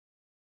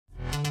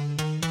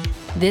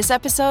This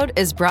episode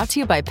is brought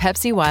to you by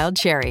Pepsi Wild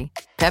Cherry.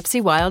 Pepsi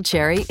Wild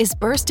Cherry is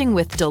bursting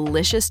with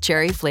delicious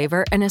cherry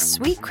flavor and a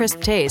sweet,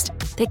 crisp taste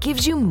that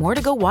gives you more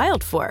to go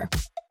wild for.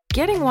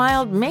 Getting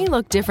wild may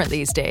look different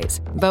these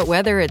days, but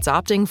whether it's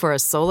opting for a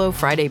solo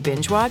Friday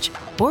binge watch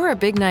or a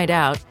big night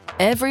out,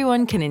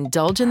 everyone can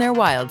indulge in their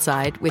wild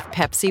side with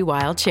Pepsi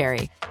Wild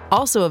Cherry.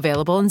 Also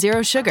available in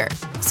zero sugar.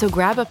 So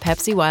grab a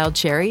Pepsi Wild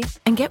Cherry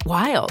and get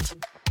wild.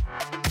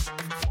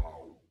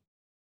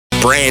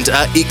 Brand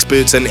are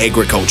experts in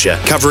agriculture,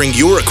 covering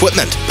your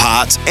equipment,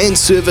 parts and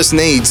service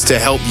needs to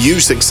help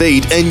you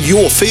succeed in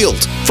your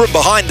field. From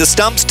behind the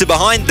stumps to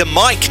behind the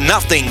mic,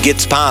 nothing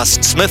gets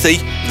past Smithy.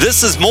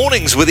 This is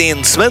Mornings with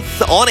Ian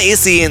Smith on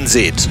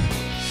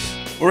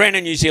SENZ. We're in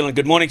New Zealand.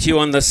 Good morning to you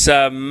on this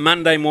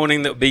Monday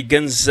morning that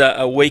begins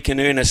a week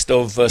in earnest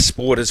of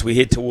sport as we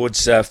head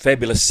towards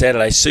fabulous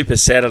Saturday, Super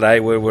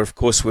Saturday, where of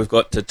course we've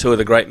got two of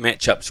the great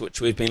matchups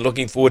which we've been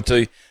looking forward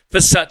to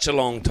for such a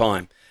long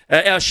time.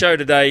 Our show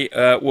today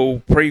will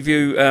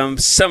preview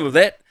some of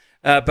that,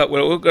 but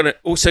we're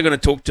also going to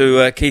talk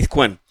to Keith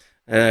Quinn.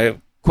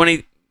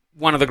 Quinny,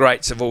 one of the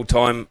greats of all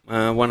time,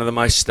 one of the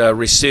most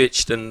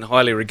researched and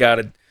highly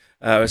regarded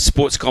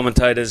sports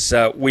commentators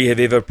we have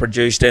ever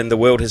produced and the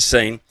world has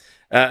seen,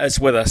 is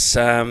with us.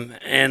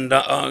 And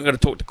I'm going to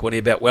talk to Quinny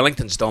about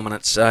Wellington's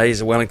dominance.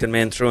 He's a Wellington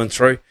man through and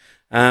through,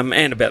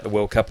 and about the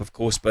World Cup, of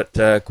course.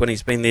 But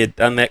Quinny's been there,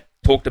 done that,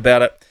 talked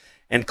about it,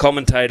 and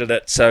commentated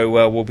it, so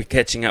we'll be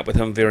catching up with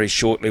him very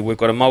shortly. We've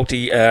got a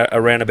multi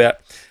around about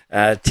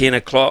 10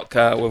 o'clock.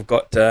 We've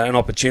got an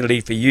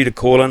opportunity for you to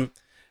call in.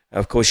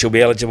 Of course, you'll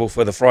be eligible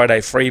for the Friday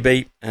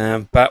freebie,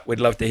 but we'd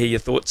love to hear your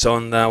thoughts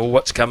on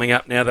what's coming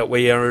up now that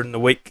we are in the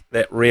week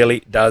that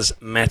really does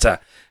matter.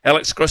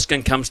 Alex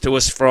Gruskin comes to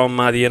us from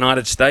the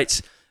United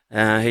States.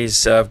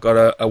 He's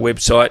got a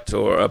website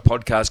or a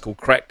podcast called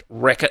Cracked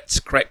Rackets.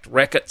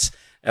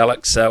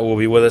 Alex will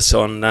be with us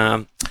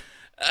on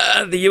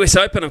the US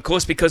Open, of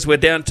course, because we're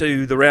down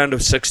to the round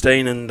of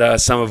 16 and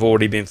some have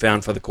already been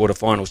found for the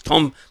quarterfinals.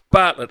 Tom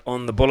Bartlett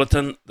on the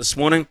bulletin this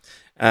morning.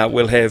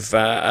 We'll have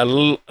a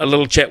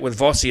little chat with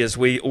Vossi, as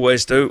we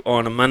always do,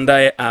 on a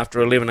Monday after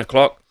 11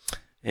 o'clock.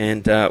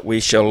 And we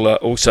shall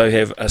also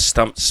have a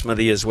Stumped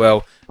Smithy as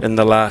well in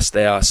the last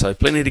hour. So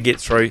plenty to get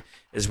through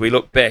as we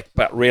look back,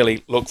 but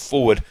really look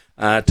forward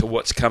to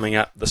what's coming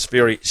up this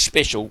very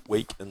special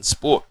week in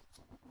sport.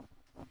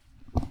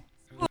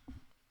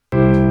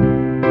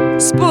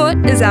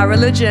 Sport is our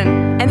religion,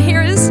 and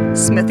here is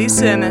Smithy's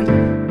sermon.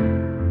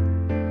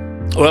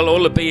 Well,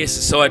 all the BS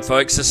aside,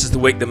 folks, this is the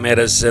week that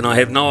matters, and I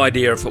have no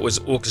idea if it was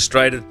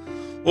orchestrated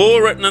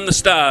or written in the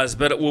stars,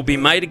 but it will be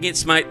mate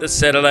against mate this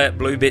Saturday at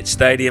Bluebet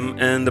Stadium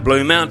in the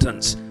Blue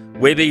Mountains.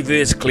 Webby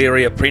vs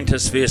Cleary,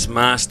 Apprentice vs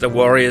Master,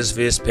 Warriors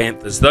vs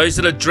Panthers. Those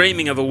that are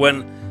dreaming of a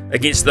win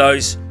against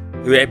those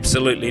who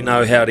absolutely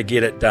know how to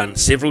get it done.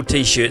 Several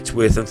T-shirts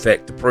worth, in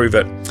fact, to prove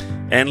it.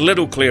 And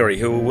little Cleary,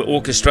 who will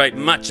orchestrate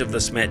much of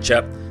this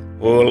matchup,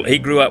 well, he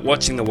grew up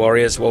watching the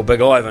Warriors while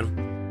Big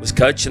Ivan was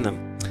coaching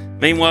them.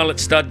 Meanwhile, at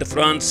Stade de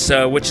France,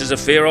 which is a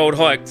fair old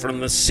hike from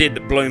the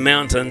said Blue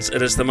Mountains,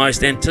 it is the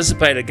most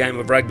anticipated game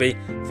of rugby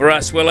for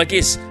us, well, I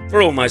guess,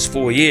 for almost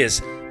 4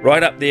 years.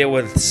 Right up there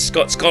with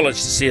Scots College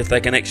to see if they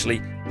can actually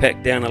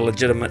pack down a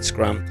legitimate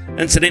scrum.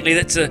 Incidentally,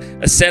 that's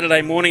a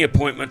Saturday morning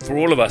appointment for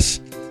all of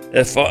us.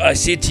 If I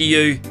said to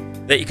you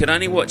that you could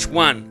only watch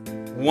one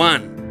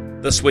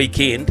this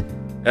weekend,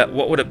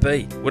 what would it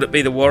be? Would it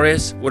be the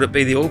Warriors? Would it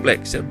be the All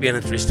Blacks? That would be an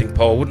interesting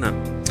poll, wouldn't it?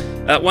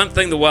 One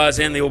thing the Wars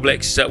and the All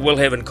Blacks will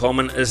have in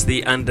common is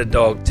the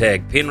underdog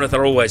tag. Penrith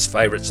are always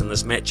favourites in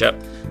this matchup,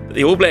 but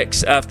the All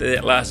Blacks, after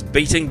that last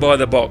beating by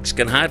the Box,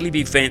 can hardly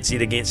be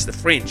fancied against the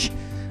French.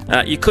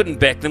 You couldn't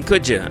back them,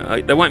 could you?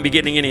 They won't be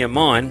getting any of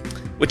mine,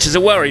 which is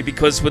a worry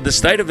because with the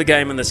state of the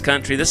game in this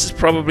country, this is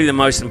probably the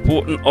most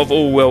important of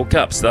all World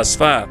Cups thus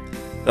far.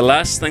 The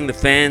last thing the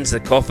fans, the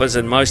coffers,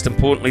 and most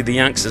importantly the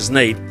youngsters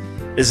need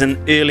is an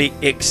early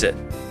exit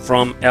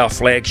from our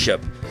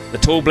flagship. The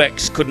Tall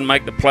Blacks couldn't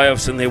make the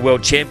playoffs in their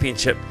World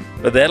Championship,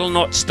 but that'll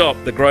not stop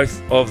the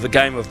growth of the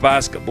game of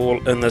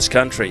basketball in this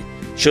country.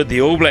 Should the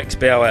All Blacks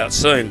bow out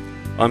soon,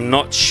 I'm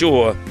not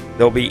sure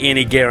there'll be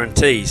any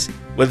guarantees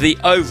with the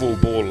oval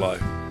ball low.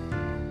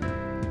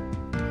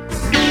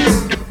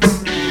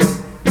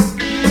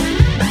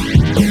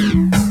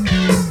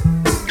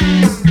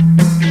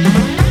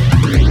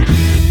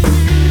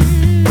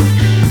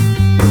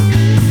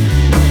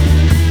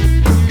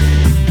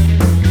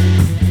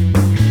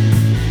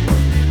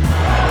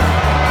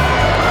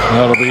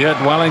 It'll be at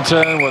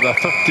Wellington with a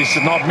 50.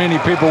 Not many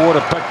people would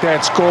have picked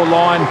that score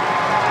line.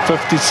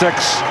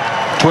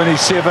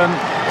 56-27.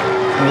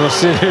 As I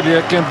said earlier,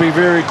 it can be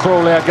very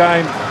cruel, our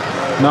game.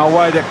 No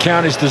way that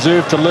counties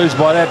deserve to lose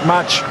by that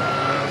much.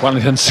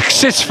 Wellington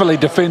successfully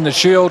defend the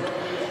shield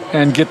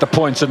and get the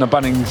points in the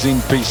Bunnings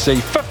NPC.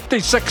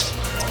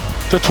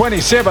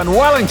 56-27,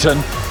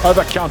 Wellington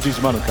over Counties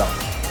Manukau.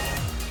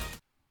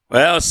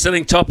 Well,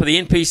 sitting top of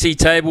the NPC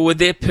table with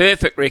their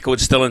perfect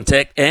record still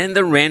intact and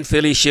the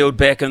Ranfurly Shield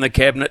back in the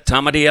cabinet,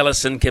 Tamati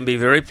Ellison can be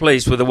very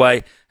pleased with the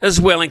way his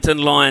Wellington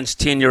Lions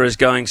tenure is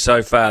going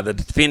so far. The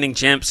defending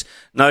champs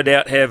no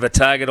doubt have a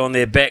target on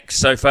their back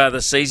so far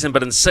this season,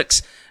 but in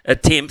 6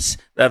 attempts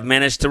they've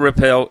managed to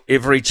repel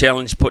every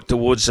challenge put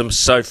towards them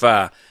so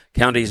far.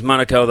 Counties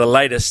Monaco the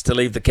latest to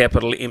leave the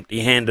capital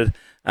empty-handed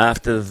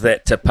after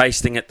that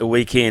pasting at the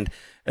weekend.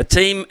 A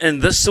team in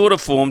this sort of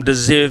form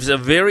deserves a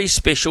very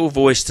special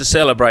voice to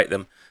celebrate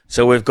them.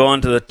 So we've gone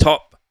to the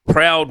top,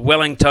 proud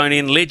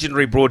Wellingtonian,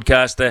 legendary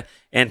broadcaster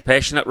and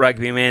passionate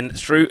rugby man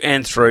through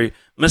and through.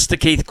 Mr.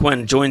 Keith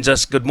Quinn joins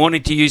us. Good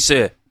morning to you,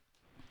 sir.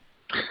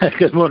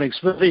 Good morning,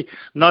 Smithy.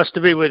 Nice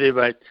to be with you,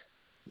 mate.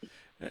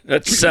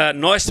 It's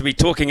nice to be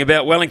talking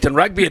about Wellington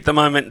rugby at the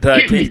moment,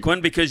 Keith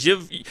Quinn, because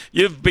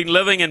you've been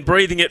living and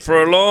breathing it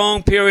for a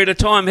long period of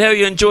time. How are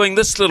you enjoying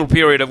this little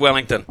period of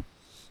Wellington?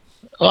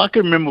 I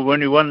can remember when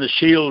we won the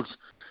Shield,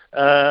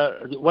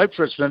 wait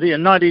for it, Smithy,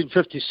 in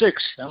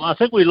 1956. And I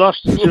think we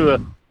lost to a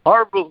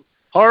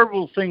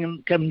horrible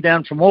thing coming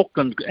down from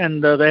Auckland,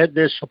 and they had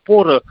their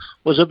supporter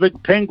was a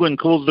big penguin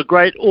called the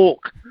Great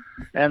Auk,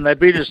 and they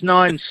beat us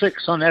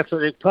 9-6 on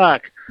Athletic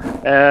Park.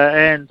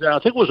 And I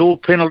think it was all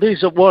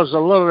penalties. It was a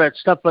lot of that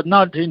stuff, but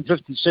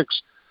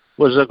 1956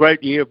 was a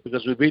great year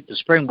because we beat the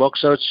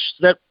Springboks. So it's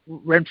that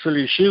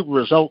Ranfurly Shield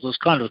result is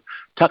kind of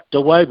tucked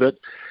away, but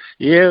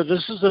yeah,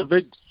 this is a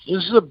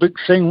big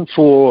thing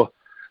for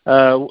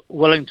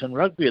Wellington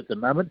rugby at the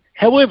moment.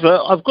 However,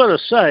 I've got to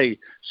say,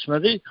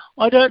 Smithy,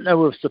 I don't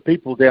know if the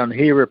people down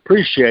here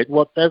appreciate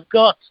what they've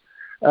got.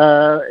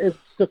 It's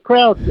the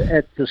crowd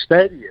at the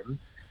stadium,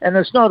 and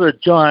it's not a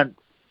giant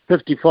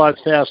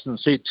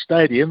 55,000-seat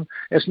stadium.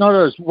 It's not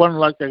as one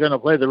like they're going to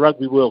play the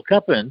Rugby World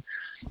Cup in.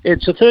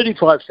 It's a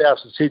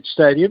 35,000-seat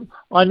stadium.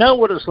 I know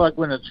what it's like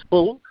when it's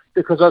full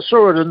because I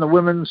saw it in the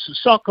women's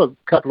soccer a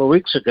couple of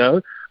weeks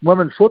ago,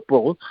 women's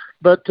football,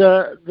 but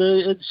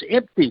it's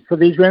empty for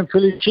these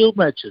Ranfurly Shield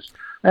matches.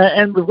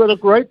 And we've got a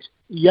great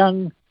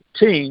young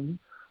team,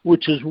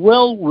 which is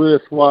well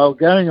worthwhile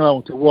going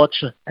along to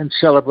watch and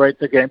celebrate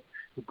the game.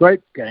 A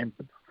great game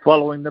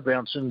following the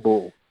bouncing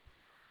ball.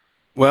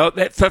 Well,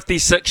 that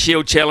 56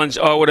 Shield Challenge,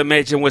 I would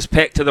imagine, was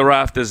packed to the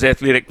rafters,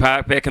 Athletic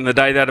Park, back in the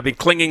day. They'd have been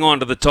clinging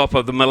on to the top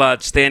of the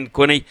Millard stand,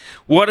 Quinny.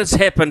 What has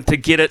happened to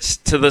get it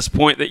to this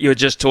point that you were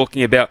just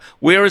talking about?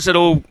 Where has it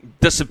all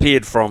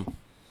disappeared from?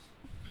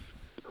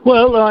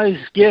 Well, I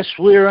guess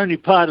we're only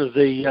part of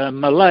the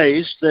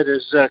malaise that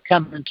has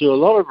come into a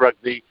lot of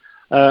rugby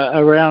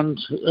around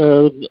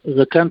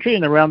the country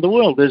and around the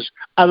world. There's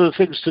other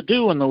things to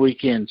do on the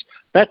weekends.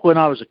 Back when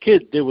I was a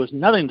kid, there was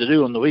nothing to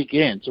do on the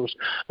weekends. It was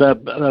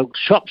the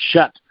shops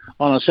shut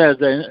on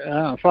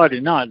a Friday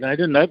night. They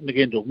didn't open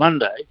again till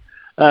Monday,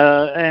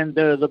 and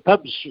the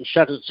pubs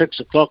shut at 6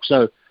 o'clock.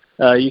 So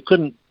you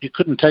couldn't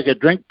take a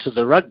drink to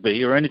the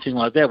rugby or anything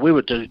like that. We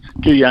were too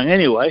young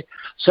anyway.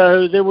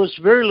 So there was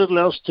very little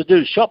else to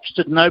do. Shops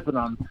didn't open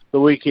on the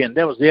weekend.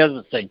 That was the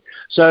other thing.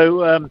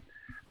 So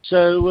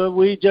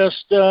we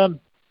just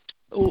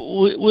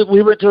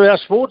we went to our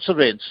sports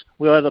events.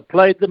 We either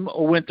played them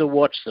or went to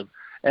watch them.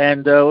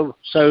 And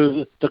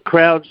so the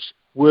crowds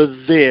were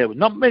there.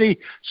 Not many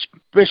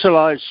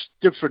specialised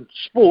different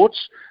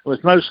sports. It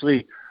was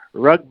mostly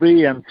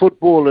rugby and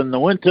football in the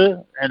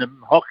winter and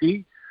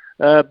hockey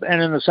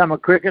and in the summer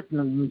cricket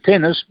and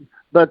tennis.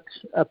 But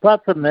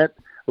apart from that,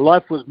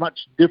 life was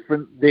much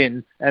different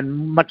then and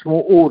much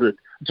more ordered.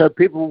 So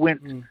people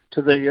went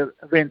to the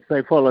events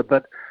they followed.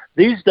 But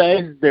these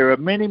days, there are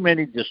many,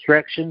 many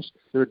distractions.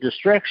 There are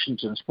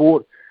distractions in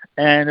sport.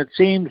 And it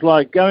seems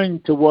like going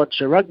to watch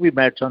a rugby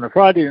match on a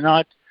Friday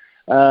night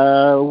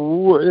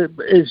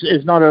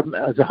is not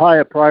as a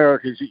higher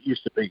priority as it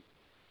used to be.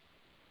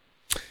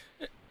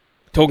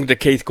 Talking to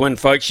Keith Quinn,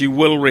 folks, you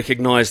will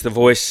recognise the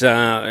voice,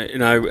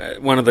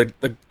 one of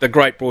the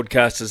great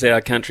broadcasters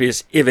our country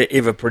has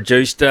ever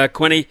produced.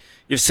 Quinny,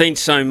 you've seen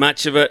so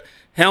much of it.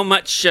 How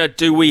much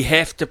do we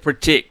have to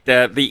protect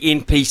the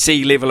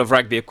NPC level of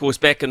rugby? Of course,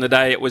 back in the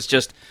day, it was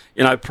just,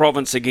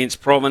 province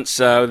against province.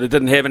 They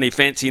didn't have any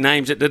fancy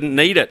names. It didn't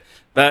need it.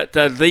 But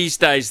these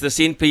days, this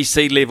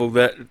NPC level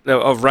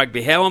of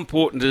rugby, how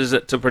important is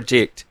it to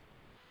protect?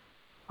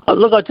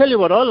 Look, I tell you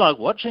what, I like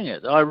watching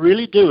it. I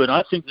really do. And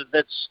I think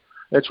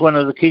that's one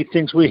of the key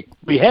things we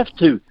have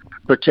to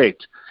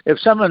protect. If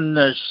someone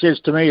says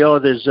to me,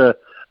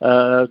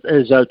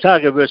 there's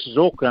Otago versus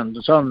Auckland,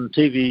 it's on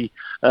TV,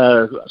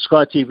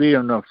 Sky TV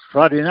on a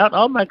Friday night,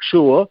 I'll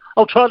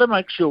try to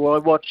make sure I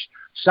watch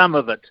some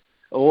of it,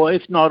 or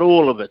if not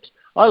all of it.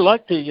 I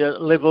like the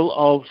level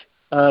of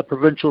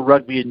provincial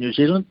rugby in New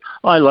Zealand.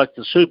 I like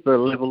the super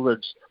level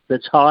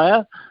that's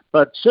higher,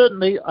 but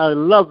certainly I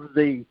love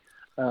the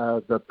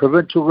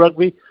provincial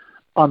rugby.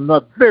 I'm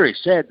not very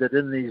sad that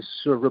in these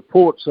sort of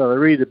reports that I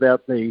read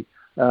about the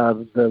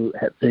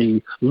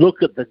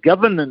look at the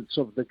governance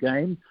of the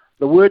game,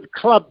 the word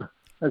club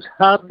is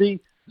hardly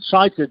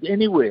cited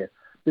anywhere.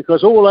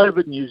 because all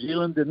over New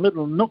Zealand, in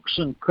little nooks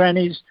and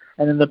crannies,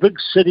 and in the big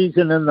cities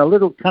and in the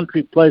little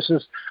country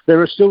places,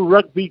 there are still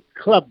rugby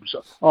clubs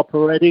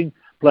operating,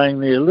 playing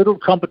their little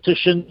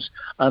competitions,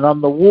 and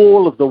on the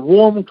wall of the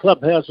warm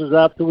clubhouses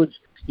afterwards,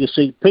 you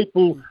see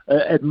people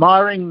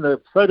admiring the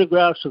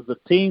photographs of the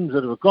teams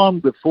that have gone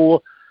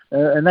before,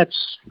 and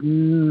that's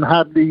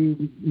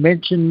hardly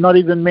mentioned, not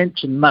even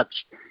mentioned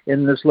much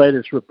in this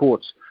latest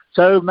reports.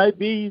 So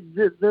maybe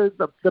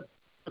the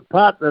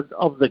part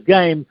of the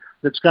game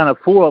that's going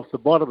to fall off the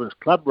bottom is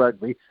club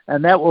rugby,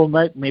 and that will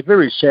make me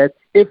very sad,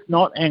 if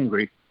not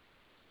angry.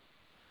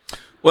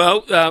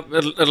 Well,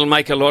 it'll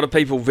make a lot of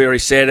people very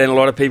sad and a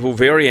lot of people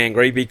very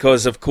angry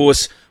because, of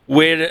course,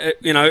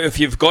 if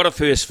you've got a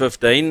first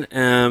 15,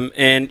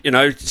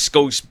 and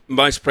schools,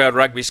 most proud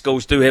rugby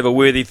schools do have a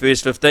worthy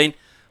first 15,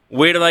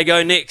 where do they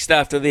go next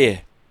after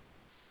there?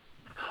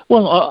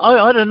 Well,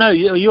 I don't know.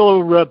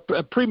 Your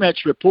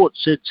pre-match report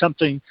said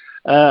something.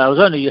 I was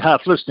only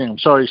half listening. I'm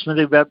sorry,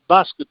 Smithy, about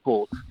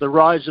basketball, the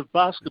rise of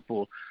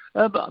basketball.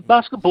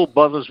 Basketball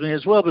bothers me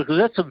as well because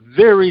that's a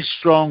very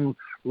strong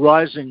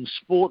rising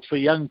sport for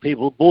young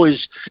people,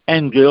 boys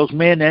and girls,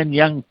 men and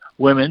young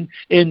women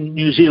in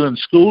New Zealand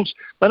schools.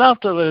 But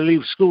after they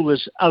leave school,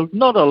 there's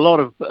not a lot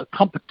of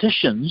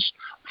competitions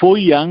for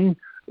young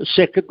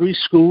secondary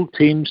school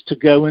teams to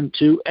go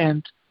into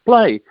and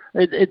play.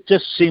 It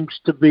just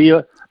seems to be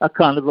a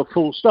kind of a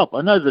full stop.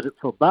 I know that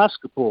for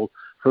basketball,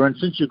 for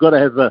instance, you've got to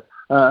have a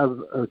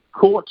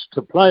court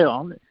to play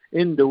on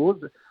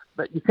indoors,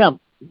 but you can't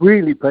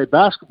really play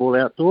basketball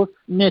outdoors.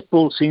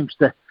 Netball seems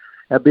to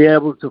be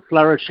able to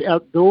flourish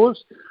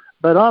outdoors,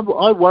 but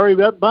I worry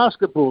about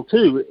basketball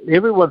too.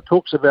 Everyone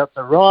talks about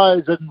the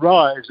rise and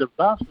rise of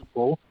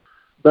basketball,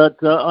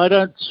 but I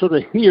don't sort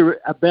of hear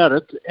about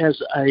it as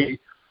a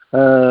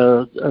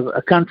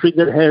country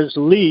that has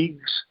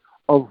leagues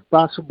of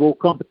basketball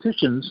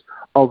competitions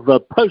of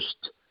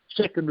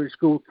post-secondary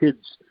school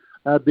kids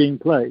being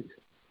played.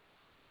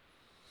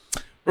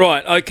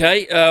 Right,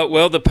 okay.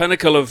 Well, the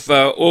pinnacle of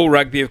all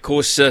rugby, of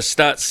course,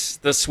 starts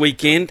this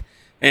weekend,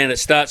 and it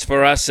starts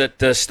for us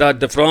at Stade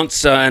de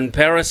France in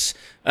Paris,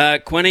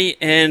 Quinny,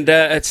 and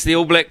it's the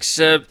All Blacks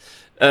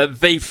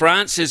v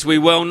France, as we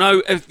well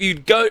know. If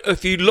you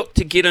look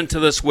to get into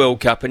this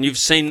World Cup, and you've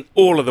seen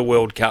all of the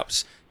World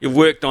Cups, you've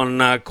worked on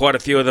quite a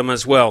few of them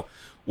as well,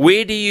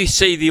 where do you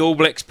see the All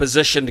Blacks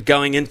positioned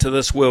going into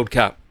this World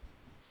Cup?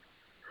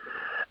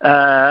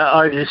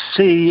 I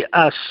see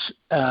us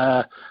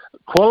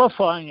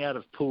qualifying out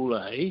of Pool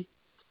A,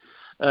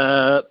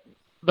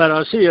 but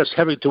I see us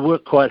having to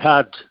work quite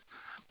hard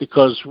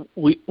because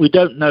we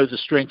don't know the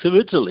strength of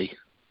Italy.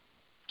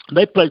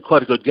 They played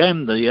quite a good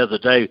game the other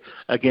day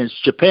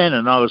against Japan,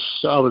 and I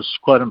was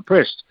quite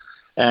impressed.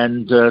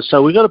 And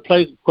so we've got to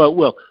play quite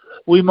well.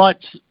 We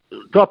might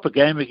drop a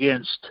game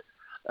against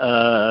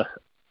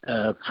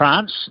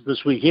France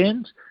this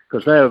weekend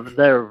because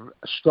they're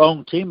a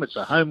strong team. It's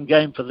a home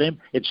game for them.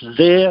 It's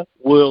their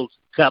World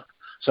Cup,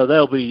 so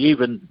they'll be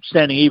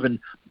standing even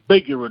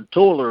bigger and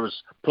taller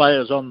as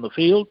players on the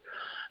field.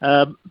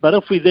 But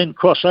if we then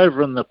cross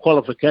over in the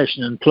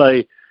qualification and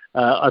play,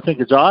 I think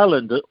it's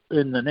Ireland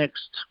in the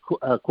next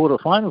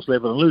quarterfinals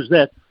level and lose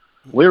that,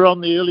 we're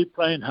on the early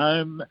plane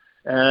home,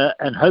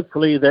 and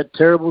hopefully that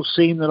terrible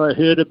scene that I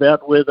heard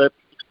about where the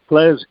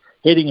players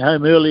heading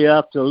home early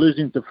after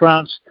losing to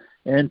France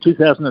in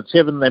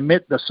 2007, they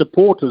met the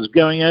supporters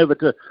going over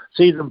to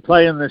see them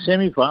play in the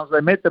semi-finals. They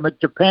met them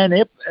at Japan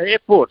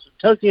airport in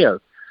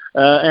Tokyo,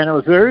 and it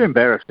was very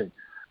embarrassing.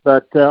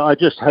 But I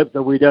just hope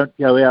that we don't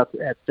go out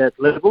at that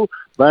level.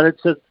 But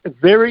it's a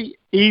very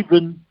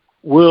even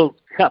World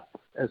Cup,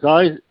 as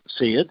I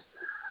see it,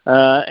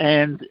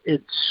 and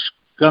it's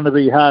going to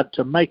be hard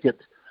to make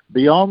it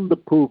beyond the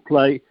pool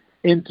play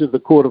into the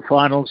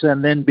quarterfinals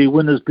and then be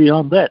winners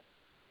beyond that.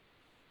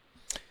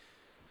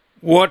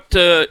 What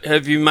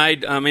have you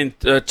made?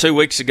 2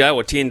 weeks ago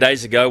or 10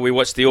 days ago, we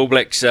watched the All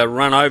Blacks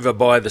run over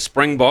by the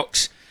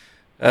Springboks.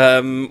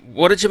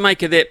 What did you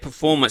make of that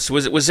performance?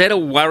 Was that a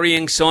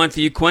worrying sign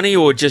for you, Quinny,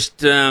 or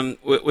just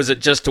was it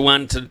just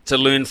one to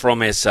learn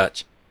from as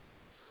such?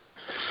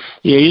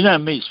 Yeah, you know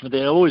me, Smith.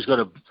 I always got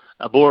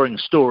a boring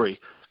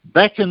story.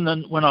 Back when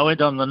I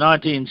went on the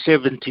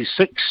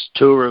 1976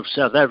 tour of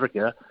South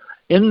Africa,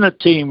 in the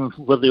team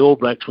with the All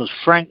Blacks was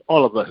Frank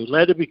Oliver, who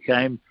later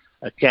became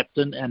a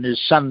captain, and his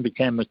son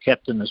became a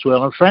captain as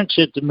well. And Frank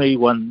said to me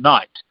one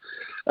night,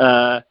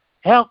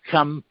 how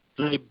come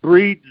they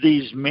breed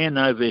these men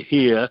over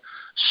here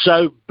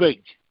so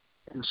big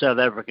in South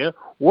Africa?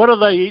 What do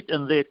they eat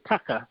in their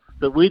tucker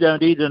that we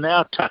don't eat in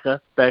our tucker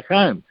back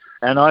home?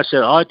 And I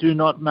said, I do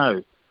not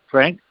know,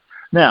 Frank.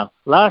 Now,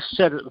 last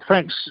Saturday,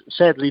 Frank's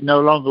sadly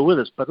no longer with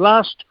us, but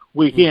last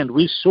weekend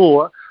we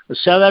saw the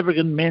South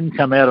African men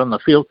come out on the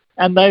field,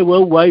 and they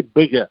were way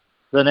bigger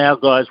than our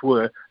guys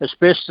were,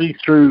 especially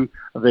through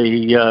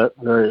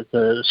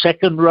the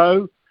second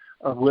row,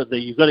 where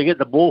you've got to get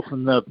the ball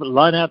from the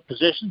line-out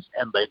possessions,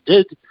 and they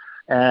did,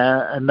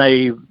 and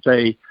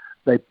they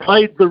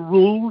played the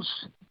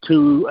rules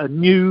to a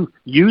new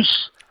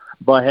use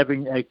by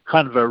having a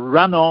kind of a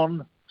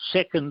run-on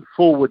second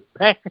forward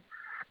pack,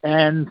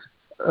 and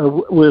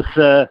with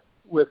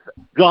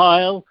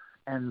guile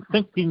and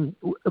thinking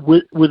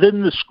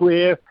within the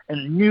square in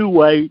a new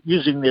way,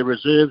 using their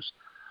reserves,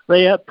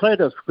 they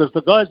outplayed us, because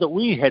the guys that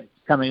we had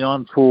coming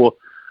on for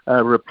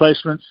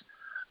replacements,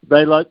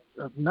 they, like,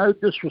 no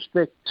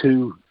disrespect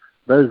to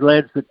those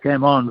lads that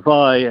came on,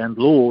 Vi and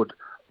Lord,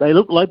 they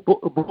looked like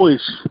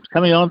boys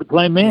coming on to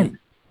play men.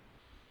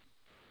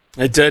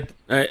 They did.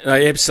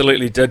 They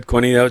absolutely did,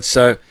 Quinny.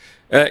 So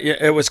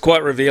it was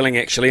quite revealing,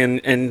 actually.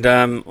 And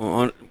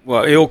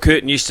Earl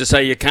Curtin used to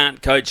say you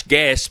can't coach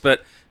gas,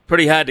 but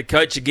pretty hard to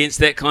coach against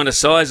that kind of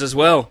size as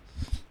well.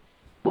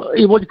 Well,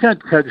 you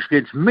can't coach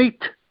against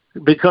meat,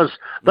 because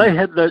they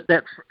had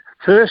that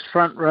first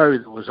front row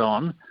that was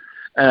on,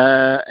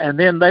 and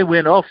then they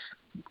went off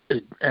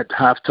at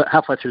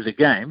halfway through the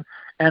game,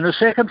 and the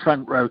second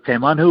front row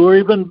came on, who were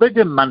even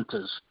bigger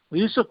munters. We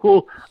used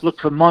to look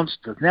for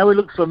monsters. Now we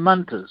look for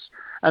munters.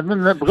 And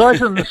then the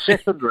guys in the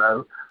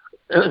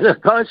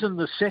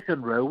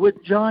second row, were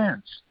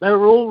giants. They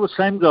were all the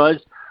same guys.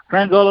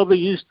 Frank Oliver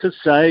used to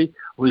say,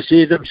 we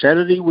see them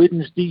Saturday,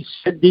 Wednesday,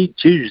 Sunday,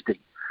 Tuesday,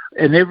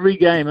 in every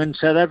game in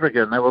South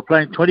Africa. And they were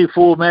playing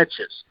 24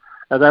 matches.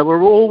 They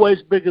were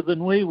always bigger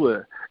than we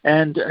were.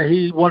 And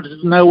he wanted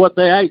to know what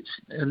they ate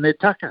in their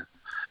tucker.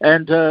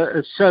 And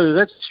so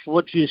that's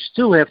what you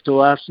still have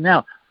to ask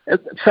now.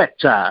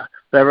 Facts are,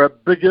 they're a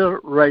bigger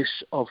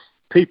race of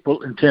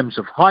people in terms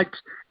of height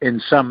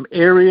in some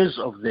areas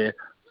of their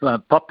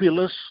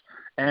populace,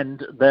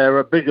 and they're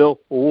a bigger,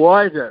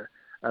 wider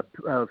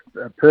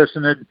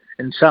personage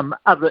in some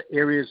other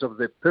areas of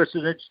their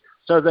personage.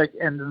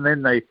 And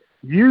then they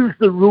use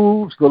the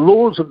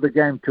laws of the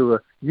game to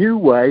a new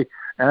way,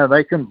 and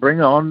they can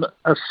bring on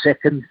a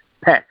second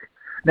pack.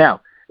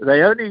 Now,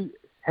 they only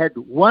had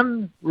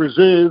one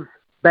reserve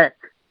back,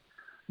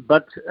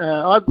 but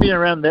I've been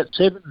around that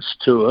Sevens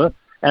tour,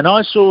 and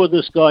I saw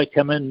this guy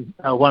come in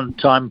one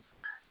time,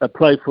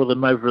 play for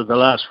them over the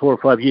last 4 or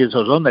 5 years I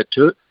was on that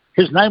tour.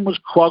 His name was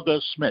Quagga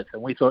Smith,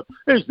 and we thought,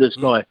 who's this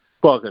guy,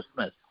 Quagga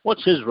Smith?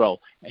 What's his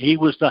role? He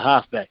was the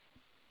halfback.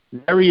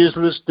 There he is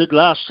listed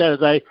last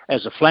Saturday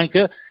as a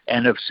flanker,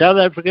 and if South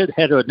Africa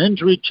had an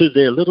injury to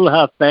their little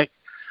halfback,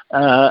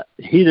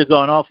 he'd have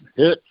gone off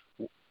hurt,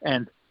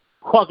 and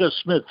Quagga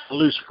Smith,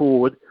 loose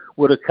forward,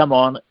 would have come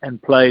on and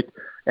played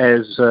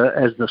as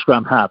the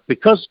scrum half,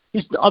 because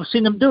I've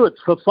seen him do it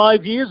for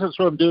 5 years. I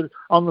saw him do it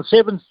on the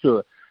Sevens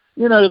tour.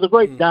 You know, the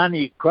great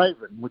Dani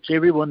Craven, which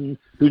everyone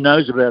who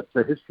knows about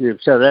the history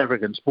of South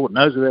African sport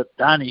knows about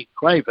Dani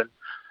Craven.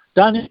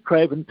 Dani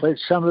Craven played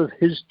some of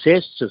his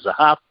tests as a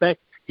halfback.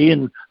 He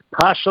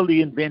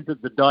partially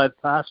invented the dive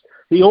pass.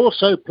 He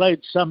also played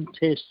some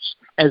tests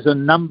as a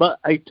number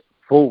 8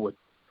 forward,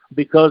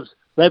 because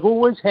they've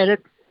always had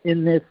it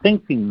in their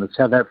thinking, the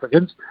South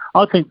Africans.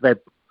 I think they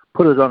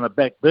put it on a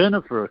back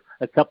burner for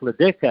a couple of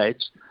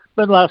decades.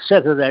 But last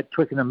Saturday at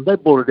Twickenham, they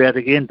brought it out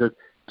again to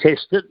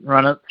test it,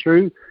 run it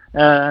through,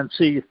 and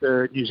see if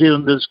the New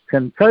Zealanders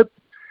can cope.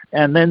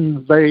 And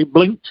then they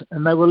blinked,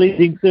 and they were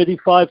leading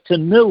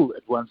 35-0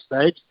 at one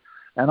stage.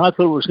 And I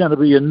thought it was going to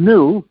be a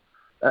 0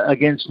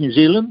 against New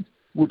Zealand,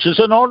 which is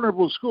an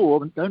honourable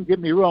score. Don't get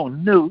me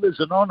wrong, 0 is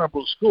an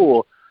honourable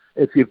score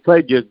if you've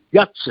played your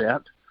guts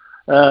out.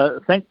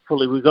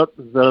 Thankfully, we got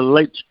the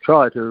late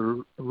try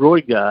to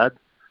Roygaard,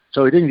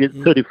 so he didn't get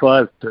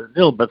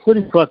 35-0, but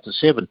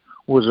 35-7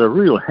 was a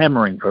real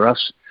hammering for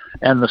us.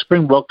 And the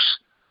Springboks,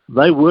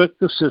 they worked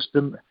the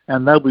system,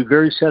 and they'll be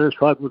very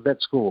satisfied with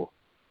that score.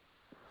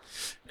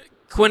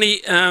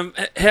 Quinny,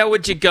 how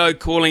would you go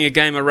calling a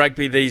game of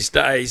rugby these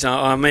days?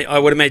 I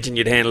would imagine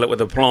you'd handle it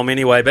with aplomb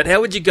anyway, but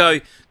how would you go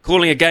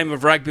calling a game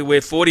of rugby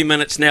where 40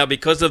 minutes now,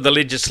 because of the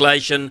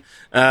legislation,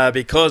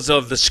 because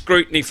of the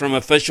scrutiny from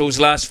officials,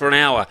 lasts for an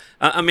hour?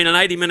 An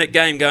 80-minute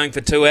game going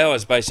for 2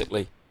 hours,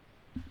 basically.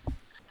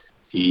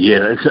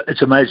 Yeah,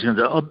 it's amazing.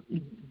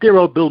 Dear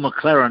old Bill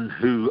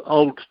McLaren,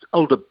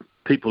 older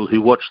people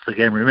who watched the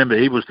game, remember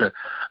he was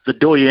the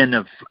doyen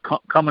of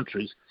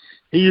commentaries.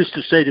 He used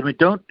to say to me,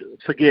 don't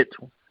forget,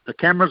 the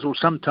cameras will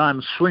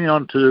sometimes swing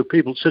on to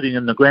people sitting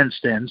in the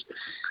grandstands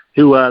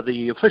who are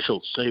the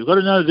officials. So you've got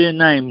to know their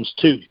names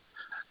too,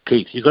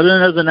 Keith. You've got to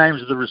know the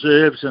names of the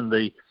reserves and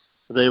the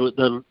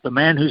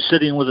man who's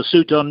sitting with a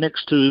suit on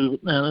next to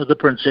the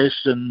princess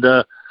and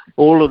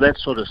all of that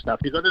sort of stuff.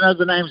 You've got to know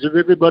the names of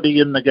everybody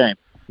in the game.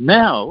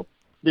 Now,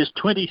 there's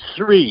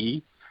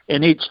 23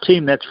 in each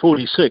team, that's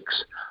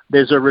 46.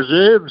 There's a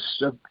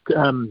reserves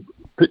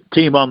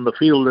team on the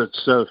field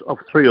that's of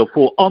 3 or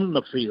 4 on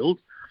the field.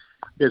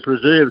 There's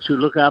reserves who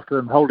look after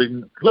them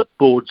holding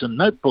clipboards and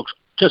notebooks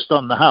just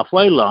on the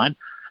halfway line.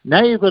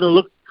 Now you've got to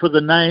look for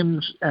the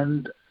names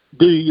and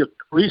do your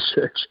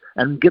research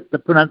and get the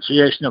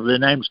pronunciation of their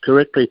names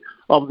correctly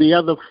of the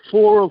other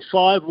 4 or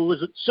 5, or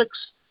was it 6,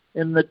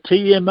 in the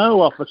TMO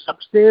office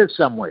upstairs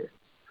somewhere.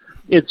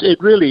 It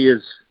really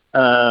is,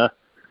 I'm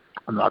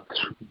not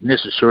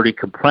necessarily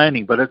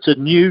complaining, but it's a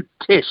new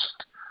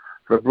test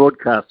for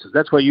broadcasters.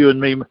 That's why you and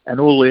me and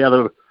all the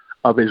other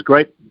of his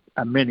great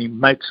many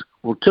mates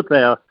will tip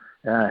our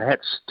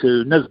hats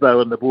to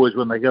Nisbo and the boys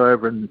when they go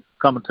over and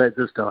commentate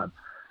this time.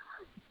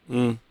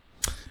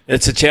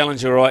 It's a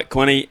challenge, all right,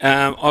 Quinny.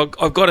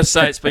 I've got to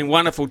say, it's been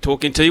wonderful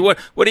talking to you.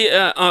 What do you?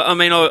 I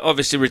mean, I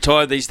obviously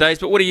retired these days,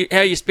 but how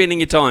are you spending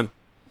your time?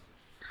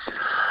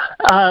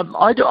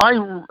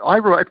 I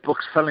write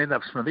books, funnily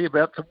enough, Smithy,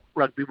 about the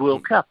Rugby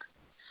World Cup.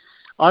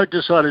 I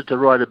decided to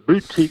write a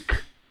boutique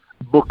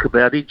book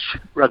about each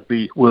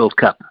Rugby World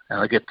Cup, and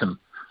I get them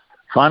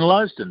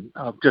finalised, and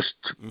I've just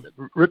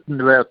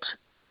written about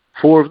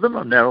 4 of them.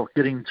 I'm now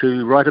getting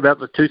to write about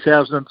the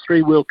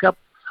 2003 World Cup.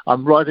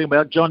 I'm writing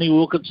about Johnny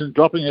Wilkinson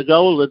dropping a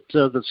goal at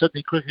the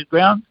Sydney Cricket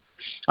Ground.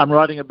 I'm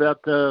writing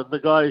about the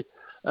guy,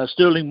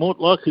 Sterling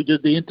Mortlock, who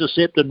did the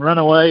intercept and run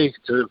away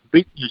to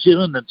beat New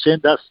Zealand and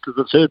send us to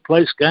the third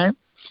place game.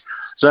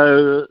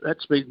 So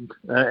that's been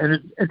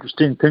an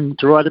interesting thing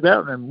to write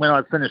about. And when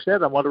I finish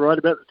that, I want to write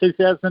about the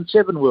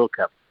 2007 World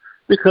Cup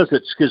because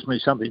it gives me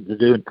something to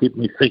do and keep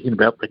me thinking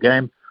about the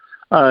game.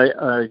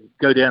 I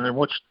go down and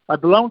watch. I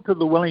belong to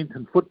the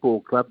Wellington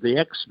Football Club, the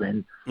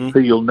X-Men, who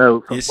you'll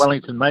know from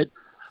Wellington, mate.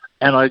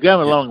 And I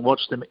go along and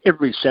watch them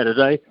every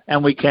Saturday,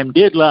 and we came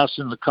dead last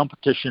in the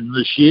competition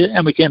this year,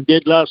 and we came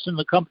dead last in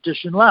the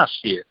competition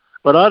last year.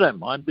 But I don't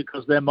mind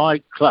because they're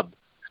my club,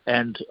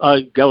 and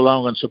I go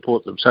along and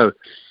support them. So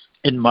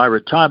in my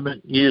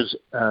retirement years,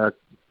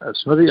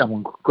 Smithy,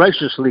 I'm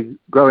graciously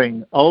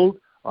growing old.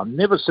 I'm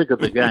never sick of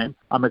the game.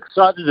 I'm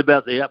excited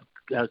about the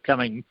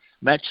upcoming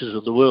matches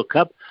of the World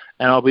Cup,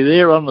 and I'll be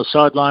there on the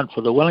sideline for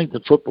the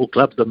Wellington Football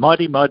Club, the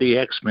mighty, mighty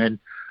X-Men,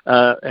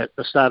 at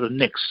the start of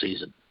next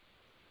season.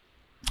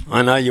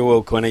 I know you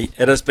will, Quinny.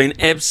 It has been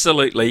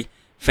absolutely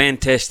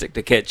fantastic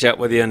to catch up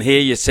with you and hear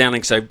you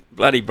sounding so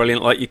bloody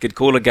brilliant, like you could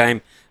call a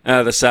game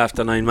this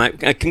afternoon,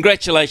 mate.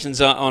 Congratulations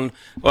on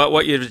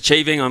what you're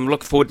achieving. I'm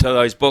looking forward to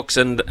those books,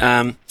 and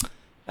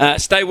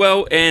stay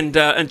well and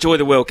enjoy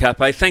the World Cup.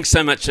 Thanks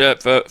so much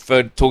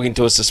for talking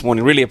to us this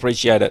morning. Really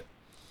appreciate it.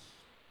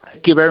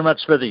 Thank you very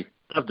much, Smithy.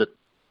 Loved it.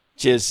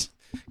 Cheers.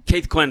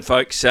 Keith Quinn,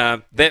 folks,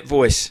 that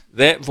voice,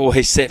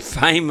 that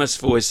famous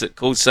voice that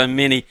calls so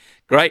many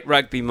great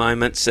rugby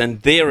moments,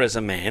 and there is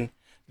a man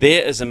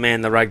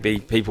the rugby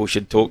people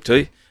should talk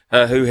to,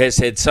 who has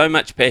had so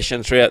much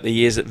passion throughout the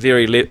years at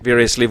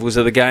various levels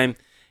of the game,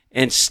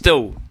 and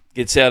still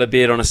gets out of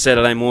bed on a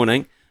Saturday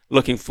morning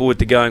looking forward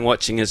to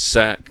watching his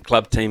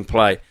club team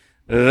play.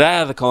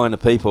 They're the kind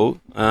of people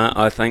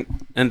I think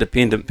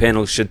independent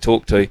panels should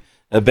talk to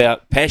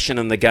about passion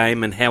in the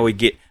game and how we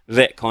get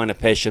that kind of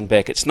passion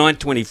back. It's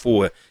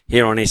 9:24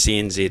 here on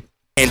SENZ.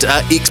 And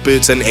are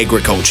experts in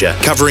agriculture,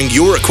 covering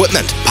your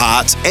equipment,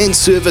 parts and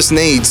service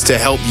needs to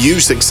help you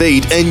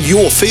succeed in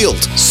your field.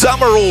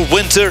 Summer or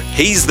winter,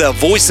 he's the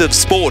voice of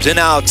sport in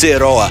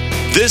Aotearoa.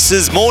 This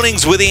is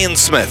Mornings with Ian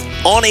Smith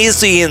on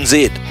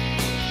SENZ.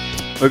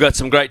 We've got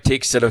some great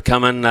texts that have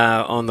come in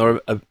on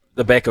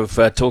the back of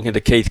talking to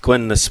Keith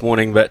Quinn this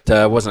morning, but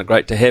wasn't it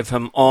great to have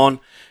him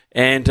on?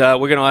 And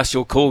we're going to ask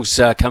your calls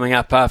coming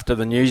up after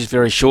the news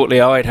very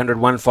shortly, 0800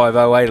 150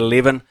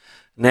 811.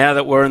 Now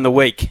that we're in the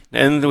week,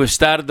 and we've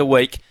started the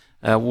week,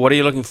 what are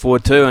you looking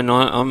forward to? And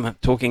I'm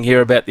talking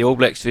here about the All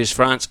Blacks versus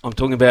France. I'm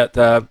talking about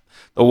the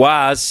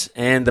Wars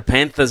and the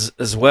Panthers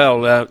as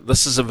well.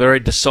 This is a very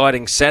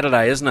deciding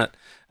Saturday, isn't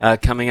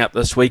it, coming up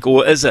this week?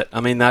 Or is it? I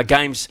mean, they're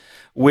games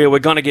where we're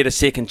going to get a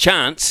second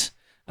chance.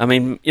 I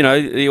mean, you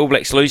know, the All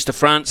Blacks lose to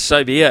France,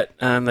 so be it.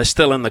 They're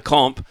still in the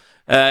comp,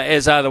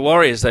 as are the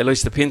Warriors. They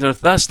lose to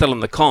Penrith, they're still in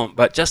the comp.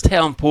 But just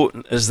how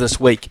important is this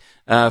week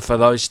for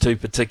those two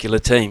particular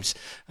teams?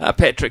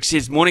 Patrick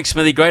says, morning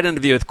Smithy, great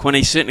interview with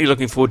Quinny, certainly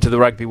looking forward to the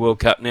Rugby World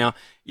Cup now.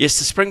 Yes,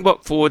 the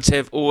Springbok forwards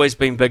have always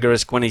been bigger,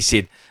 as Quinny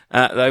said.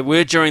 They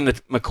were during the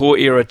McCaw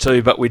era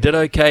too, but we did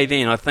okay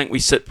then. I think we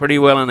sit pretty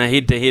well in a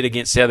head-to-head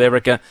against South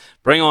Africa.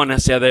 Bring on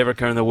South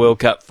Africa in the World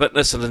Cup.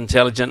 Fitness and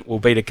intelligent will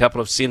beat a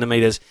couple of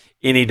centimetres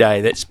any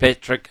day. That's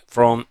Patrick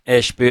from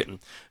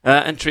Ashburton.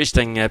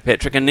 Interesting,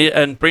 Patrick.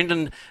 And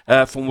Brendan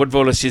from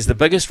Woodville says, the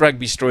biggest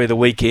rugby story of the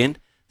weekend,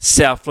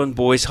 Southland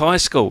Boys High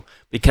School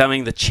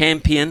becoming the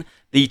champion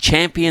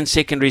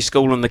secondary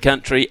school in the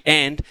country,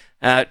 and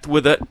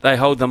with it they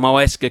hold the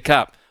Moaska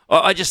Cup.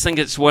 I just think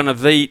it's one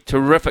of the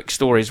terrific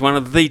stories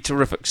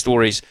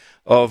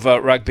of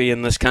rugby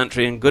in this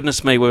country, and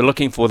goodness me, we're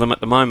looking for them at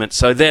the moment.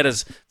 So that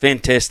is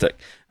fantastic.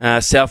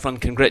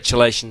 Southland,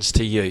 congratulations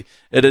to you.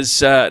 It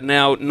is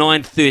now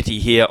 9:30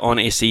 here on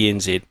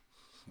SENZ.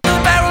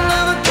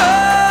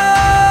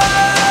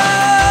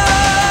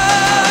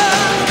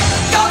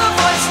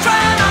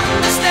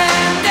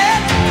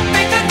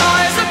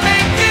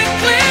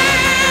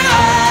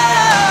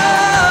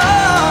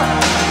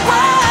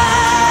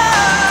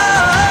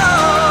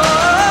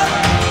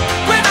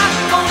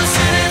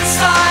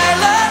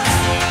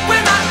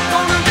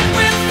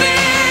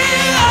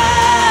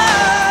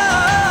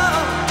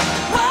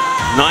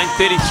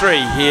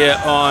 Here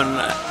on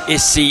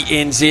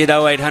SCNZ.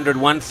 0800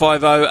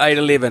 150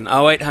 811.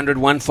 0800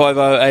 150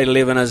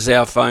 811 is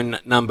our phone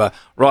number.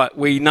 Right,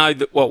 we know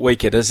what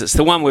week it is. It's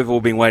the one we've all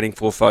been waiting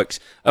for, folks.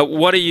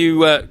 What are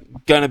you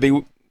going to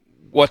be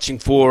watching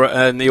for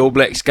in the All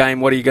Blacks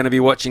game? What are you going to be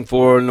watching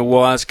for in the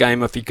Wires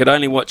game? If you could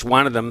only watch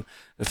one of them,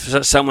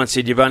 if someone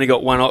said you've only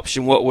got one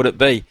option, what would it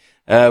be?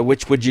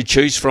 Which would you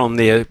choose from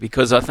there?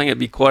 Because I think it'd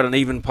be quite an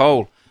even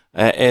poll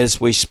as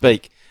we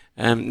speak.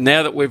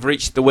 Now that we've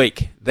reached that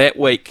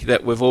week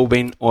that we've all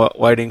been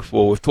waiting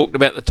for, we've talked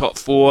about the top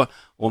 4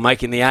 or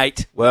making the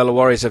 8. Well, the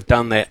Warriors have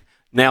done that.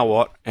 Now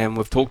what? And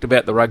we've talked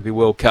about the Rugby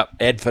World Cup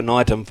ad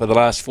infinitum for the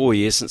last 4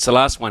 years, since the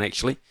last one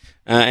actually.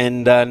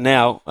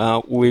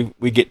 Now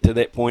we get to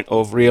that point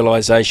of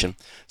realisation.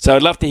 So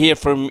I'd love to hear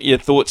from your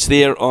thoughts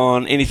there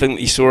on anything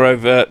that you saw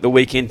over the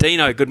weekend.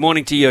 Dino, good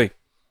morning to you.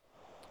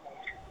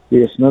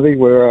 Yes, Smithy,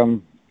 we're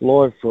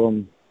live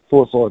from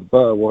Forsyth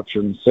Bar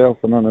watching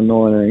Southland under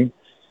 19,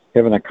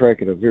 having a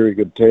crack at a very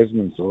good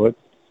Tasman side.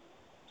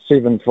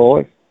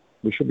 7-5.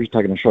 We should be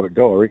taking a shot at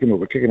goal, I reckon, but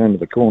we're kicking into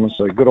the corner,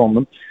 so good on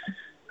them.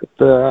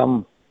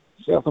 But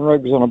Southland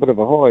Rugby's on a bit of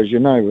a high, as you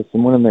know, with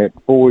them winning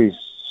that boys'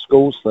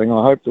 schools thing.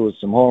 I hope there was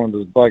some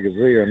Highlanders buggers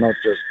there and not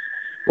just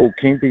all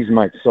Kempies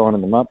mates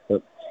signing them up.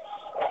 But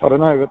I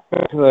don't know, but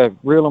back to the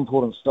real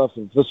important stuff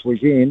of this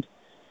weekend.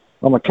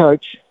 I'm a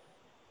coach.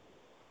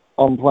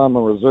 I'm playing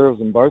my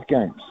reserves in both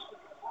games.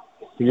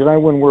 You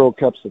don't win World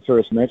Cups the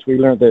first match. We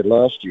learned that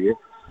last year.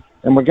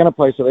 And we're going to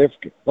play South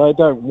Africa. They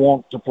don't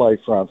want to play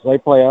France. They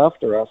play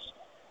after us.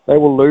 They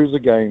will lose a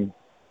game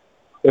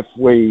if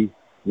we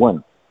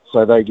win.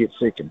 So they get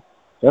second.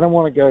 They don't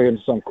want to go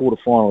into some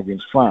quarter-final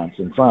against France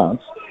in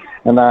France,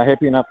 and they're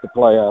happy enough to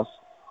play us.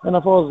 And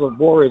if I was the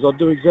Warriors, I'd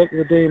do exactly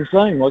the damn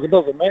same. Like, it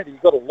doesn't matter.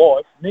 You've got a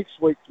life. Next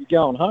week, you're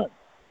going home.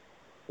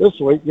 This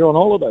week, you're on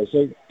holiday.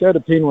 So go to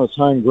Penrith's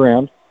home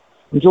ground,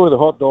 enjoy the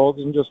hot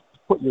dogs, and just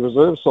put your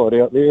reserve side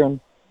out there and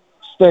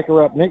stack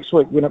her up next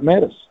week when it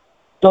matters.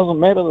 Doesn't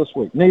matter this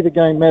week. Neither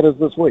game matters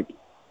this week.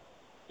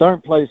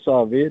 Don't play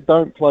Savia.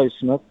 Don't play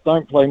Smith.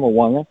 Don't play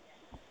Mwanga.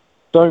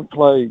 Don't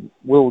play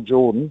Will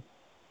Jordan,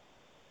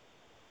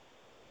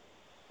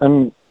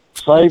 and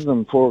save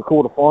them for a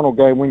quarter-final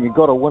game when you've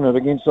got to win it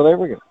against South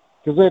Africa,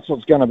 because that's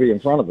what's going to be in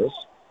front of us.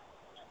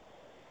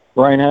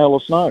 Rain, hail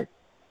or snow.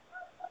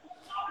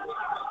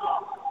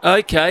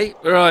 Okay,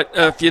 right.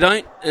 If you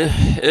don't,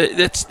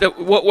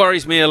 what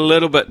worries me a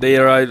little bit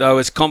there, though,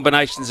 is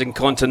combinations and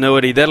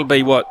continuity. That'll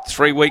be,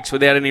 3 weeks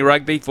without any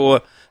rugby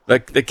for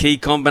the key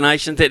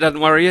combinations? That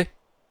doesn't worry you?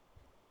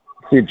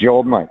 It's your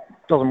job, mate.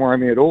 Doesn't worry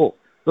me at all.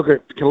 Look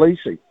at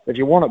Khaleesi. If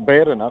you want it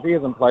bad enough, he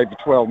hasn't played for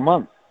 12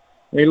 months.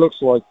 He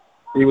looks like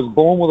he was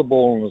born with a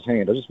ball in his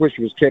hand. I just wish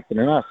he was captain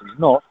in us. He's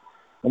not.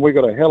 And we've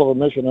got a hell of a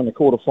mission in the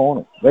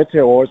quarter-final. That's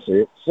how I see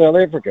it. South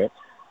Africa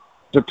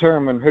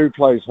determine who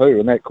plays who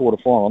in that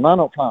quarter-final. They're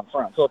not playing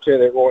France. I'll tell you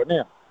that right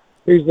now.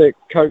 Who's that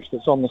coach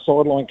that's on the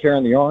sideline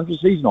carrying the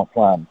oranges? He's not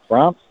playing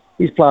France.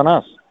 He's playing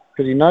us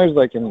because he knows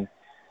they can.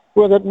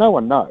 Well, that no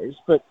one knows,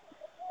 but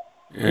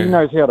he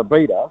knows how to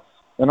beat us.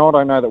 And I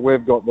don't know that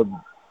we've got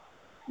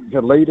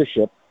the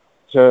leadership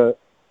to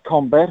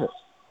combat it.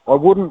 I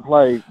wouldn't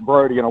play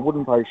Brody and I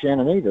wouldn't play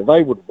Shannon either.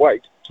 They would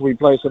wait till we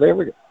play South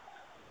Africa.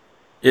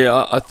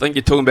 Yeah, I think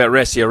you're talking about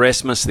Rassie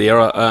Erasmus there,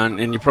 and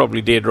you're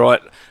probably dead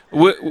right.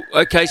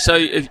 Okay, so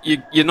if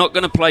you're not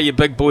going to play your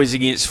big boys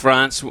against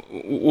France,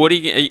 what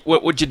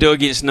would you do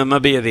against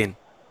Namibia then?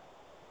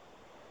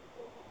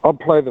 I'd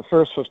play the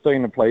first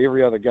 15 and play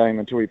every other game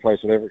until we play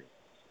South Africa.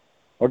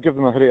 I'll give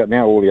them a hit out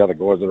now, all the other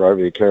guys that are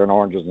over there carrying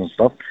oranges and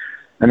stuff.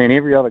 And then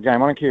every other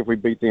game, I don't care if we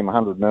beat them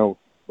 100-0.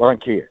 I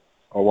don't care.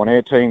 I want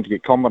our team to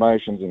get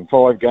combinations in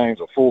 5 games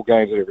or 4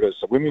 games, whatever it is.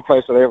 So when we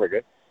play South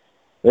Africa,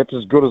 that's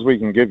as good as we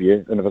can give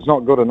you. And if it's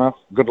not good enough,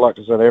 good luck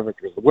to South Africa.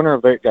 Because the winner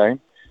of that game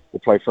will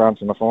play France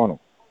in the final.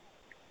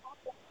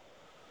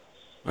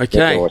 Okay.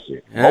 That's how I see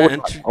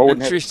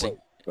it. Interesting.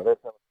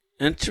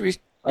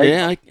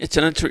 Yeah, it's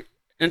an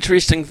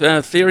interesting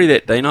theory,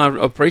 that, Dean.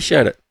 I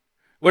appreciate it.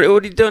 What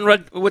are you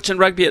doing watching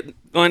rugby at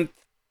 10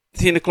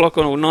 o'clock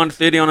or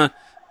 9:30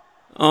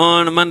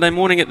 on a Monday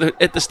morning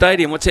at the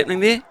stadium? What's happening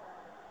there?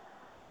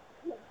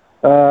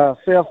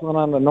 Southland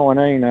under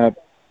 19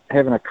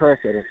 having a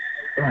crack at it.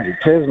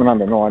 Tasman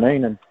under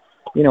 19, and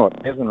you know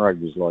what Tasman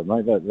rugby's like,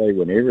 mate. They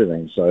win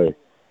everything. So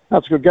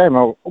that's a good game.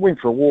 I went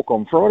for a walk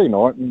on Friday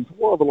night, and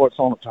what are the lights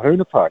on at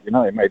Tahuna Park? You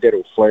know, they made that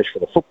all flash for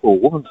the football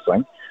women's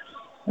thing.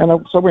 And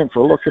so I went for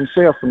a look, and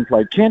Southland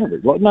played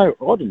Canterbury. Like, no,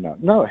 I didn't know.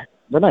 No,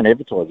 they don't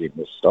advertise any of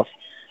this stuff.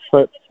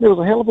 But it was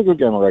a hell of a good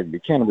game of rugby.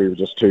 Canterbury was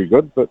just too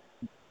good, but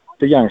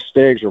the young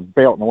Stags were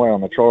belting away on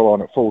the try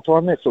line at full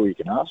time. That's all you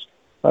can ask.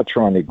 They're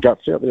trying their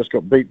guts out. They just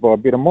got beat by a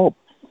better mob.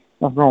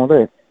 Nothing wrong with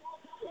that.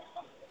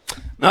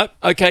 No,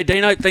 okay,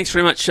 Dino, thanks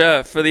very much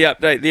for the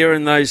update there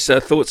and those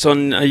thoughts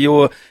on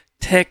your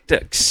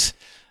tactics.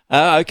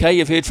 Okay,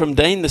 you've heard from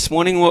Dean this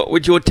morning. What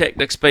would your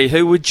tactics be?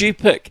 Who would you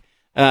pick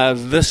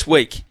this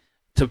week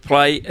to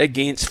play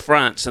against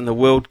France in the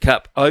World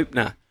Cup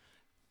opener?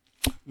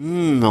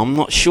 I'm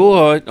not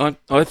sure.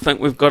 I think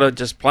we've got to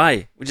just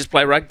play. We just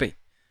play rugby.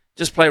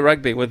 Just play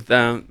rugby with,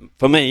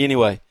 for me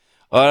anyway.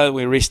 I don't think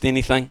we rest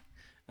anything.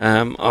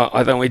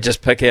 I think we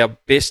just pick our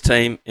best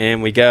team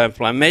and we go and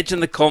play. Imagine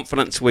the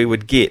confidence we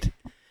would get,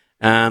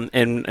 and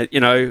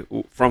you know,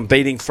 from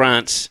beating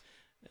France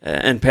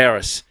in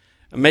Paris.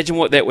 Imagine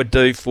what that would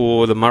do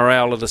for the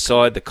morale of the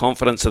side, the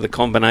confidence of the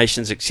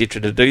combinations,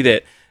 etc. to do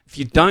that. If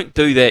you don't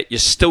do that, you're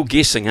still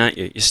guessing, aren't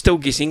you? You're still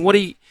guessing.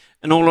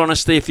 In all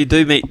honesty, if you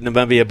do meet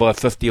Namibia by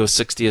 50 or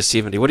 60 or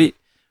 70, what are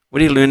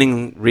you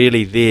learning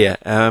really there?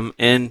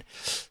 And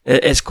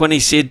as Quinny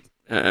said,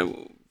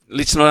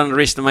 let's not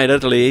underestimate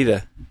Italy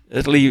either.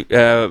 Italy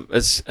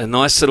is a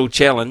nice little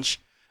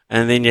challenge,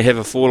 and then you have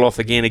a fall-off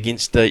again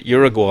against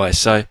Uruguay.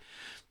 So,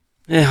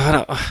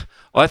 yeah,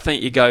 I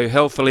think you go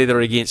hell for leather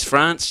against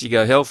France, you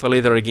go hell for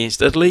leather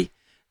against Italy,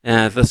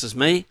 if this is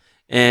me,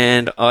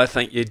 and I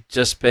think you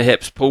just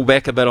perhaps pull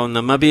back a bit on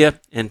Namibia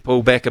and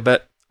pull back a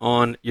bit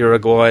on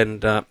Uruguay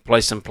and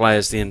play some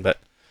players then. But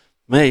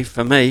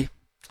for me,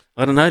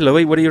 I don't know,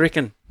 Louis, what do you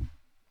reckon?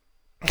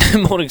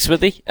 Morning,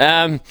 Smithy.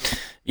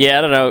 Yeah,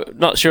 I don't know.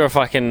 Not sure if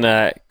I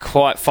can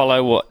quite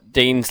follow what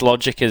Dean's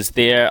logic is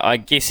there. I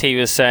guess he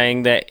was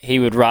saying that he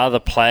would rather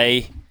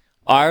play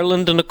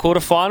Ireland in a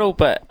quarterfinal,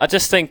 but I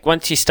just think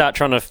once you start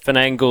trying to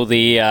finagle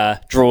the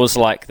draws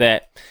like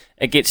that,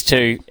 it gets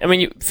to... I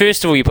mean,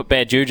 first of all, you put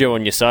bad juju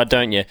on your side,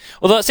 don't you?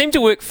 Although it seemed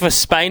to work for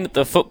Spain at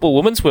the Football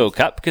Women's World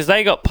Cup because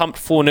they got pumped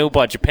 4-0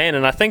 by Japan,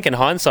 and I think in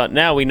hindsight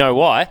now we know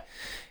why,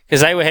 because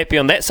they were happy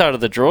on that side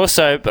of the draw.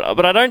 So,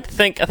 but I don't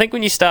think... I think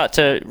when you start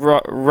to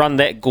run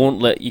that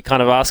gauntlet, you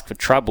kind of ask for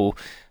trouble.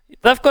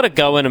 They've got to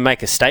go in and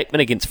make a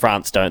statement against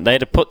France, don't they,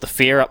 to put the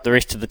fear up the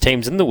rest of the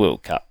teams in the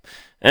World Cup.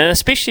 And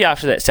especially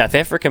after that South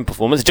African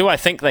performance, do I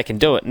think they can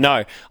do it?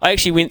 No. I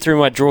actually went through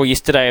my draw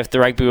yesterday of the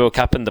Rugby World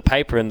Cup in the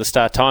paper in the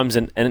Star Times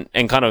and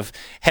kind of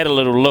had a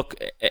little look,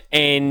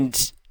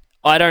 and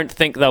I don't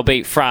think they'll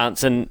beat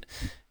France. And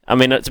I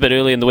mean, it's a bit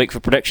early in the week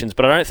for predictions,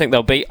 but I don't think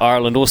they'll beat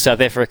Ireland or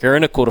South Africa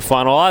in a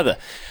quarterfinal either.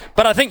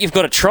 But I think you've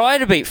got to try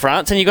to beat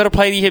France, and you've got to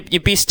play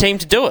your best team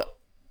to do it.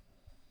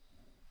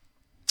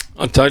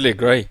 I totally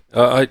agree.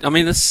 I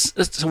mean,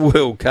 it's a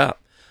World Cup.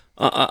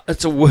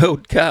 It's a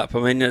World Cup. I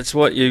mean, it's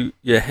what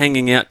you're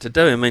hanging out to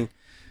do. I mean,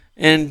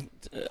 and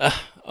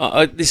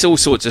there's all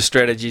sorts of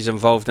strategies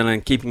involved in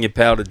it, keeping your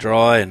powder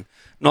dry and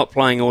not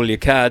playing all your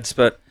cards.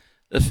 But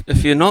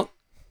if you're not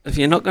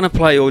going to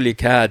play all your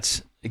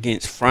cards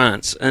against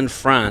France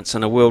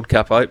in a World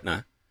Cup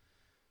opener,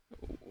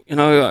 you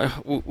know,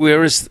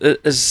 where is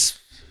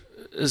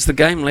the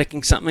game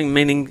lacking something,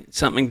 meaning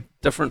something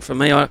different for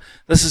me?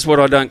 This is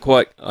what I don't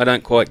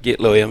quite get,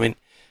 Louis. I mean,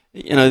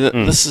 you know,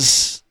 this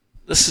is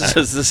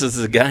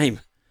the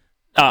game.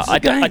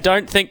 I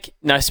don't think...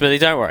 No, Smithy,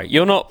 don't worry.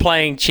 You're not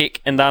playing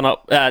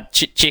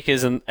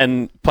checkers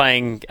and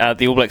playing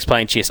the All Blacks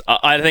playing chess.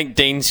 I think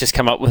Dean's just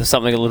come up with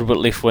something a little bit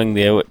left-wing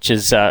there, which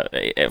is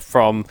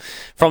from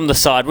the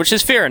side, which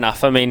is fair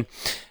enough. I mean,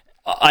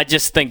 I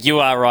just think you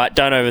are right.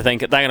 Don't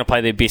overthink it. They're going to play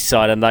their best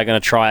side and they're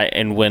going to try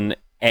and win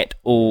at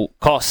all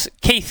costs.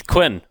 Keith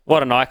Quinn,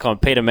 what an icon.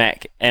 Peter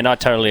Mack, and I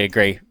totally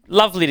agree.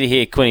 Lovely to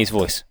hear Quinny's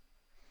voice.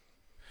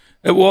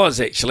 It was,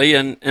 actually,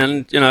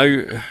 and you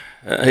know,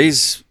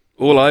 he's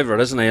all over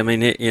it, isn't he? I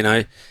mean, you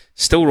know,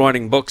 still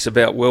writing books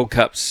about World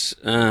Cups,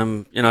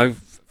 you know,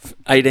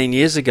 18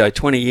 years ago,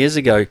 20 years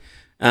ago.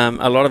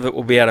 A lot of it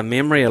will be out of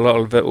memory, a lot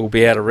of it will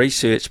be out of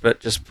research, but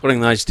just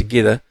putting those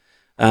together.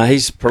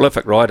 He's a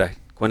prolific writer,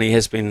 Quinny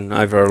has been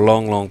over a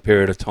long, long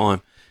period of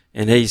time,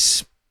 and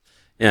he's,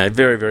 you know, a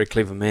very, very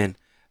clever man,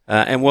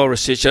 and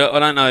well-researched. I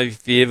don't know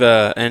if you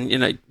ever, and, you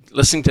know,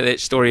 listening to that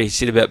story he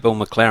said about Bill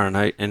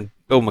McLaren, and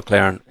Bill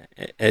McLaren,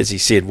 as he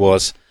said,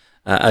 was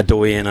a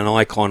doyen, an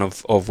icon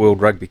of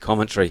world rugby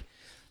commentary,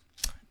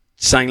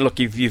 saying, look,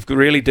 you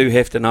really do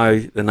have to know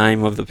the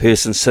name of the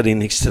person sitting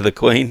next to the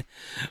Queen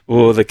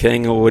or the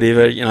King or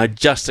whatever, you know,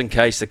 just in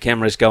case the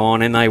cameras go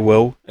on, and they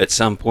will at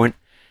some point.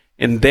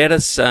 And that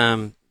is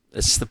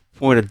it's the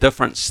point of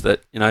difference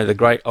that, you know, the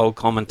great older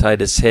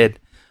commentators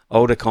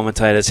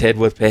had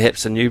with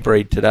perhaps a new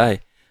breed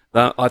today.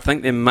 I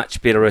think they're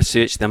much better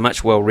researched, they're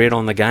much well read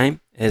on the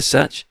game as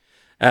such.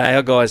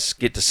 Our guys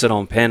get to sit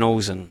on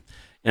panels, and,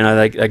 you know,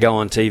 they go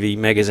on TV,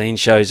 magazine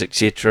shows,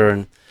 etc.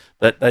 And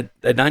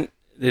they don't.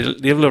 The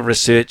level of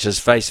research is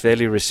face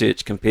value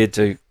research compared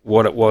to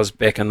what it was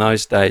back in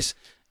those days.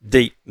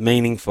 Deep,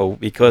 meaningful,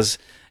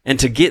 and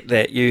to get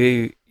that,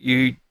 you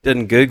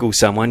didn't Google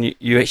someone.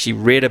 You actually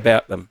read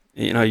about them.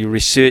 You know, you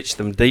researched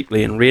them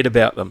deeply and read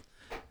about them,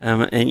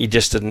 and you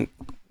just didn't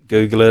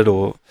Google it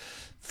or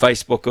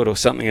Facebook it or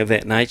something of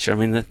that nature. I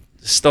mean, the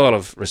style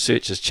of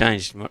research has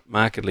changed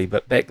markedly,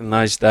 but back in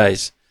those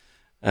days,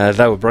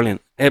 they were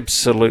brilliant,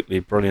 absolutely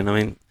brilliant. I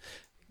mean,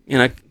 you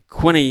know,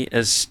 Quinny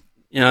is,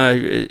 you know,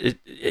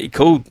 he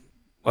called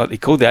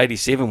the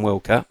 '87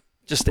 World Cup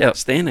just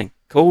outstanding,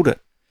 called it,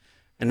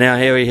 and now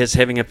here he is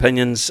having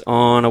opinions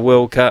on a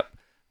World Cup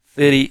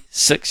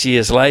 36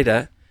 years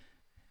later,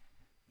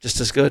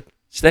 just as good,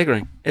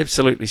 staggering,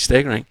 absolutely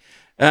staggering.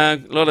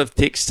 A lot of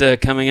text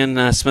coming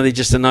in. Smithy,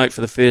 just a note,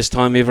 for the first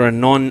time ever, a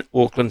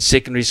non-Auckland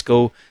secondary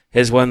school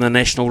has won the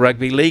National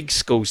Rugby League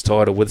schools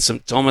title, with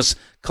St Thomas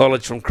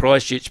College from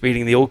Christchurch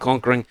beating the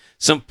all-conquering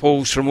St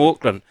Paul's from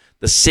Auckland.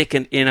 The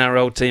second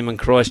NRL team in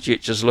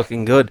Christchurch is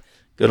looking good.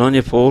 Good on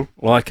you, Paul.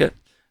 Like it.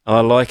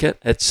 I like it.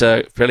 It's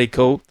pretty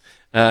cool.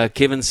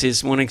 Kevin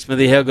says, morning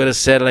Smithy, how good is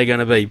Saturday going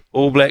to be?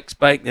 All Blacks,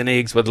 bacon and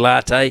eggs with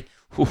latte.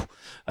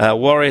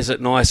 Warriors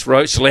at nice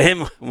roast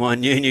lamb, my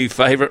new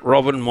favourite,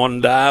 Robin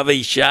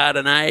Mondavi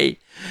Chardonnay,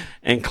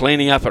 and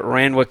cleaning up at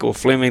Randwick or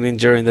Flemington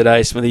during the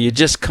day. Smithy, you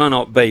just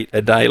cannot beat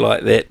a day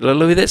like that.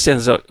 Louis, that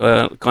sounds like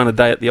kind of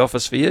day at the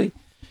office for you.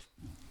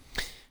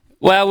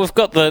 Well, we've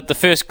got the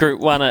first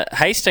Group 1 at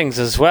Hastings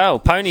as well.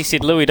 Pony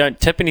said, Louis, don't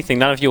tip anything.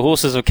 None of your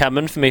horses have come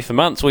in for me for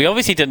months. We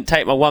obviously didn't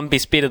take my one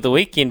best bet of the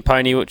weekend,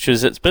 Pony, which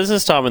was it's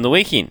business time in the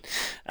weekend.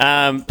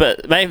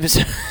 But maybe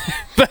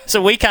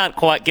so we can't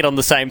quite get on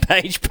the same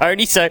page,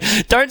 Pony. So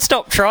don't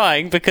stop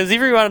trying, because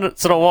every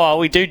once in a while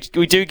we do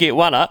get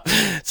one up.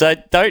 So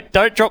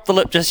don't drop the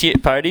lip just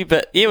yet, Pony.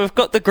 But yeah, we've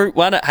got the Group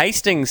 1 at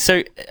Hastings.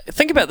 So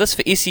think about this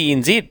for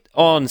SENZ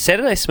on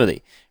Saturday,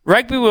 Smithy.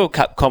 Rugby World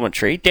Cup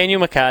commentary, Daniel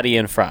McCarty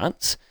in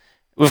France.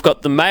 We've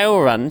got the mail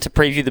run to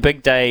preview the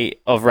big day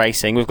of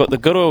racing. We've got the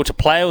Goodwill to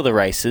play all the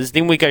races.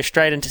 Then we go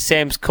straight into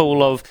Sam's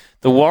call of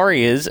the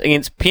Warriors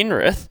against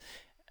Penrith.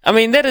 I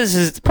mean, that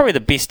is probably the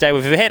best day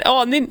we've ever had.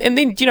 Oh, and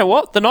then you know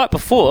what? The night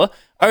before,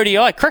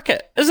 ODI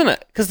cricket, isn't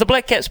it? Because the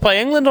Black Caps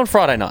play England on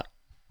Friday night.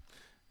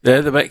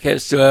 Yeah, the Black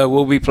Caps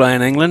will be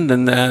playing England,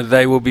 and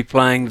they will be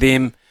playing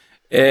them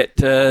at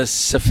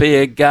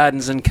Sophia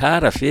Gardens in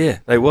Cardiff. Yeah,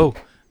 they will.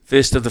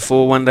 First of the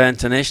 4 one-day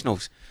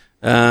internationals.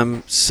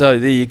 So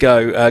there you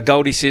go.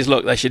 Goldie says,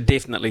 look, they should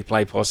definitely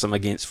play Possum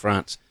against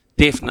France.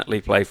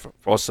 Definitely play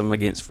Possum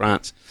against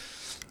France.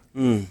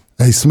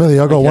 Hey, Smithy,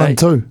 I got one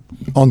too.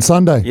 On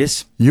Sunday.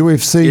 Yes.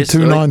 UFC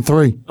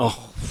 293.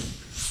 Oh.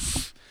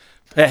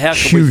 How could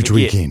huge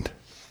weekend.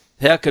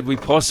 How could we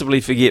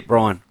possibly forget,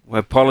 Brian?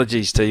 Well,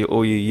 apologies to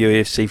all you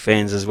UFC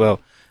fans as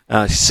well.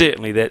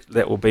 Certainly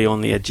that will be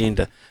on the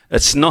agenda.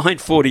 It's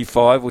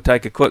 9:45. We'll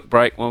take a quick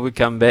break. When we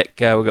come back,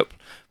 we've got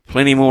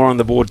plenty more on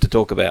the board to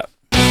talk about.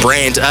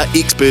 Brand are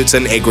experts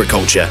in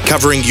agriculture,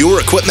 covering your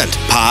equipment,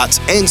 parts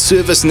and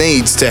service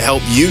needs to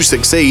help you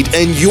succeed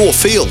in your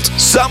field.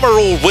 Summer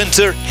or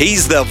winter,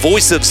 he's the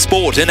voice of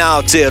sport in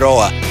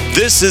Aotearoa.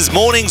 This is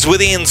Mornings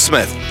with Ian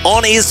Smith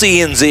on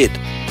SENZ.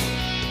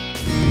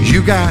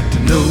 You got to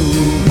know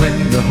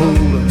when to hold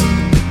 'em,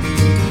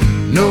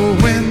 know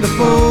when to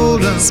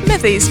fold 'em,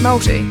 Smithy's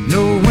Multi.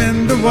 know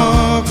when to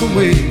walk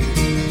away,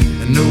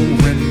 and know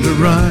when to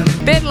run.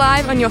 Bet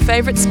live on your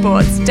favourite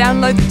sports.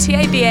 Download the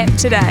TAB app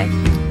today.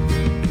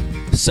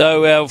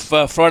 So our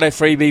Friday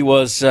freebie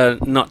was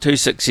not too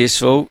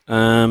successful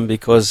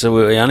because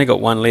we only got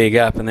one leg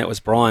up, and that was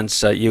Brian's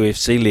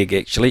UFC leg,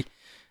 actually.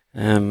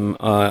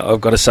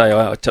 I've got to say,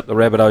 I tipped the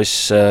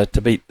Rabbitohs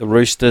to beat the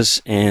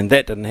Roosters, and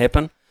that didn't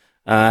happen.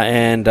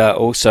 And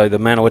also the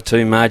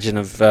Manawatu margin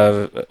of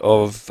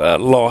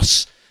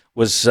loss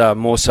was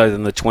more so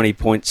than the 20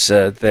 points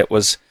that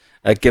was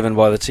given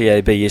by the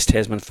TAB. Yes,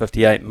 Tasman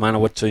 58,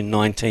 Manawatu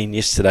 19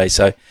 yesterday,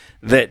 so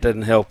that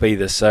didn't help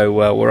either.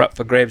 So we're up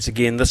for grabs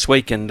again this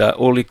week, and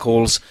all the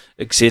calls,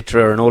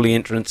 etc., and all the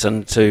entrants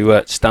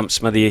into Stump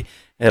Smithy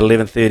at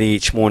 11:30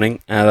 each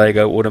morning, they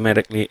go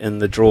automatically in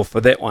the draw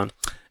for that one.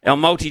 Our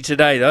multi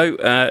today, though,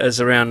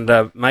 is around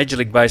Major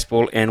League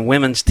Baseball and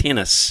women's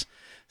tennis.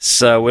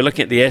 So we're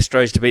looking at the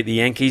Astros to beat the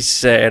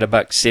Yankees at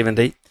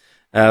 $1.70.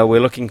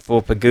 We're looking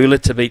for Pagula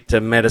to beat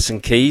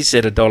Madison Keys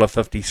at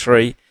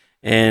 $1.53.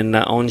 And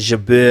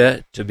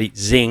Onjabeur to beat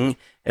Zeng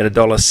at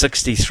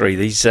 $1.63.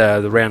 These are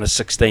the round of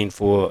 16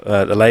 for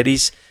the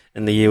ladies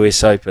in the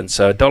US Open.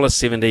 So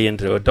 $1.70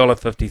 into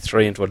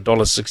 $1.53 into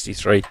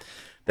 $1.63.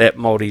 That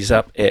multi's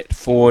up at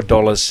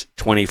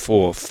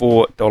 $4.24.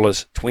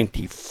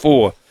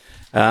 $4.24.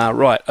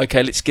 Right,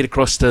 okay, let's get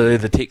across to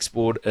the text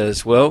board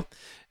as well.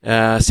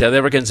 South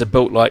Africans are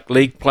built like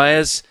league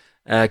players,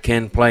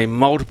 can play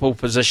multiple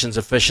positions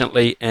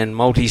efficiently, and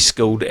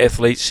multi-skilled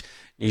athletes.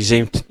 New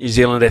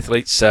Zealand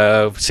athletes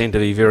seem to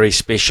be very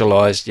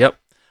specialised. Yep,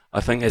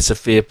 I think that's a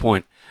fair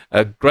point.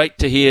 Great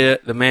to hear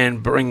the man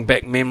bring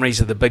back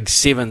memories of the Big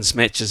Sevens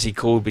matches he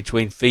called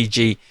between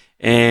Fiji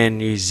and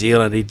New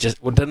Zealand.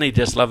 Didn't he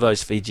just love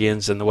those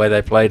Fijians and the way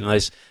they played and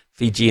those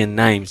Fijian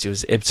names? It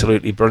was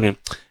absolutely brilliant.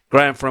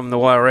 Graham from the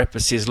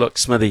Wairarapa says, look,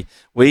 Smithy,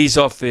 we ease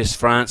off first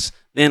France,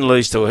 then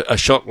lose to a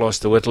shock loss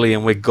to Italy,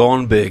 and we're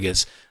gone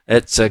burgers.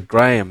 It's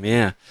Graham,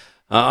 yeah.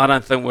 I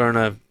don't think we're in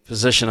a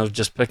position of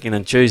just picking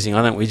and choosing.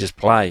 I think we just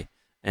play,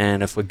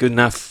 and if we're good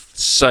enough,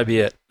 so be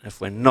it.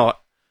 If we're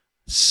not,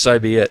 so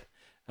be it.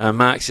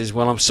 Mark says,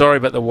 well, I'm sorry,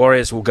 but the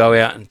Warriors will go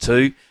out in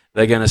 2.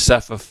 They're going to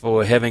suffer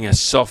for having a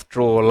soft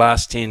draw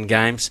last 10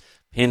 games.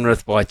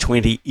 Penrith by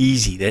 20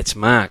 easy. That's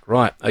Mark.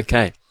 Right,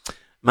 okay.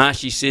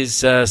 Marshy says,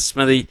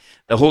 Smithy,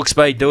 the Hawke's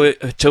Bay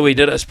Tui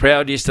did us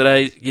proud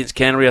yesterday against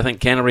Canterbury. I think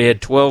Canterbury had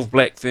 12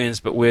 Black Ferns,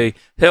 but we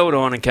held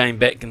on and came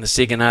back in the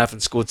second half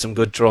and scored some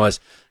good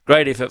tries.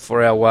 Great effort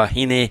for our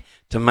Wahine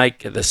to make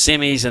the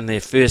semis in their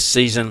first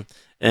season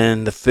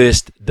in the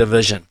first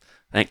division.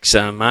 Thanks,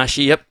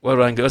 Marshy. Yep, well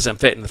done, guys. In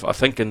fact, I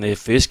think in their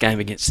first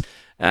game against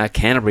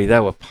Canterbury, they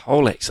were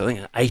Polacks. I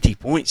think 80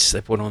 points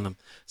they put on them.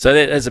 So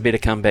that is a better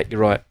comeback, you're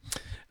right.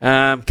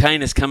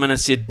 Kane has come in and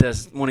said,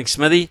 morning,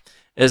 Smithy.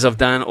 As I've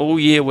done all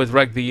year with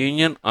rugby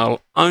union,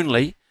 I'll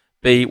only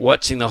be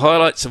watching the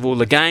highlights of all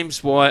the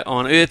games. Why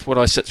on earth would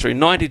I sit through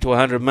 90 to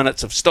 100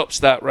 minutes of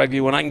stop-start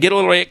rugby when I can get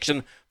all the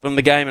action from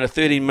the game in a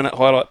 13-minute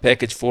highlight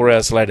package 4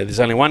 hours later?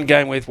 There's only one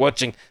game worth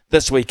watching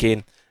this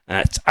weekend.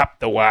 It's Up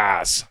the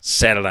Waz,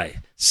 Saturday,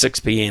 6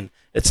 p.m.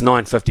 It's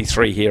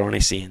 9:53 here on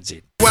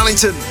SENZ.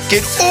 Wellington,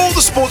 get all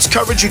the sports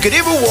coverage you could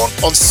ever want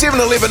on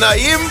 7:11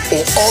 a.m.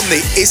 or on the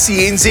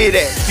SENZ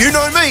app. You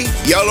know me,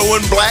 yellow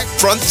and black,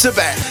 front to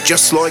back,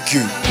 just like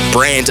you.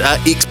 Brand are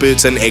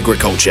experts in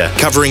agriculture,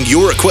 covering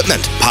your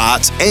equipment,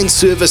 parts and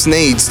service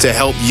needs to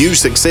help you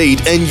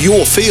succeed in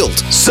your field.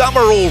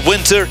 Summer or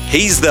winter,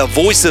 he's the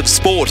voice of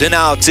sport in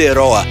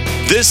Aotearoa.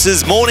 This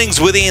is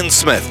Mornings with Ian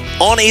Smith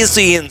on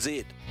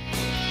SENZ.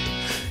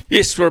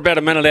 Yes, we're about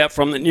a minute out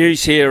from the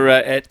news here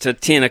at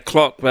 10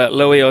 o'clock. But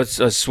Louis, I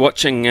was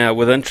watching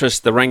with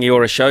interest the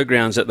Rangiora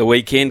Showgrounds at the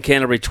weekend.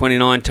 Canterbury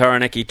 29,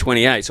 Taranaki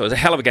 28. So it was a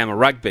hell of a game of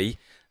rugby.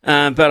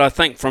 But I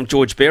think from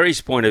George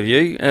Berry's point of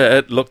view,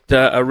 it looked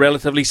a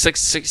relatively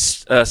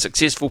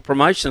successful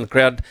promotion. The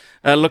crowd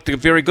looked a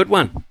very good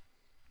one.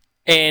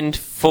 And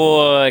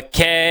for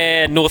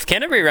North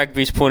Canterbury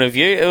Rugby's point of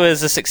view, it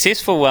was a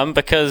successful one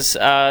because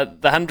the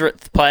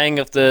 100th playing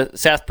of the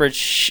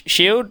Southbridge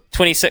Shield,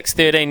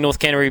 26-13, North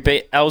Canterbury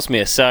beat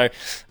Ellesmere. So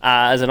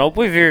as an old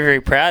boy, very, very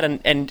proud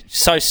and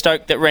so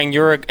stoked that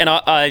Rangiora, and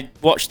I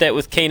watched that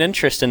with keen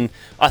interest, and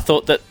I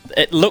thought that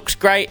it looked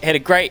great, had a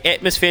great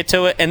atmosphere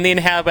to it, and then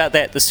how about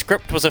that? The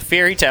script was a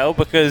fairy tale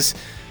because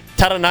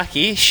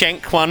Taranaki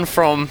shanked one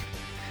from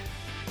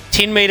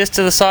 10 metres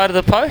to the side of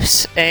the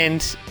post,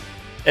 and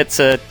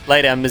it's a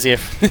lay-down misery.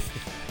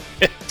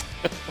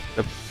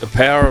 the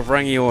power of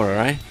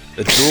Rangiora, eh?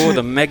 The draw,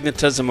 the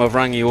magnetism of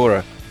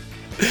Rangiora.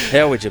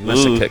 How would you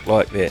miss a kick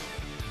like that?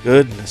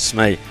 Goodness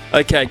me.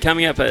 Okay,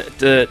 coming up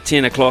at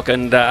 10 o'clock,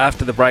 and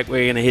after the break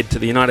we're going to head to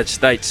the United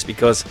States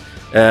because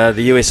the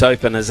US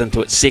Open is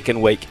into its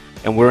second week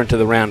and we're into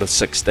the round of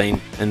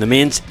 16 in the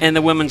men's and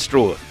the women's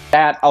draw.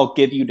 That I'll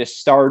give you to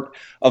start.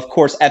 Of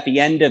course, at the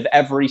end of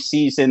every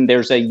season,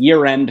 there's a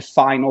year-end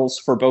finals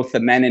for both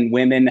the men and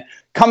women.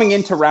 Coming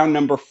into round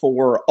number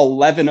 4,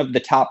 11 of the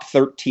top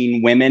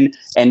 13 women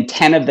and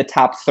 10 of the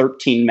top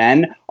 13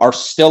 men are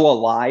still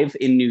alive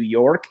in New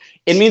York.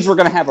 It means we're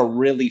going to have a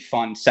really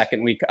fun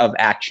second week of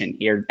action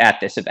here at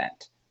this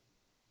event.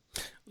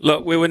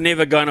 Look, we were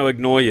never going to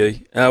ignore you.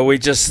 We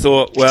just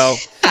thought, well,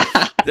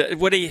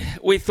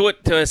 we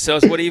thought to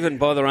ourselves, would he even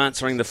bother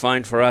answering the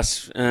phone for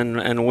us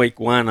in week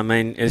 1? I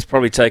mean, he's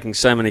probably taking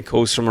so many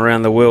calls from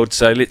around the world,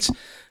 so let's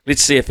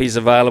see if he's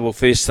available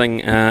first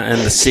thing in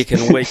the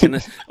second week.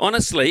 And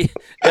honestly,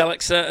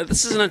 Alex,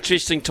 this is an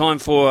interesting time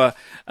for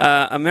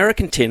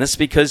American tennis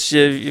because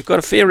you've got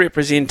a fair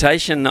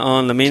representation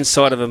on the men's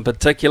side of it in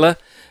particular.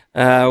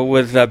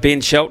 With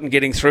Ben Shelton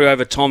getting through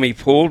over Tommy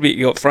Paul, but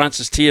you've got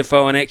Francis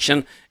Tiafoe in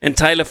action and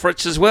Taylor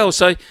Fritz as well.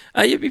 So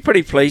you'd be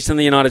pretty pleased in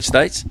the United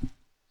States.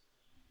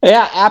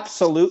 Yeah,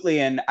 absolutely.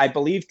 And I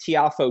believe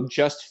Tiafoe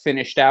just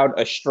finished out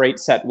a straight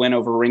set win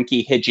over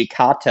Rinky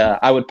Hijikata.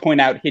 I would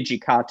point out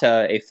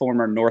Hijikata, a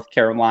former North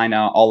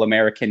Carolina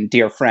All-American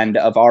dear friend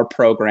of our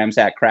programs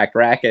at Crack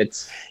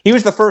Rackets. He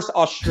was the first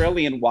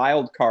Australian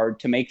wild card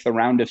to make the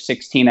round of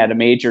 16 at a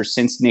major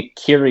since Nick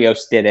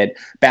Kyrgios did it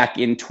back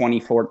in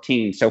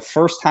 2014. So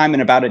first time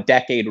in about a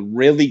decade,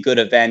 really good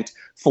event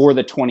for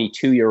the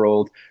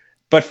 22-year-old.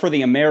 But for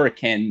the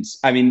Americans,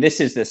 I mean,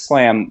 this is the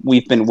slam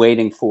we've been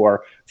waiting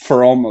for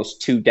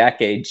almost 2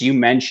 decades. You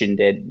mentioned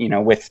it,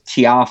 with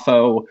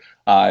Tiafoe,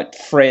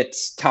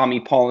 Fritz,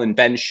 Tommy Paul, and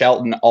Ben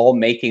Shelton all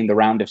making the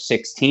round of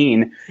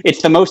 16.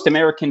 It's the most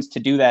Americans to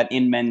do that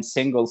in men's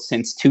singles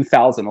since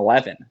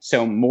 2011.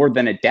 So more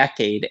than a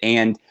decade.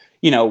 And,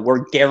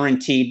 we're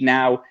guaranteed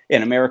now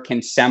an American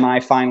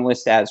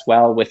semifinalist as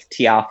well with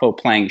Tiafoe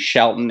playing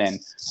Shelton. And,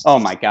 oh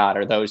my God,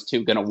 are those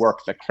two going to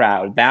work the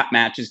crowd? That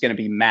match is going to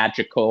be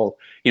magical.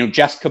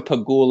 Jessica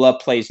Pegula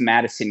plays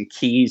Madison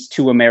Keys,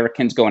 2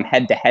 Americans going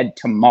head-to-head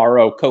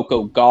tomorrow.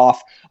 Coco Gauff,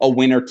 a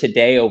winner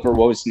today over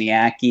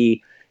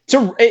Wozniacki.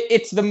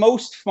 It's the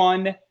most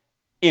fun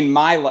in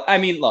my life. I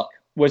mean, look,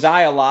 was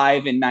I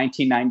alive in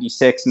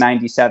 1996,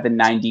 97,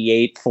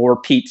 98 for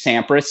Pete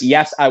Sampras?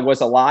 Yes, I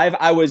was alive.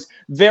 I was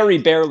very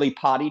barely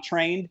potty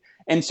trained.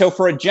 And so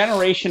for a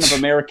generation of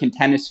American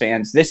tennis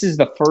fans, this is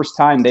the first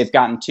time they've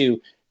gotten to,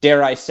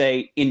 dare I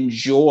say,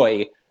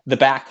 enjoy the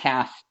back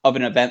half of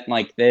an event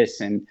like this.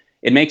 And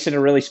it makes it a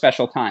really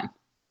special time.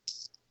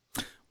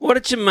 What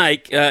did you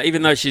make,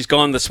 even though she's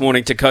gone this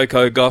morning to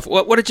Coco Gauff,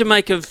 what did you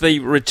make of the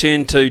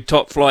return to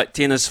top flight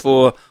tennis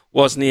for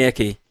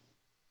Wozniacki?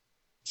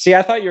 See,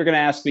 I thought you were going to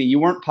ask me, you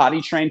weren't potty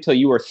trained till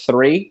you were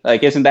 3?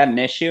 Like, isn't that an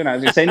issue? And I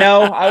was going to say,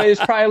 no, I was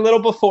probably a little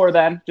before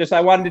then. Just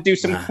I wanted to do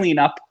some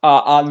cleanup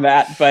on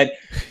that. But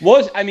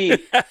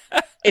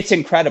it's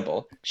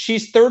incredible.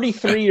 She's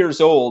 33 years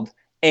old,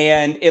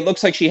 and it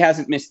looks like she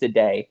hasn't missed a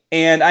day.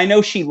 And I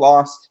know she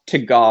lost to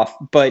Gauff,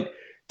 but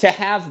to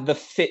have the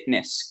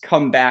fitness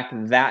come back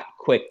that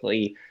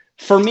quickly,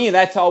 for me,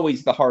 that's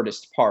always the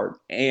hardest part.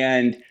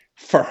 And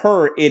for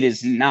her, it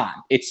is not.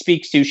 It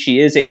speaks to she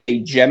is a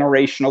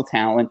generational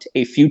talent,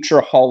 a future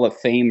Hall of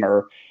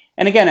Famer.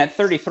 And again, at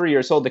 33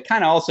 years old, it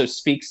kind of also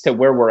speaks to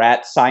where we're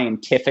at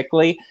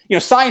scientifically.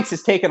 Science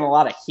has taken a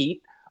lot of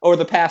heat over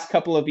the past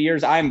couple of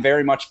years. I'm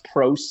very much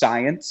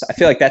pro-science. I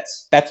feel like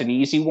that's an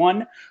easy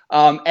one.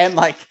 And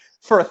like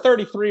for a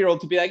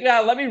 33-year-old to be like, yeah,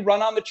 let me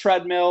run on the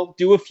treadmill,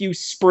 do a few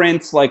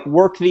sprints, like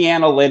work the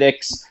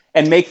analytics,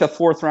 and make the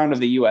 4th round of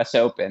the U.S.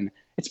 Open.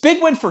 It's a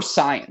big win for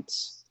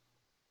science.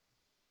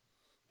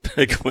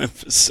 Big win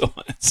for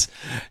science.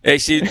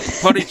 Actually,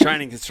 potty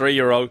training a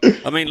 3-year-old.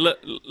 I mean,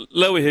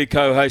 Louis, who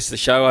co-hosts the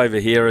show over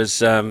here,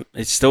 is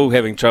still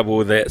having trouble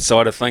with that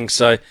side of things.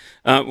 So,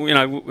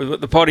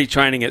 the potty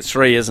training at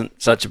 3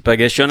 isn't such a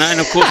big issue. And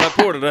of course, I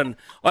brought it in.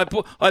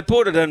 I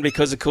brought it in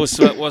because, of course,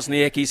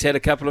 Wozniacki's had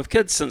a couple of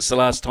kids since the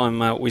last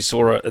time we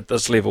saw it at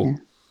this level.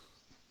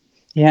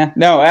 Yeah,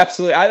 no,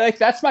 absolutely.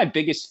 That's my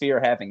biggest fear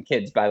having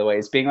kids, by the way,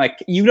 is being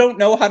like, you don't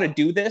know how to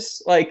do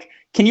this. Like,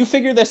 can you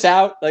figure this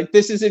out? Like,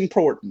 this is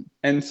important.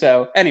 And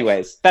so,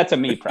 anyways, that's a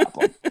me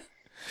problem.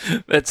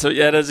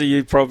 That is a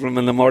you problem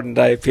in the modern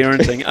day of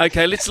parenting.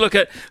 Okay,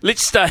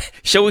 let's stay.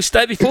 Shall we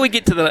stay before we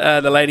get to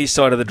the ladies'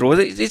 side of the draw?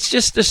 Let's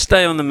just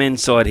stay on the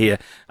men's side here.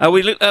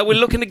 We're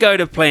looking to go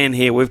to plan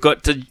here. We've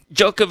got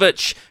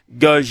Djokovic,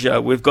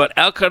 Goja. We've got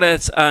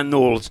Alcaraz,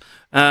 Arnold.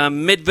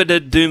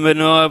 Medvedev,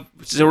 Dumanov,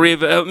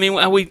 Zverev. I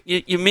mean,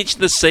 you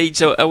mentioned the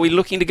seeds. Are we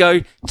looking to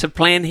go to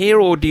plan here,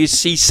 or do you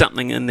see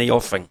something in the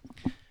offing?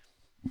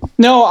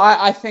 No,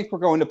 I think we're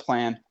going to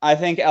plan. I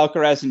think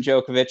Alcaraz and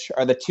Djokovic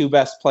are the 2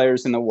 best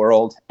players in the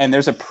world, and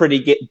there's a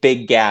pretty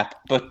big gap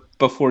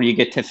before you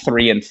get to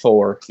 3 and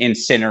 4 in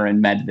Sinner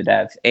and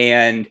Medvedev.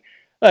 And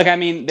look, I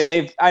mean,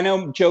 I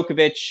know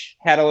Djokovic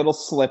had a little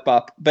slip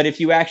up, but if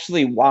you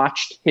actually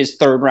watched his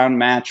 3rd round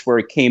match where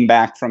he came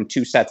back from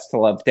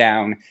 2-0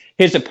 down,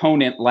 his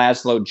opponent,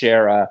 Laslo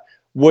Djere,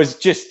 was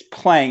just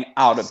playing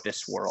out of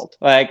this world.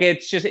 Like,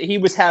 it's just, he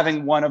was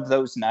having one of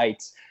those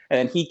nights, and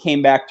then he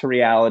came back to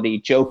reality.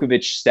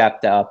 Djokovic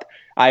stepped up.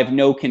 I have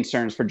no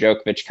concerns for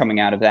Djokovic coming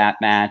out of that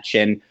match.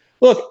 And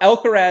look,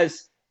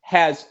 Alcaraz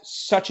has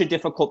such a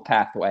difficult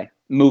pathway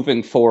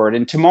moving forward.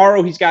 And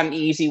tomorrow he's got an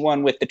easy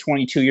one with the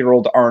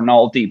 22-year-old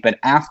Arnaldi. But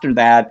after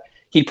that,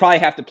 he'd probably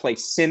have to play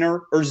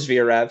Sinner or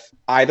Zverev.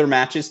 Either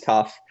match is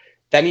tough.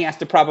 Then he has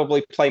to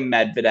probably play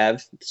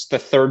Medvedev. It's the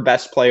 3rd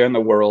best player in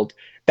the world.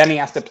 Then he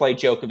has to play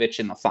Djokovic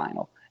in the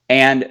final.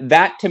 And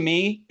that, to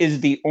me,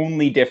 is the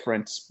only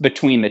difference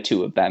between the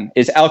 2 of them,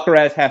 is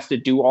Alcaraz has to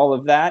do all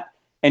of that,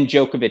 and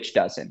Djokovic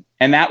doesn't.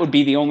 And that would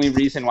be the only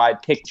reason why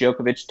I'd pick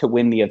Djokovic to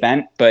win the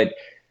event. But,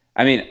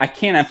 I mean, I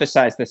can't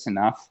emphasize this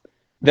enough.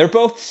 They're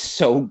both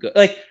so good.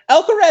 Like,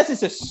 Alcaraz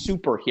is a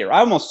superhero. I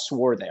almost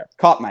swore there,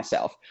 caught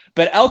myself.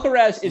 But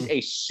Alcaraz is a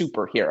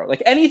superhero.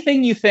 Like,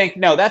 anything you think,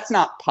 no, that's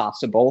not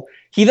possible,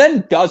 he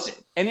then does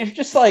it. And it's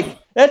just like,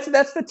 that's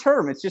the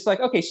term. It's just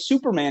like, okay,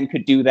 Superman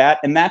could do that,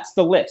 and that's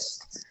the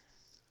list.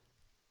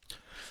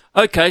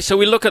 Okay, so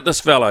we look at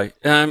this fellow.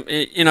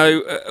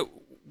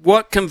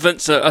 What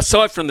convinces,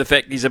 aside from the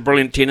fact he's a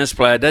brilliant tennis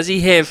player, does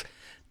he have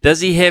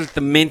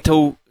the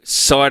mental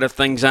side of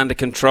things under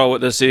control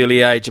at this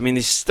early age? I mean,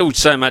 there's still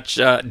so much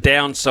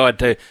downside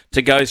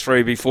to go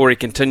through before he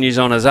continues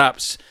on his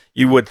ups,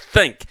 you would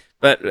think.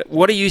 But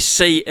what do you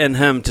see in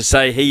him to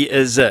say he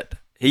is it?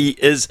 He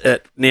is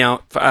it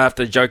now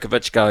after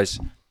Djokovic goes?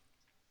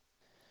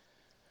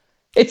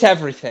 It's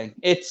everything.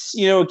 It's,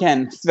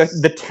 again,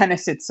 the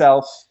tennis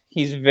itself,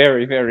 he's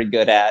very, very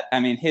good at. I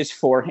mean, his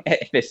forehand,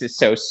 this is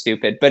so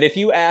stupid. But if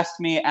you asked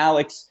me,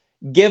 Alex,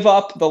 give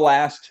up the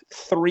last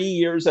 3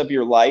 years of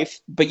your life,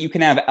 but you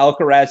can have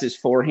Alcaraz's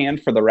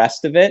forehand for the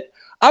rest of it,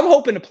 I'm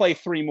hoping to play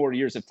 3 more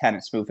years of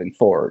tennis moving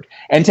forward.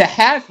 And to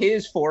have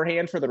his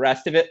forehand for the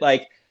rest of it,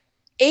 like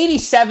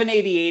 87,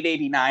 88,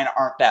 89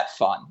 aren't that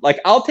fun. Like,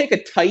 I'll take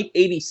a tight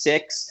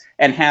 86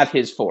 and have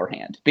his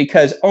forehand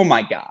because, oh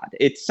my God,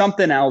 it's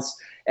something else.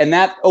 And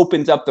that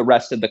opens up the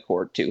rest of the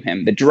court to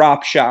him. The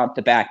drop shot,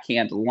 the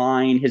backhand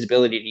line, his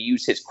ability to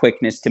use his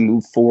quickness to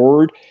move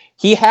forward.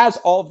 He has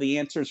all the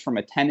answers from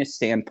a tennis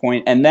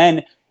standpoint. And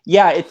then,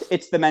 yeah,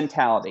 it's the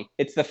mentality.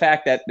 It's the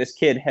fact that this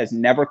kid has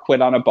never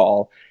quit on a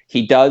ball.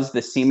 He does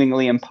the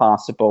seemingly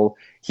impossible.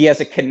 He has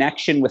a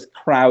connection with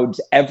crowds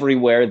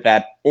everywhere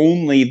that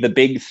only the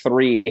big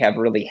 3 have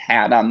really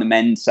had on the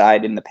men's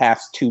side in the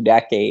past 2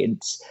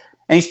 decades.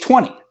 And he's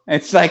 20.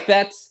 It's like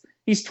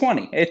he's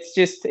 20. It's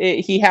just,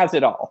 he has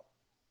it all.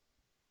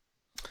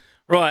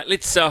 Right,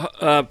 let's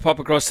pop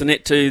across the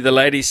net to the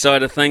ladies'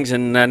 side of things,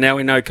 and now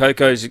we know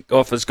Coco's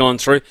offer's gone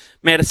through.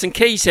 Madison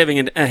Keys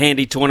having a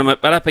handy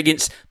tournament, but up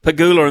against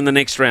Pegula in the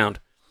next round.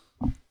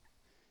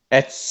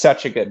 It's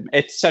such a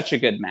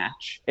good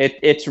match.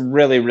 It's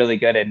really, really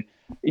good. And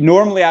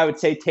normally I would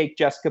say take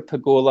Jessica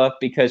Pegula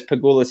because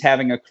Pegula's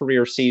having a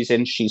career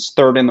season. She's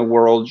 3rd in the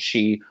world.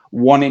 She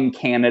won in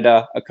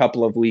Canada a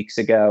couple of weeks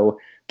ago.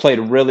 Played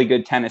really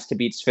good tennis to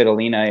beat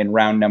Svitolina in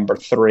round number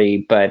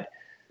 3, but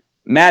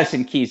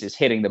Madison Keys is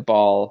hitting the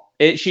ball.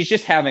 She's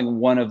just having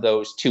one of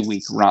those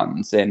 2-week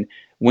runs. And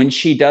when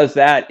she does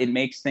that, it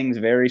makes things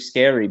very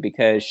scary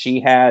because she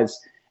has,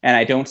 and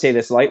I don't say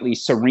this lightly,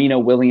 Serena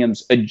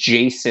Williams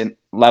adjacent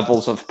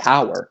levels of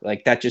power.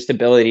 Like that just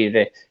ability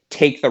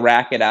take the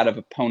racket out of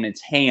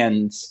opponents'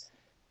 hands.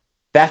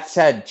 That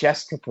said,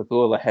 Jessica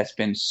Pegula has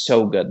been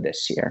so good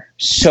this year.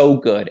 So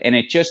good. And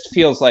it just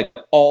feels like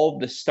all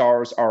the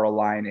stars are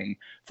aligning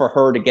for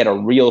her to get a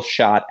real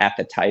shot at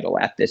the title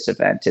at this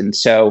event. And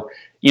so,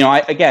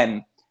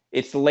 again,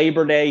 it's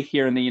Labor Day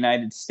here in the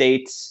United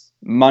States.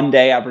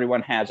 Monday,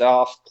 everyone has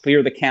off.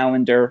 Clear the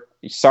calendar.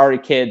 Sorry,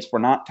 kids, we're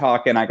not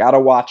talking. I got to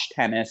watch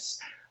tennis.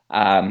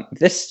 By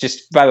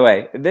the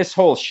way, this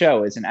whole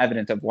show is an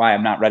evidence of why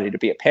I'm not ready to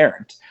be a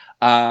parent.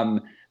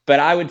 But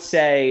I would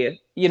say,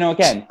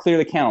 again, clear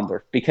the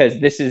calendar because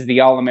this is the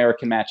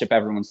All-American matchup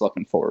everyone's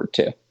looking forward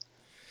to.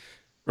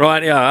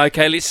 Right, yeah,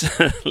 okay,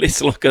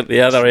 let's look at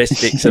the other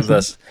aspects of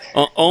this.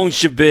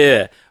 Ons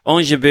Jabeur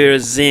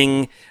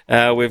Zheng,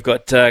 we've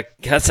got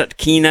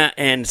Kasatkina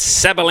and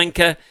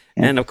Sabalenka,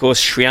 and of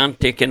course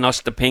Swiatek and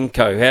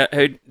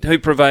Ostapenko. Who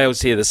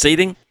prevails here, the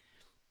seeding?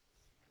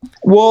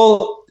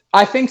 Well,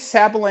 I think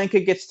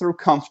Sabalenka gets through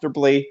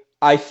comfortably.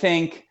 I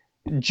think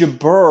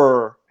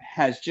Jabeur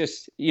has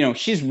just,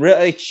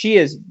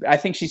 I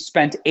think she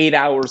spent 8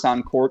 hours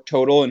on court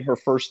total in her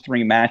first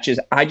 3 matches.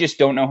 I just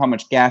don't know how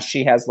much gas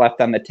she has left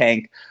on the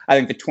tank. I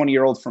think the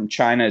 20-year-old from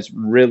China is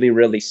really,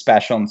 really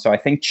special. And so I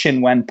think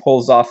Qin Wen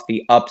pulls off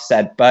the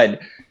upset. But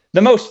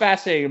the most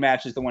fascinating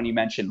match is the one you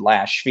mentioned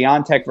last,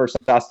 Swiatek versus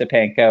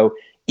Ostapenko.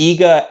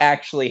 Iga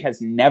actually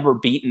has never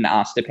beaten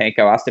Ostapenko.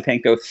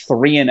 Ostapenko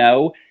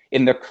 3-0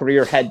 in the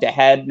career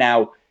head-to-head.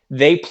 Now,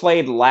 they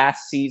played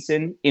last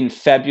season in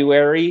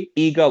February.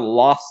 Iga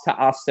lost to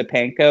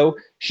Ostapenko.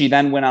 She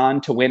then went on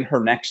to win her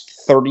next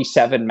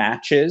 37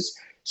 matches.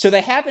 So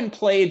they haven't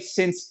played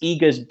since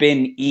Iga's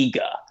been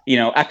Iga,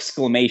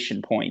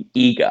 exclamation point,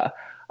 Iga.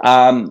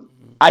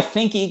 I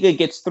think Iga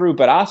gets through,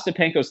 but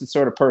Ostapenko's the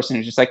sort of person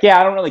who's just like, yeah,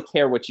 I don't really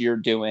care what you're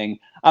doing.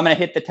 I'm going to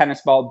hit the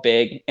tennis ball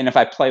big, and if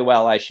I play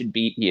well, I should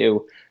beat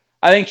you.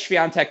 I think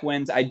Swiatek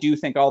wins. I do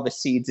think all the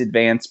seeds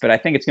advance, but I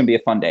think it's going to be a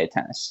fun day of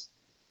tennis.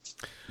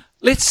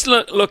 Let's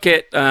look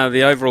at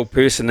the overall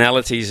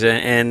personalities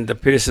and the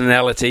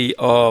personality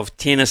of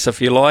tennis,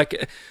 if you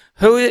like.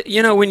 Who,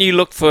 when you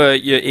look for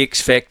your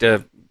X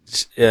Factor,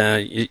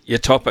 your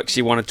topics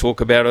you want to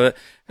talk about,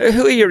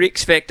 who are your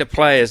X Factor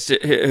players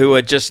who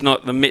are just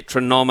not the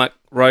metronomic,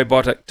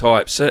 robotic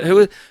types?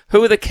 Who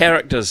are the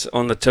characters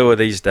on the tour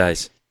these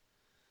days?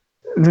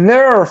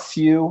 There are a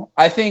few.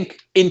 I think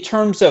in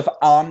terms of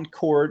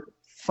on-court,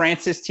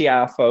 Frances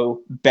Tiafoe,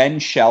 Ben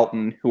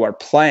Shelton, who are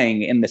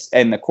playing in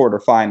the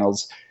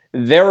quarterfinals,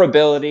 their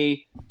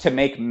ability to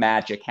make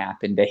magic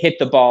happen, to hit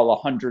the ball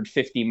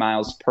 150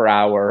 miles per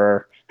hour,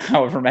 or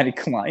however many,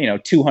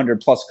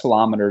 200 plus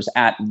kilometers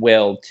at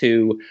will,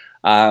 to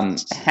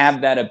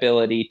have that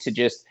ability to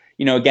just,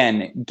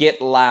 again,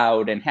 get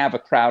loud and have a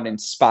crowd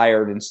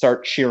inspired and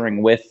start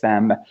cheering with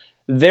them.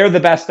 They're the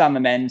best on the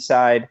men's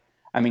side.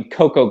 I mean,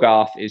 Coco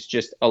Gauff is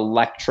just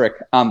electric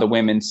on the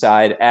women's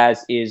side,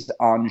 as is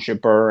Ons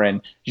Jabeur.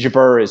 And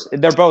Jabeur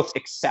they're both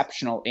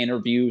exceptional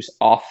interviews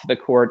off the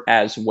court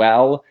as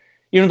well.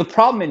 The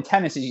problem in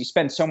tennis is you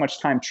spend so much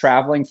time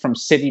traveling from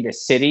city to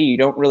city. You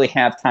don't really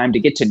have time to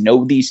get to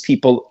know these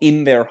people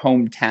in their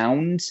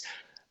hometowns.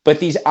 But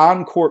these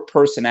on-court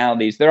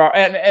personalities, there are,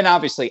 and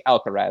obviously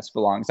Alcaraz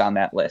belongs on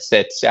that list.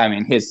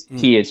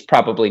 He is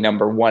probably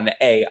number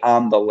 1A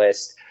on the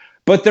list.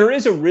 But there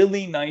is a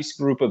really nice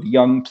group of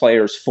young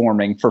players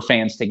forming for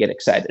fans to get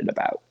excited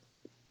about.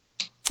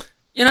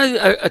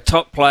 A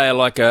top player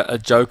like a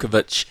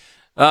Djokovic,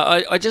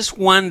 I just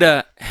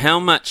wonder how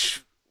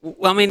much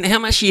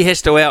he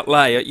has to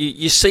outlay.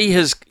 You see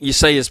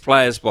his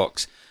players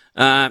box.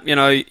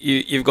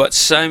 You've got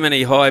so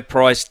many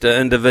high-priced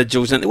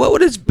individuals. And what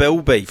would his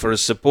bill be for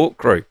his support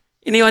crew?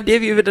 Any idea?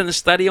 Have you ever done a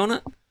study on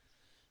it?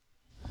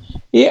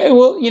 Yeah,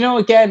 well,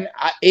 again,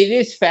 it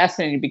is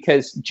fascinating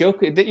because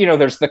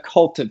there's the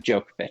cult of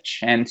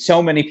Djokovic, and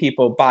so many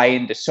people buy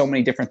into so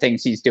many different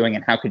things he's doing,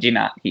 and how could you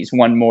not? He's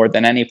won more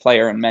than any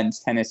player in men's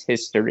tennis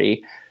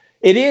history.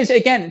 It is,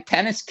 again,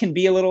 tennis can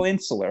be a little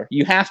insular.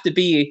 You have to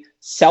be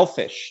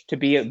selfish to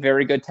be a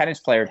very good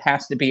tennis player. It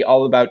has to be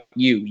all about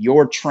you,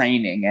 your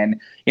training, and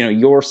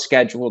your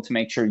schedule to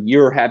make sure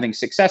you're having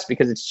success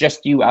because it's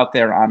just you out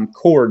there on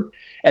court.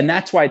 And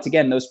that's why it's,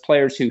 again, those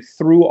players who,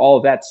 through all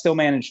of that, still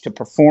manage to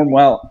perform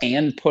well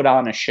and put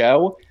on a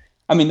show.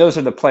 I mean, those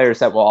are the players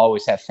that will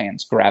always have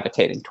fans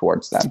gravitating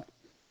towards them.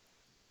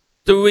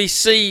 Do we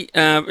see,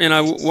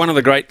 one of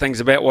the great things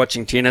about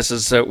watching tennis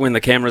is when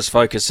the cameras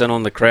focus in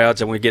on the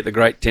crowds and we get the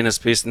great tennis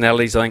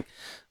personalities. I think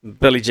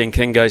Billie Jean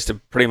King goes to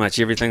pretty much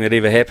everything that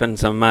ever happened.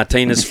 Some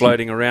Martinez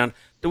floating around.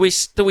 Do we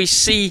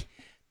see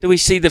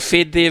the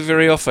Fed there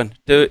very often?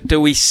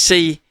 Do we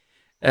see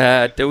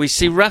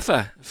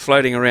Rafa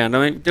floating around?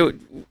 I mean,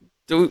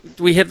 do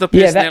we have the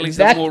personalities,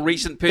 the more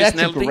recent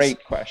personalities? That's a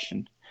great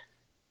question.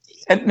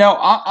 And no,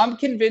 I'm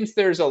convinced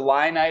there's a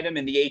line item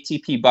in the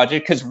ATP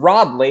budget because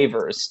Rod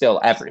Laver is still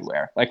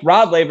everywhere. Like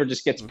Rod Laver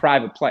just gets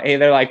private play. Hey,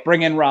 they're like,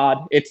 bring in Rod.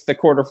 It's the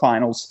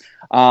quarterfinals.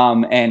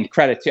 And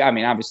credit to,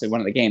 obviously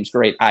one of the game's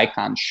great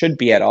icons should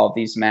be at all of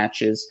these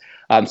matches.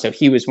 So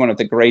he was one of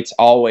the greats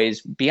always.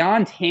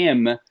 Beyond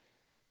him,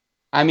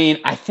 I mean,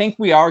 I think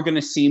we are going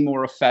to see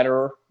more of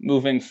Federer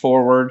moving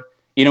forward.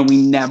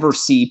 We never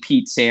see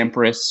Pete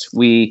Sampras.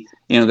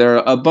 There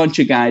are a bunch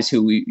of guys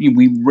who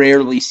we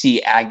rarely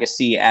see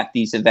Agassi at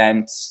these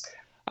events.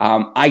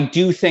 I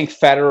do think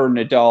Federer,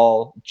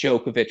 Nadal,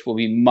 Djokovic will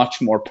be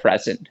much more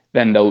present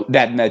than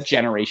the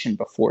generation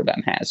before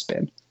them has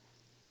been.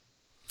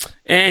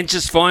 And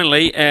just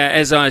finally,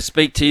 as I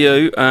speak to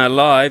you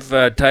live,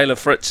 Taylor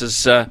Fritz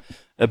is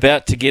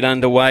about to get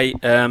underway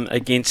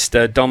against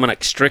Dominic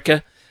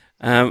Stricker.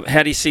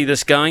 How do you see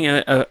this going,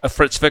 a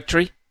Fritz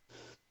victory?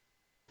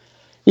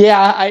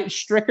 Yeah,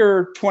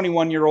 Stricker,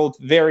 21-year-old,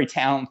 very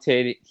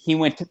talented. He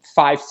went to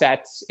 5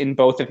 sets in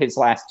both of his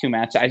last 2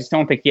 matches. I just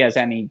don't think he has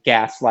any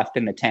gas left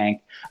in the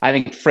tank. I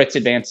think Fritz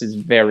advances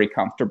very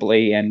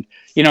comfortably. And,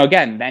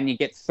 again, then you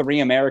get 3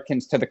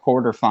 Americans to the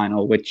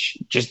quarterfinal, which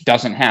just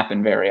doesn't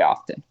happen very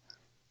often.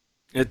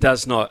 It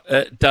does not.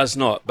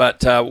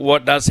 But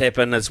what does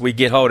happen is we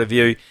get hold of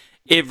you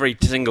every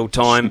single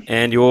time,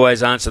 and you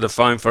always answer the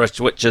phone for us,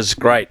 which is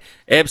great.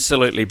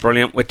 Absolutely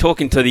brilliant. We're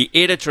talking to the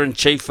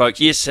editor-in-chief, folks.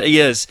 Yes, he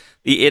is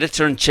the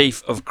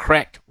editor-in-chief of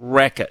Cracked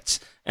Racquets.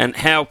 And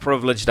how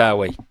privileged are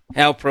we?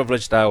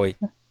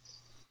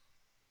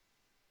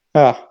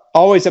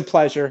 Always a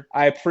pleasure.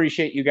 I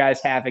appreciate you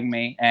guys having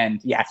me. And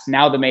yes,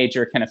 now the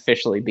major can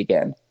officially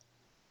begin.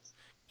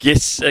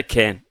 Yes, it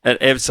can. It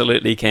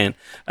absolutely can.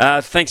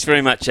 Thanks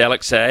very much,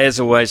 Alex, as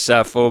always,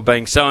 for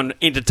being so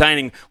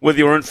entertaining with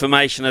your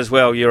information as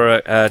well. You're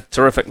a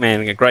terrific man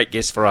and a great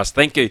guest for us.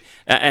 Thank you,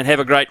 and have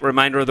a great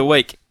remainder of the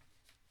week.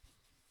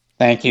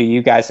 Thank you.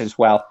 You guys as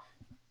well.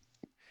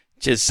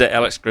 Just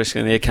Alex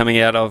Grisham there, coming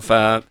out of,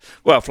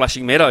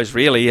 Flushing Meadows,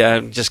 really,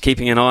 just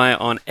keeping an eye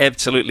on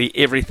absolutely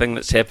everything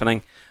that's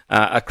happening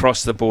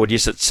across the board.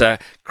 Yes, it's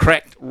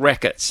Cracked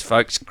Racquets,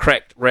 folks.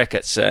 Cracked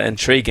Racquets.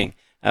 Intriguing.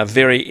 A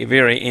very,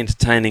 very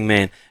entertaining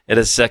man. It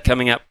is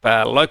coming up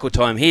local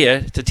time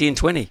here to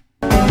 10:20.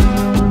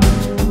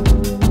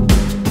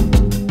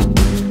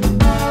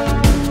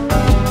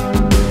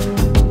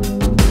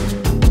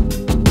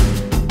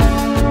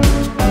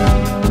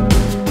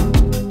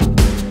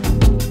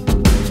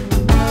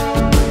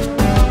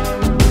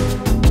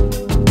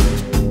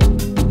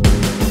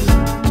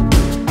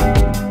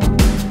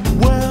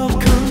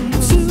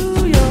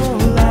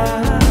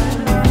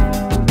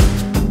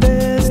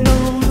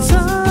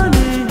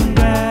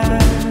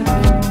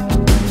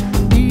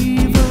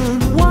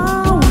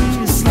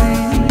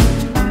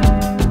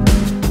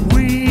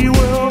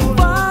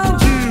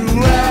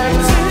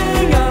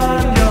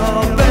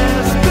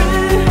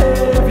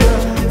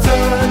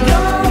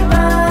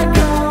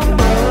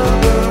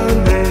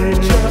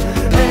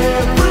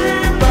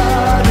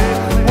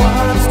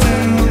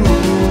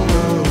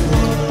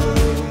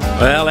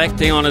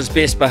 On his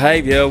best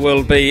behaviour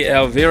will be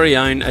our very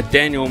own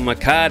Daniel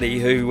McCarty,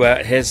 who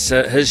has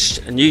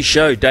his new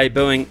show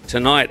debuting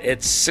tonight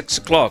at 6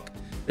 o'clock.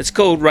 It's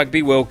called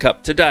Rugby World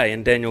Cup Today,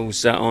 and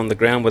Daniel's on the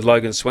ground with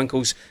Logan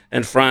Swinkles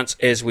in France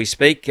as we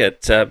speak.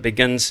 It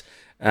begins,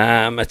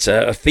 it's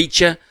a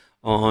feature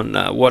on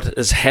what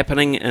is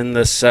happening in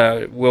this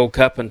World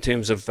Cup in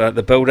terms of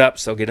the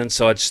build-ups. They'll get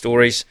inside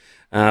stories,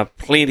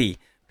 plenty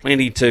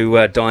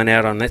to dine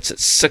out on. That's at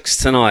 6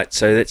 tonight,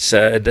 so that's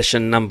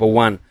edition number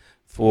 1.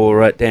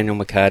 For Daniel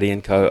McCarty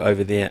and co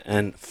over there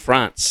in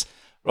France.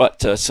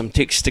 Right, some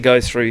text to go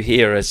through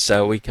here as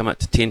we come up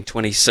to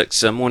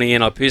 10:26 morning,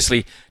 and I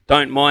personally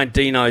don't mind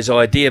Dino's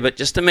idea, but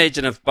just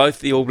imagine if both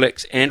the All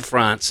Blacks and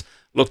France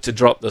look to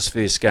drop this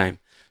first game.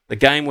 The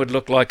game would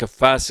look like a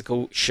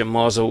farcical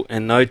schmozzle,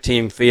 and no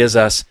team fears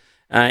us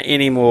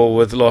anymore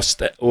with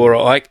lost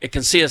aura. I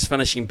can see us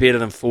finishing better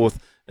than 4th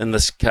in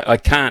this. I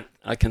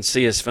can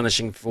see us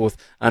finishing 4th,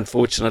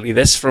 unfortunately.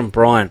 That's from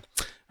Brian.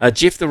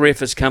 Jeff the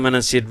ref has come in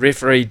and said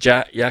referee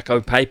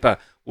Jaco Paper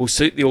will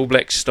suit the All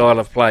Blacks' style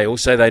of play.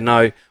 Also, they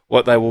know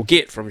what they will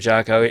get from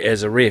Jaco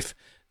as a ref.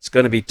 It's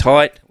going to be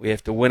tight. We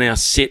have to win our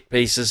set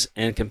pieces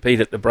and compete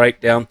at the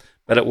breakdown,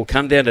 but it will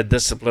come down to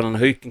discipline and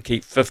who can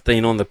keep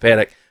 15 on the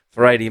paddock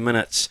for 80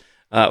 minutes.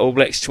 All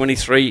Blacks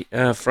 23,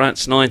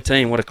 France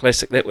 19. What a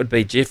classic that would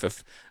be, Jeff,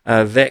 if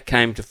that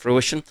came to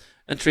fruition.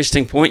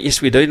 Interesting point. Yes,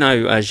 we do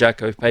know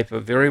Jaco Paper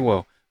very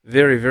well.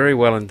 Very, very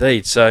well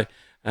indeed. So,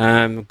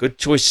 good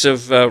choice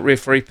of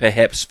referee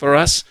perhaps for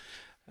us.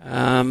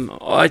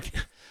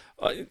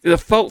 The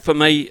fault for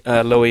me,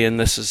 Louis, in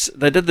this is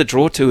they did the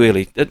draw too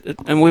early,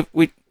 and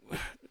we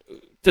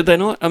did they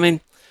not? I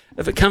mean,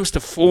 if it comes to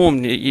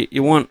form,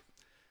 you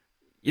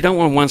don't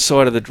want one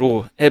side of the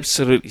draw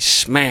absolutely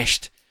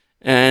smashed,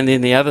 and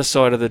then the other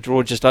side of the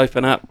draw just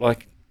open up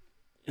like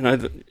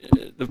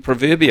the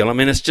proverbial. I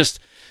mean, it's just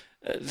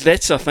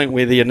that's I think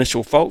where the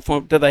initial fault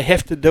for. Did they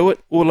have to do it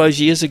all those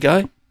years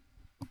ago?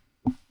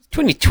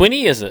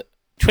 2020, is it?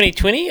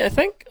 2020, I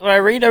think, I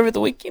read over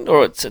the weekend,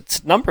 or it's a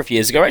number of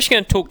years ago. We're actually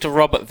going to talk to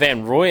Robert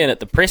Van Rooyen at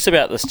the press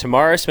about this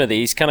tomorrow, Smithy.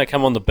 He's going to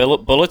come on the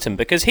bulletin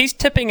because he's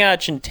tipping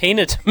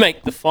Argentina to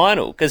make the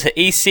final because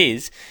he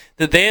says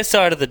that their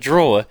side of the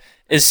draw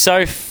is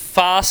so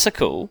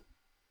farcical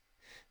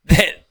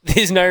that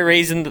there's no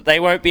reason that they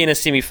won't be in a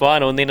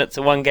semi-final, and then it's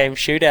a one-game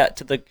shootout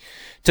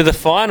to the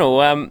final.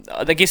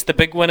 I guess the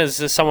big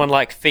winners are someone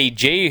like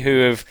Fiji,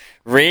 who have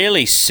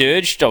really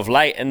surged of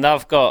late, and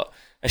they've got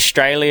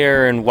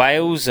Australia and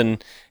Wales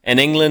and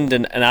England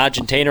and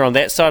Argentina on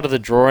that side of the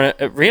draw, and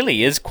it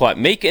really is quite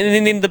meek.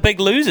 And then the big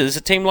losers,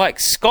 a team like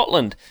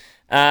Scotland,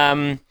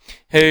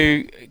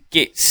 who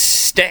get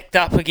stacked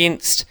up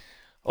against,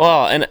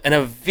 in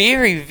a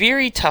very,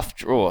 very tough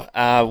draw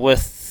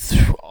with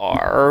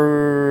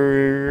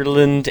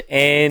Ireland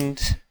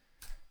and...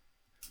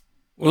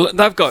 Well,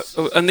 they've got,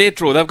 in their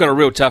draw, they've got a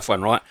real tough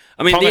one, right?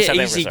 I mean,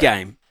 their easy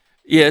game.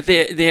 Yeah,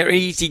 their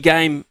easy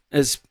game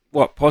is,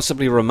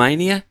 possibly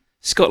Romania?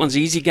 Scotland's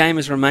easy game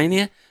is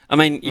Romania? I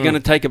mean, you're going to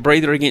take a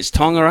breather against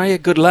Tonga, eh?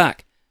 Good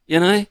luck, you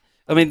know?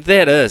 I mean,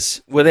 that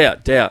is,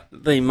 without doubt,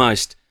 the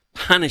most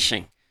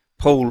punishing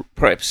pool,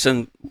 perhaps,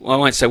 in, I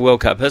won't say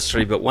World Cup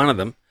history, but one of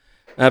them.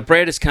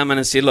 Brad has come in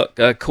and said, look,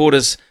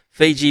 quarters,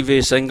 Fiji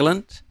versus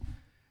England,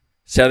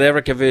 South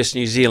Africa versus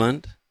New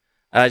Zealand,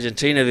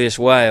 Argentina versus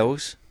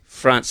Wales,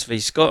 France v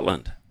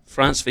Scotland.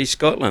 France v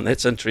Scotland,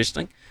 that's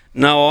interesting.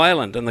 No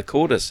Ireland in the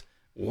quarters.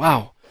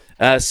 Wow.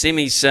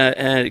 Semis,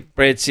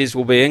 Brad says,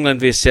 will be England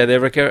versus South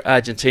Africa,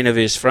 Argentina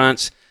versus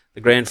France.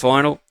 The grand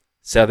final,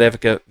 South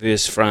Africa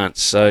versus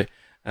France. So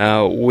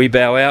we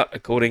bow out,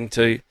 according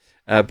to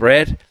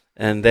Brad,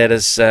 and that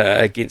is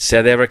against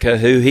South Africa,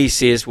 who he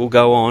says will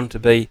go on to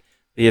be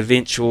the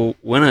eventual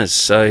winners.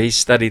 So he's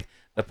studied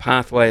the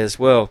pathway as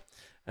well.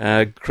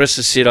 Chris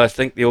has said, I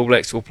think the All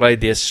Blacks will play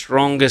their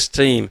strongest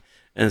team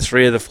in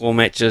 3 of the 4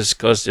 matches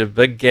because there are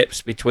big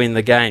gaps between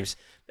the games.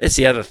 That's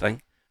the other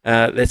thing.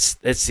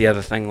 That's the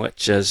other thing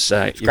which is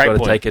you've got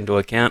to take into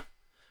account.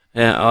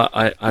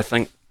 I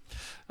think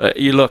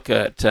you look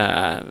at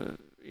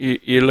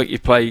you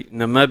play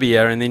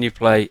Namibia and then you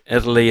play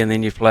Italy and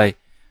then you play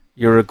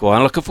Uruguay.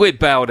 And look, if we're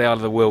bailed out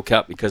of the World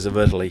Cup because of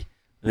Italy,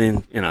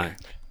 then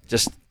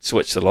just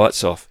switch the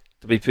lights off.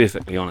 To be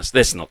perfectly honest,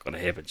 that's not going to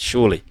happen.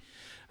 Surely.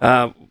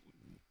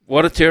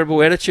 What a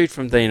terrible attitude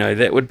from Dino.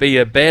 That would be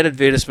a bad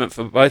advertisement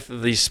for both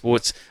of these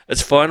sports.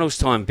 It's finals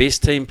time.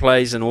 Best team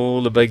plays in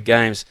all the big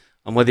games.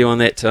 I'm with you on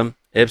that, Tim.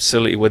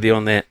 Absolutely with you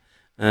on that.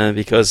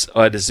 Because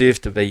I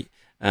deserve to be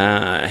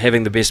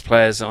having the best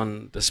players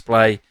on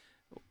display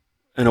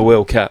in a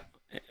World Cup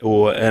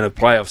or in a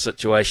playoff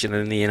situation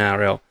in the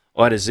NRL.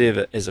 I deserve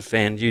it as a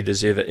fan. You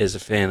deserve it as a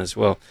fan as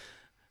well.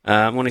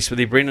 Morning,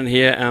 Smithy. Brendan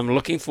here. I'm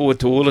looking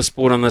forward to all the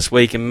sport on this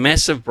week. A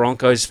massive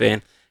Broncos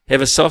fan. Have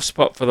a soft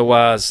spot for the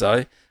Wars,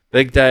 though.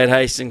 Big day at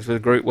Hastings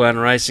with Group 1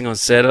 racing on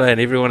Saturday, and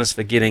everyone is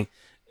forgetting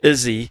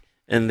Izzy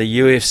in the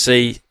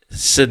UFC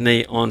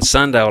Sydney on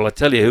Sunday. Well, I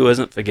tell you who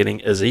isn't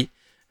forgetting Izzy,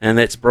 and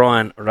that's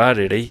Brian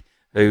Rariri,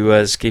 who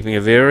is keeping a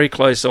very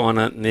close eye on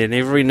it. And then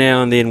every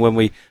now and then when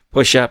we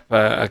push up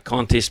a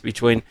contest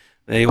between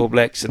the All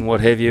Blacks and what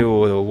have you,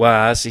 or the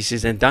Wars, he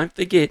says, and don't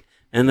forget,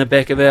 in the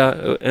back of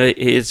our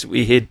heads,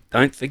 we had,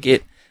 don't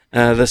forget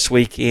this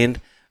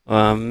weekend,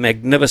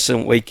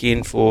 magnificent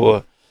weekend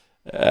for,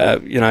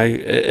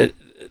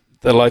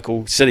 the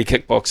local city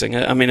kickboxing.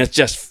 I mean, it's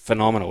just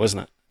phenomenal,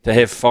 isn't it? To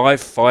have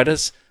 5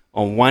 fighters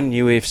on one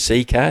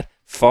UFC card,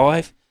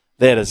 5,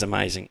 that is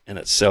amazing in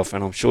itself.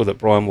 And I'm sure that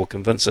Brian will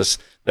convince us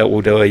that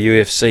we'll do a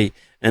UFC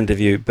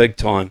interview big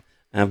time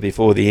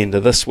before the end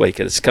of this week.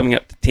 It's coming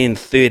up to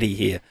 10:30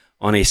 here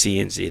on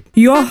SENZ.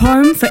 Your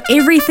home for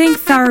everything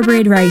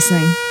thoroughbred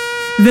racing.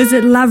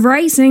 Visit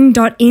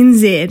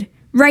loveracing.nz,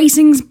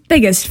 racing's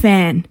biggest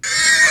fan.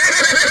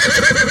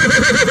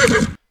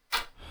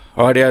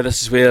 Rightio,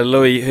 this is where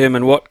Louis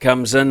Herman Watt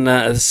comes in.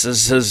 This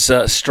is his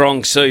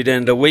strong suit,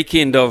 and a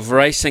weekend of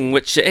racing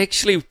which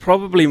actually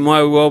probably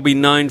might well be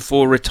known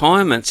for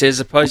retirements as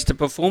opposed to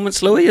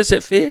performance. Louis, is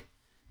that fair?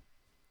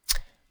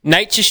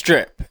 Nature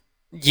Strip.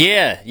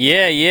 Yeah.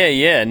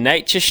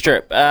 Nature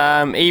Strip.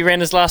 He ran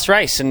his last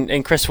race,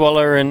 and Chris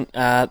Waller and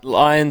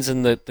Lyons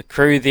and the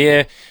crew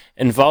there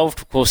involved.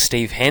 Of course,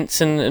 Steve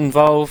Hansen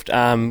involved.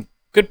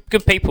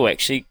 Good people,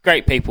 actually.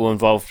 Great people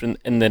involved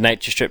in the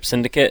Nature Strip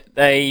syndicate.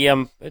 They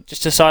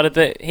just decided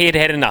that he had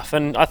had enough,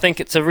 and I think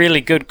it's a really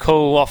good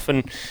call.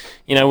 Often,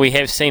 we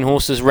have seen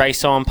horses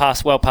race on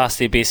past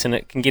their best, and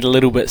it can get a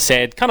little bit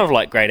sad, kind of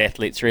like great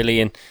athletes,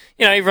 really. And,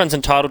 everyone's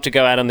entitled to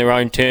go out on their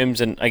own terms,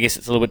 and I guess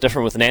it's a little bit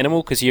different with an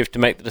animal because you have to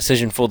make the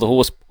decision for the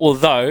horse,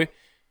 although,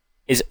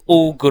 as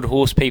all good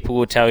horse people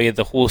will tell you,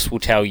 the horse will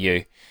tell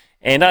you.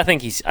 And I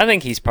think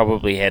he's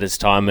probably had his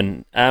time,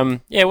 and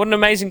what an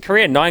amazing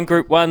career. 9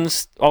 Group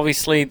 1s,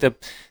 obviously the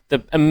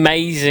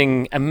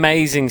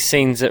amazing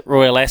scenes at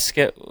Royal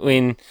Ascot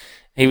when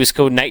he was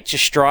called Nature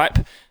Stripe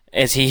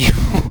as he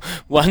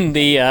won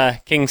the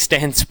King's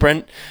Stand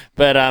Sprint.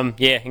 But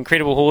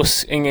incredible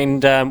horse,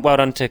 and well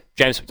done to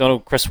James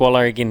McDonald, Chris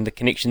Waller, again, the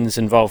connections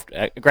involved.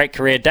 A great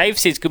career. Dave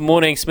says, good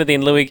morning, Smithy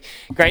and Louis.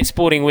 Great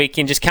sporting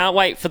weekend. Just can't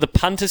wait for the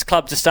Punters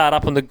Club to start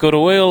up on the good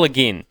oil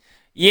again.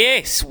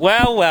 Yes,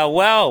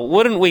 well.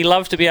 Wouldn't we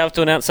love to be able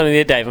to announce something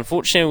there, Dave?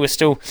 Unfortunately, we're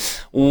still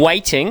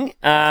waiting.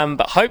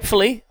 But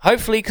hopefully,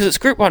 because it's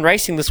Group 1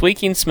 racing this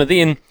weekend,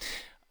 Smithy, and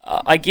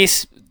I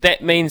guess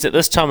that means at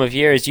this time of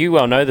year, as you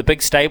well know, the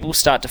big stables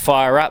start to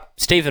fire up.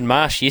 Stephen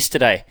Marsh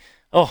yesterday.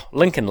 Oh,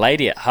 Lincoln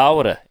Lady at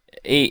Harwater.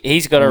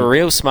 He's got a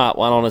real smart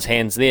one on his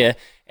hands there.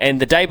 And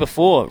the day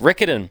before,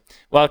 Riccarton.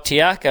 Well,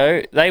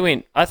 Tiako,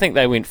 I think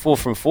they went 4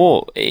 from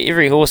 4.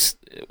 Every horse,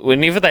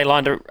 whenever they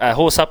lined a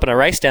horse up in a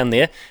race down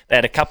there, they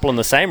had a couple in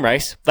the same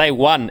race. They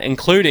won,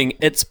 including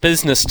It's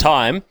Business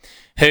Time,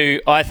 who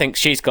I think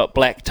she's got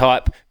black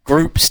type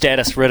group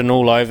status written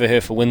all over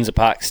her for Windsor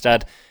Park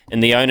Stud.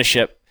 And the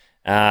ownership,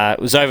 it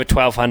was over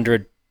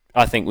 1,200,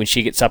 I think, when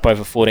she gets up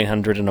over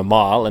 1,400 in a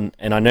mile. And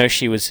I know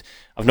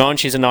I've known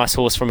she's a nice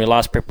horse from her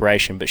last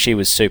preparation, but she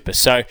was super.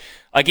 So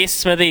I guess,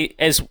 Smithy,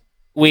 as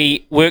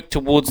we work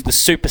towards the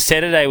Super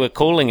Saturday, we're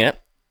calling it,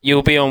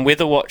 you'll be on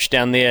Weather Watch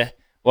down there,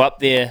 or up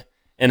there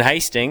in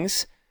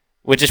Hastings.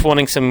 We're just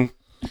wanting some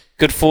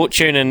good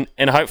fortune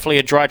and hopefully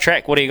a dry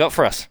track. What do you got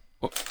for us?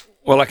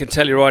 Well, I can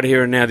tell you right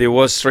here and now, there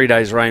was 3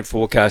 days rain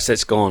forecast.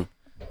 That's gone.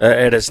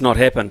 It has not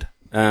happened,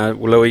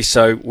 Louis,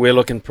 so we're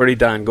looking pretty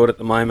darn good at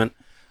the moment.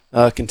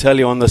 I can tell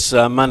you on this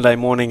Monday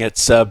morning,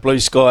 it's blue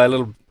sky, a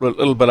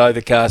little bit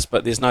overcast,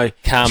 but there's no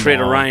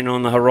shred of rain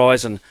on the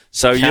horizon.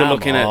 So you're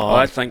looking at,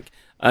 I think,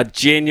 a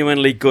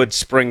genuinely good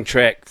spring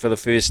track for the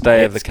first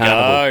day of the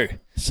carnival.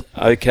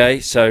 Okay,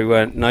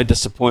 so no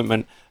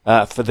disappointment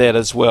for that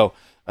as well.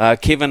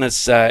 Kevin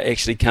has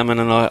actually come in,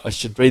 and I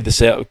should read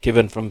this out with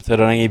Kevin from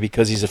Tarangi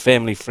because he's a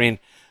family friend.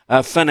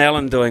 Finn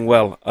Allen doing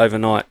well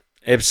overnight,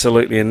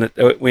 absolutely, and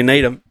we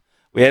need him.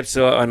 We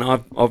absolutely,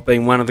 and I've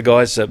been one of the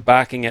guys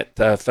barking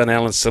at Finn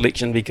Allen's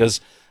selection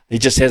because he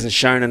just hasn't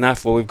shown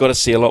enough. Well, we've got to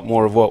see a lot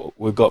more of what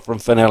we've got from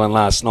Finn Allen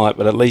last night,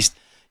 but at least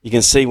you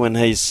can see when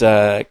he's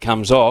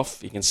comes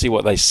off, you can see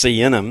what they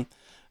see in him,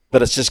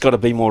 but it's just got to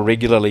be more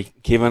regularly,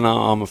 Kevin,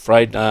 I'm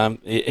afraid.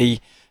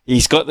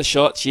 He's got the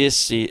shots,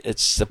 yes,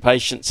 it's the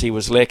patience he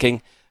was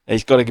lacking.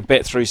 He's got to get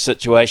back through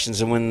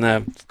situations, and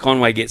when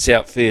Conway gets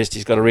out first,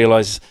 he's got to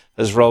realise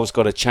his role's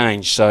got to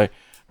change. So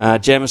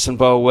Jamison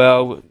bowled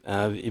well,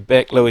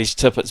 back Louis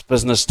Tippett's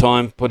Business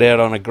Time, put out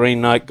on a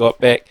green note, got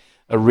back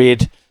a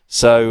red.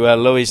 So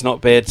Louis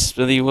not bad.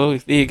 Well,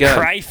 there you go.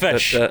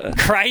 Crayfish.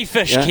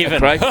 Crayfish, yeah, Kevin.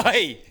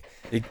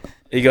 Crayfish.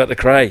 He got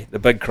the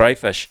big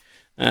crayfish.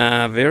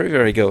 Very,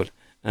 very good.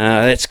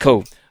 That's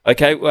cool.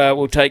 Okay,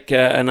 we'll take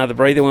another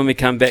breather. When we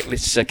come back,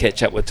 let's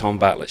catch up with Tom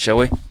Bartlett, shall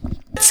we?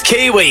 It's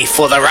Kiwi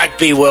for the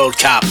Rugby World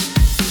Cup.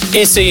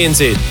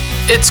 SENZ.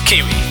 It's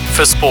Kiwi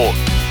for sport.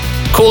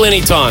 Call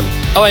anytime.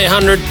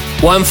 0800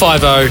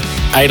 150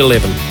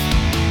 811.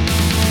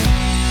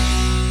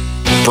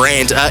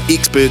 Brand are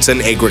experts in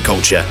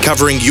agriculture,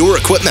 covering your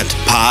equipment,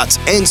 parts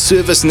and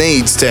service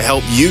needs to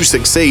help you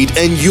succeed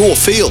in your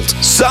field.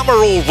 Summer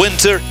or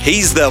winter,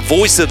 he's the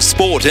voice of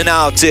sport in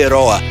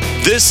Aotearoa.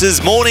 This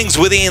is Mornings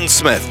with Ian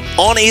Smith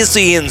on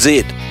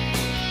SENZ.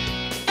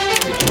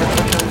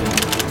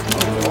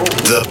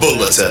 The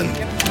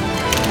Bulletin.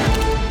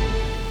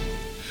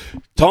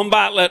 Tom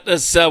Bartlett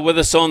is with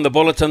us on the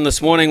Bulletin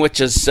this morning,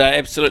 which is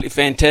absolutely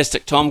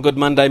fantastic. Tom, good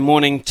Monday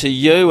morning to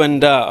you.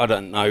 And I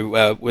don't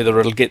know whether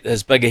it'll get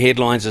as big a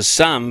headlines as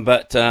some,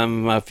 but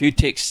a few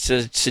texts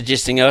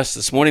suggesting us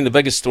this morning the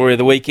biggest story of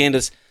the weekend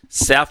is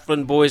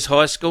Southland Boys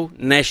High School,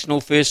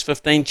 national first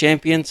 15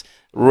 champions.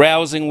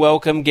 Rousing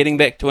welcome, getting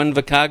back to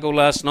Invercargill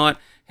last night.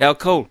 How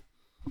cool?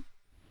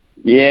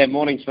 Yeah,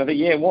 morning, Smithy.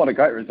 Yeah, what a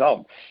great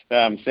result.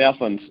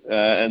 Southland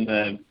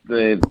in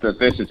the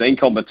first 15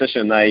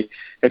 competition, they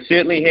have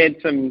certainly had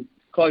some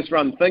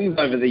close-run things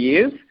over the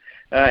years,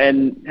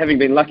 and having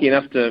been lucky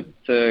enough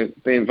to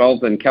be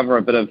involved and cover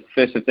a bit of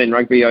first 15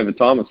 rugby over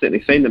time, I've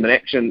certainly seen them in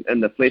action in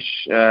the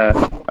flesh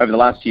over the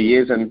last few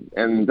years,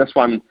 and this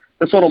one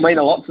will mean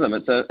a lot to them.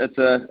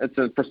 It's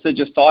a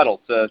prestigious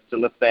title to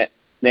lift that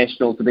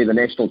national, to be the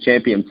national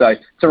champion. So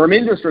it's a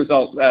tremendous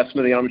result,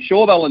 Smithy. I'm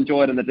sure they'll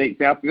enjoy it in the Deep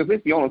South because,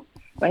 let's be honest,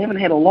 they haven't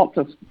had a lot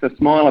to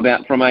smile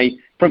about from a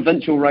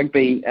provincial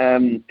rugby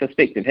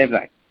perspective, have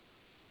they?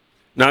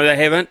 No, they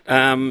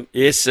haven't.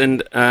 Yes,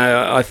 and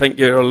I think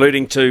you're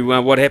alluding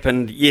to what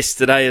happened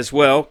yesterday as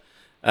well.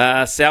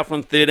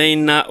 Southland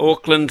 13,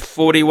 Auckland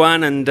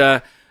 41,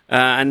 and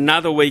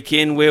another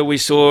weekend where we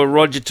saw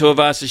Roger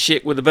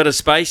Tuivasa-Sheck with a bit of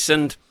space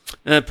and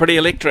pretty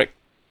electric.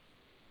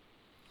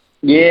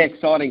 Yeah,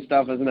 exciting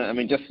stuff, isn't it? I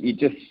mean,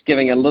 you're just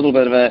giving a little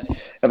bit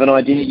of an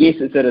idea. Yes,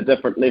 it's at a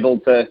different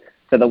level to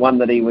the one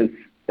that he was,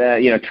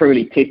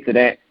 truly tested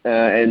at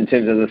in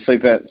terms of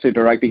the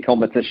Super Rugby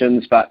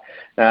competitions. But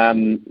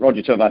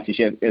Roger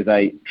Tuivasa-Sheck is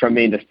a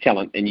tremendous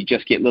talent, and you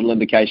just get little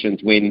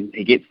indications when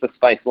he gets the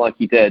space like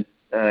he did,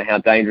 how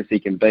dangerous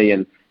he can be,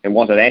 and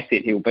what an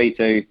asset he'll be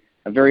to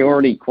a very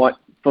already quite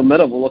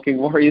formidable-looking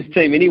Warriors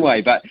team anyway.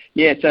 But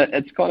yeah,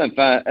 it's kind of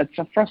it's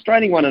a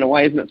frustrating one in a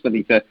way, isn't it,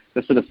 Smithy, to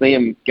sort of see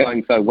him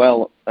going so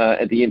well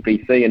at the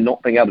NPC and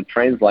not being able to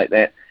translate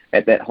that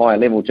at that higher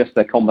level. Just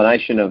a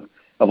combination of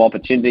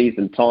opportunities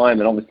and time,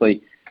 and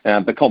obviously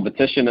the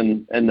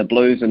competition and the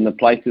Blues and the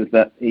places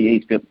that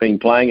he's been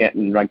playing at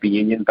in rugby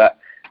union. But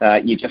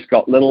you just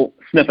got little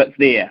snippets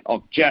there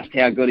of just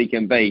how good he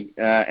can be.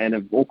 And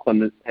if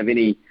Auckland have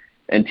any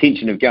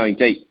intention of going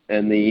deep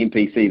in the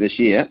NPC this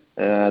year,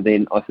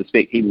 then I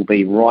suspect he will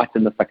be right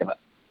in the thick of it.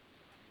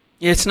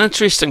 Yeah, it's an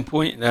interesting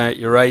point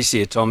you raised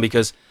here, Tom,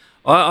 because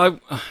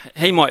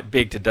he might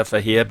beg to differ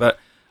here, but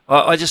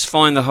I just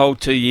find the whole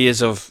 2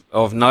 years of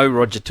no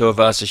Roger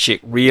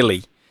Tuivasa-Sheck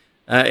really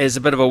is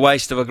a bit of a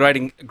waste of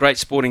a great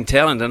sporting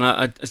talent,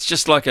 and it's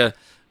just like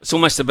it's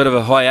almost a bit of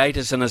a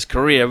hiatus in his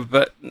career,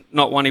 but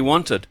not one he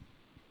wanted.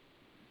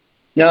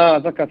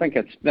 No, look, I think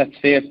that's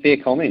fair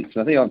comments.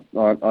 I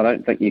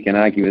don't think you can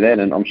argue with that,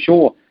 and I'm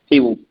sure he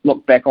will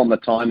look back on the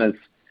time as,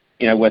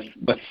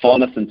 with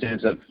fondness in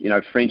terms of,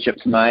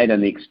 friendships made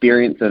and the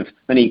experience of,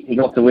 and he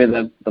got to wear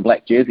the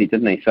black jersey,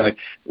 didn't he? So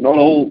not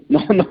all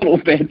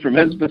bad from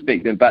his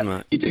perspective,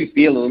 but you do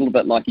feel a little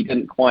bit like he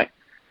didn't quite,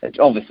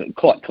 obviously,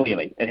 quite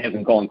clearly, it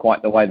hasn't gone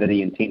quite the way that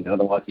he intended.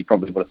 Otherwise, he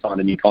probably would have signed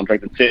a new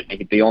contract, and certainly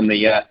he'd be on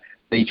the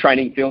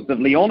training fields of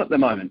Lyon at the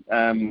moment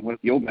with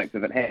the All Blacks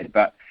if it had.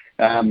 But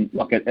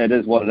look, it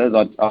is what it is.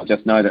 I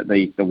just know that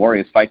the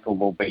Warriors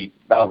faithful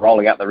they'll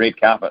rolling out the red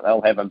carpet.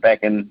 They'll have him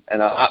back in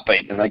a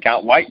heartbeat, and they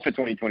can't wait for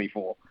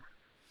 2024.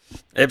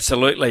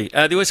 Absolutely.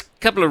 There was a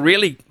couple of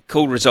really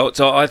cool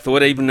results, I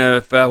thought, even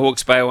if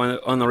Hawke's Bay were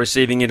on the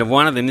receiving end of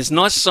one of them. There's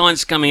nice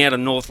signs coming out of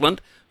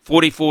Northland,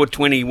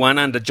 44-21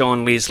 under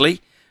John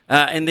Leslie.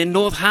 And then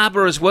North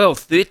Harbour as well,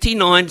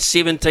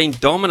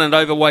 39-17 dominant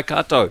over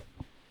Waikato.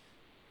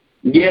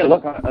 Yeah,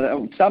 look,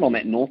 I'll start on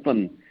that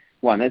Northland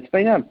one. It's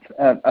been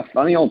a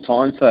funny old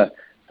time for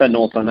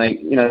Northland. They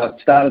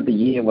started the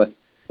year with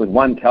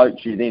one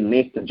coach who then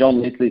left, and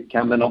John Leslie's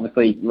come in,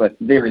 obviously, with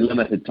very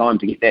limited time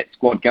to get that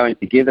squad going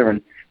together.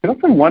 And they've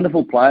got some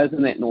wonderful players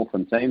in that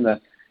Northland team.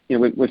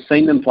 We've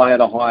seen them play at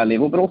a higher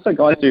level, but also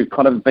guys who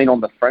kind of been on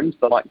the fringe,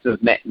 the likes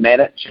of Matt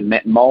Maddich and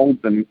Matt Moulds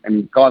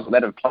and guys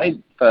that have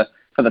played for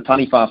the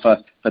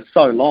Taniwha for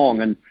so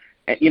long. And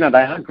they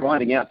are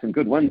grinding out some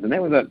good wins, and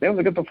that was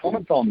a good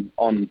performance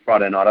on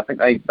Friday night. I think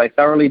they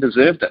thoroughly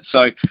deserved it.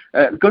 So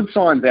good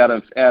signs out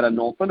of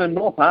Northland. And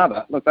North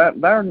Harbour, look,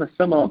 they're in a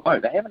similar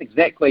boat. They haven't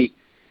exactly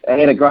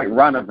had a great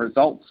run of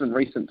results in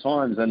recent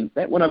times, and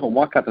that win over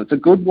Waikato, it's a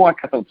good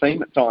Waikato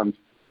team at times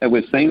that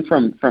we've seen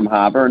from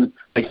Harbour, and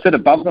they sit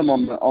above them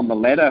on the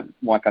ladder,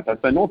 Waikato.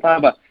 So North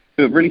Harbour,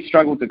 who have really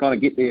struggled to kind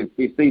of get their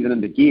season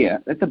into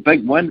gear, that's a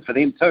big win for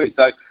them too.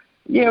 So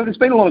yeah, there's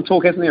been a lot of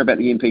talk, hasn't there, about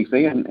the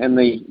NPC and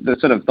the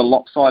sort of the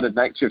lopsided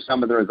nature of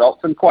some of the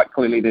results, and quite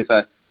clearly there's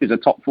a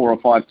top 4 or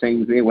 5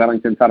 teams there: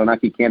 Wellington,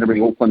 Taranaki, Canterbury,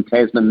 Auckland,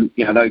 Tasman.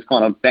 Those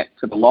kind of back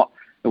to the lot,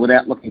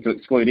 without looking to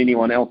exclude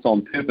anyone else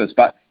on purpose.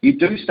 But you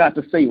do start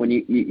to see when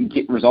you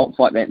get results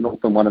like that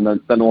Northern one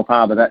and the North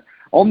Harbour, that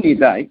on their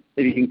day,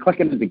 if you can click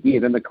it into gear,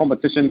 then the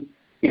competition,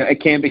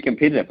 it can be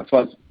competitive. I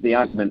suppose the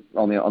argument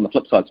on the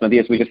flip side, Smithy,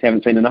 is we just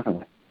haven't seen enough of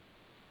that.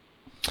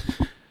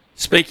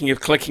 Speaking of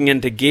clicking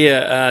into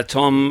gear,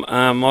 Tom,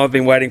 I've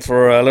been waiting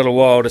for a little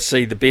while to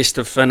see the best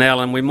of Finn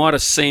Allen. We might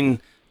have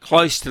seen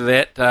close to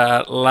that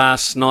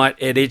last night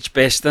at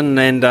Edgbaston,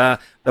 and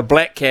the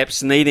Black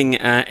Caps needing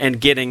and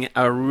getting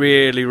a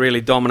really,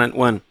 really dominant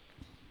win.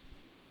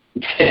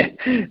 He's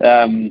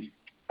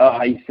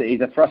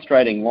a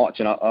frustrating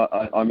watch, and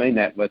I mean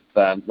that with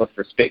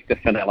respect to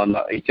Finn Allen.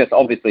 He's just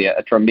obviously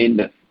a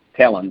tremendous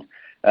talent,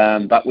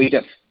 but we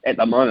just, at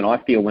the moment, I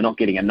feel we're not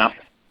getting enough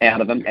out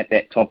of him at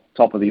that top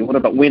of the order.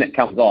 But when it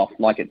comes off,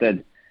 like it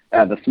did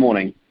this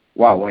morning,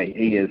 wow,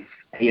 he is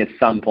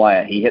some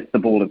player. He hits the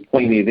ball as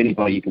cleanly as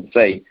anybody you can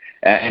see,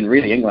 and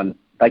really England,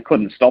 they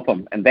couldn't stop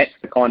him, and that's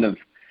the kind of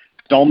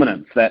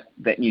dominance that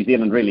New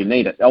Zealand really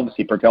needed.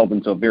 Obviously propelled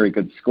them to a very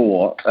good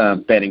score,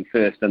 batting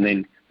first, and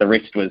then the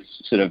rest was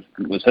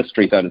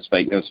history, so to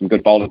speak. There were some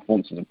good bowling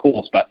performances, of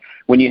course, but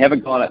when you have a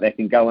guy like that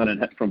can go in and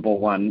hit from ball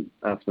one,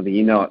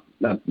 you know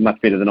it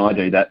much better than I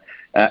do, that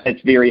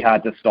it's very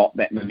hard to stop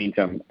that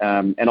momentum.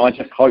 And I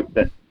just hope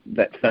that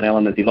Finn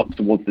Allen, as he looks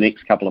towards the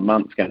next couple of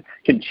months, can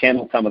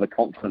channel some of the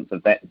confidence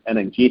of that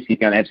innings. Yes, he's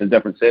going to have some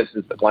different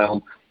services to play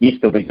on. Yes,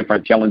 there'll be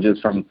different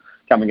challenges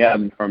coming out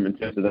from in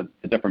terms of the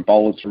different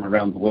bowlers from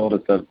around the world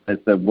as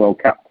the World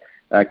Cup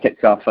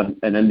kicks off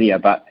in India.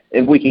 But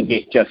if we can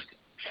get just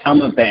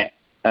some of that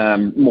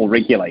more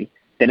regularly,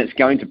 then it's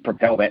going to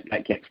propel that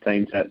Black Caps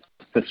team to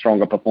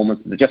stronger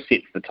performances. It just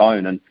sets the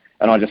tone. And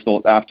I just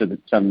thought after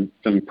some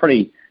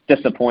pretty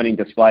disappointing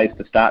displays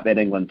to start that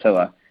England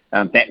tour,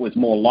 that was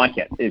more like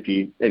it, if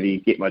you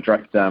get my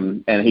drift.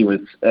 And he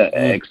was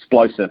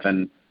explosive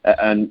and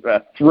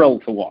a thrill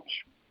to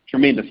watch.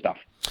 Tremendous stuff.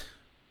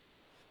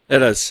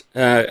 It is.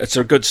 It's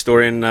a good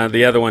story, and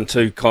the other one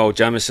too, Kyle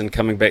Jamieson,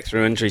 coming back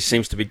through injury,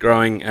 seems to be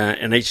growing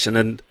in each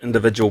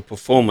individual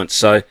performance.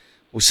 So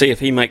we'll see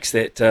if he makes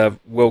that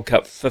World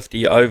Cup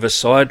 50 over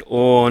side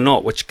or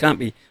not, which can't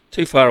be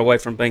too far away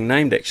from being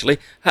named, actually.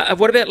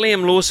 What about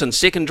Liam Lawson,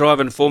 second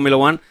driver in Formula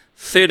 1,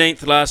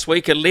 13th last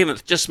week,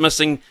 11th, just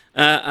missing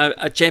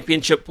a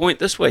championship point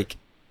this week?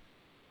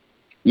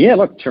 Yeah,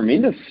 look,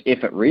 tremendous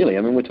effort, really.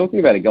 I mean, we're talking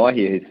about a guy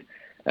here who's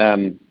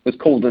was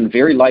called in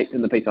very late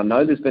in the piece. I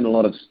know there's been a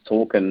lot of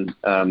talk and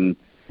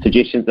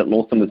suggestions that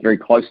Lawson was very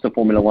close to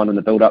Formula 1 in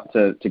the build-up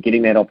to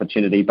getting that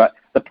opportunity. But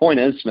the point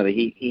is,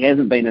 Smithy, he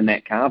hasn't been in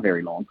that car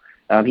very long.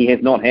 He has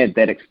not had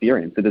that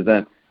experience.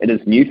 It is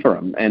new for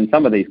him. And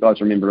some of these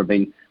guys, remember, have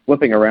been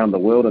whipping around the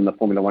world in the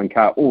Formula One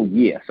car all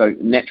year. So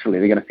naturally,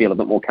 they're going to feel a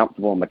bit more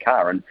comfortable in the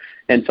car. And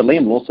for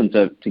Liam Lawson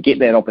to get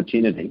that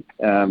opportunity,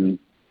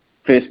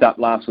 first up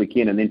last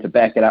weekend, and then to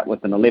back it up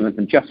with an 11th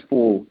and just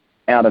fall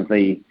out of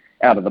the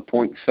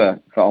points for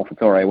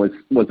AlphaTauri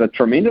was a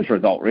tremendous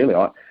result, really.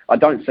 I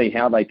don't see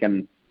how they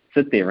can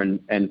sit there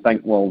and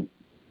think, well,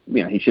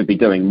 he should be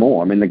doing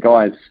more. I mean, the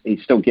guy's,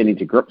 he's still getting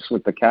to grips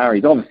with the car.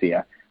 He's obviously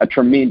a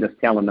tremendous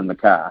talent in the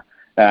car.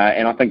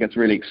 And I think it's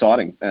really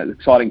exciting.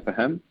 Exciting for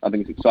him. I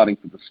think it's exciting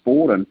for the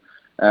sport.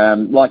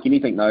 And like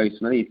anything, though,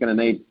 Smithy, he's going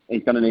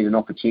to need an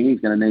opportunity.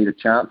 He's going to need a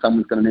chance.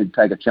 Someone's going to need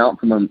to take a chance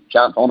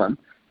on him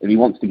if he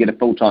wants to get a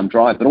full-time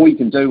drive. But all you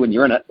can do when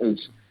you're in it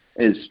is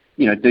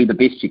do the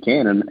best you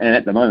can. And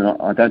at the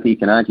moment, I don't think you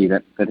can argue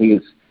that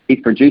he's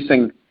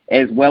producing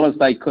as well as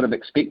they could have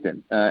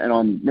expected. And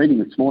I'm reading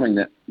this morning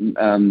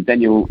that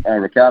Daniel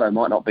Ricciardo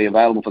might not be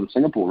available for the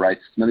Singapore race,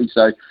 Smithy.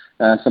 So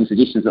some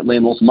suggestions that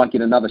Liam Lawson might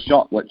get another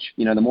shot, which,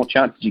 the more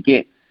chances you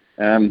get,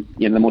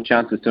 the more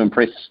chances to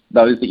impress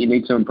those that you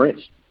need to impress.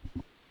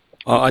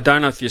 I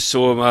don't know if you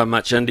saw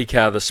much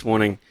IndyCar this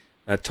morning,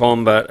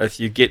 Tom, but if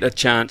you get a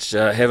chance,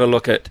 have a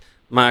look at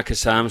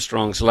Marcus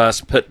Armstrong's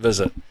last pit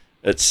visit.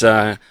 It's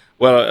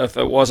well, if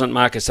it wasn't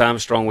Marcus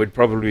Armstrong, we'd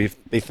probably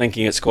be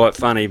thinking it's quite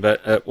funny,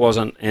 but it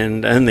wasn't.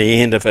 And in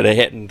the end, if it had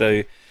happened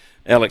to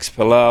Alex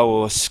Palou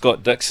or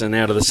Scott Dixon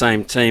out of the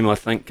same team, I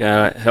think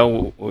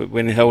hell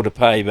to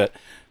pay. But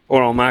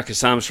poor old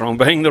Marcus Armstrong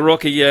being the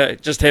rookie,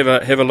 just have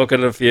a look at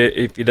it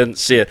if you didn't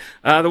see it.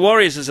 The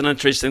Warriors is an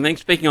interesting thing.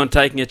 Speaking on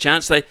taking a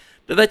chance, did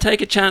they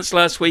take a chance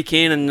last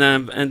weekend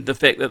and the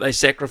fact that they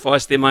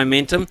sacrificed their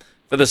momentum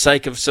for the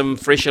sake of some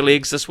fresher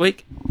legs this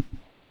week?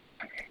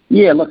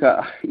 Yeah, look,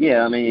 I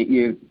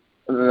mean,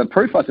 the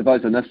proof, I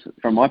suppose, in this,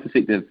 from my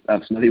perspective,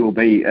 Smithy, will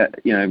be,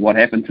 what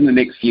happens in the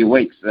next few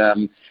weeks.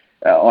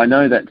 I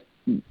know that,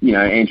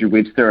 Andrew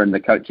Webster and the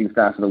coaching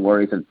staff of the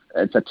Warriors,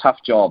 it's a tough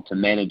job to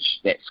manage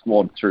that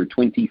squad through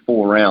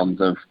 24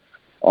 rounds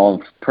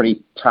of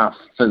pretty tough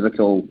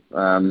physical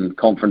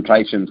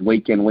confrontations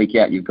week in, week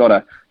out. You've got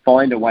to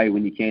find a way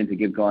when you can to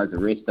give guys a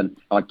rest. And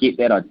I get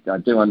that. I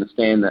do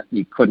understand that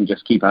you couldn't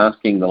just keep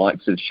asking the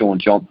likes of Sean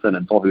Johnson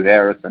and Tohu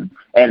Harris and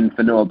Adam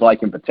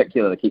Whanua-Blake in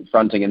particular to keep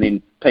fronting and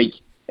then peak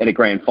at a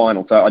grand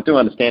final. So I do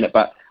understand it,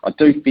 but I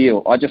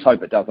just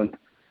hope it doesn't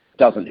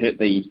hurt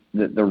the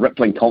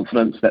rippling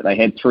confidence that they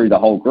had through the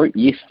whole group.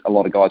 Yes, a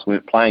lot of guys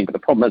weren't playing, but the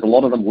problem is a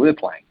lot of them were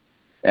playing.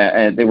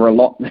 And there were a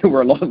lot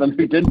of them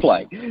who did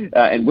play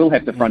and will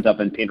have to front up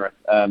in Penrith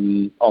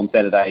on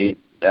Saturday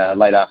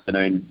late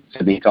afternoon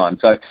Sydney time.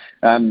 So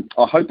I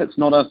hope it's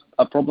not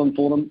a problem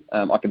for them.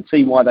 I can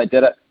see why they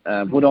did it.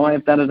 Would I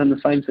have done it in the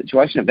same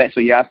situation? If that's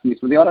what you're asking me,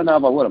 Smithy, I don't know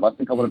if I would have. I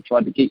think I would have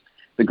tried to keep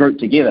the group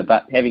together.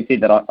 But having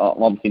said that, I'm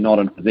obviously not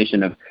in a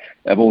position of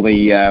all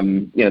the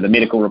the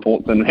medical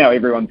reports and how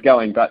everyone's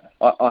going. But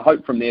I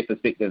hope from their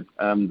perspective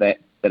that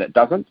it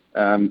doesn't.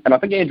 And I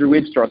think Andrew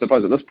Webster, I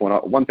suppose, at this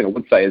point, one thing I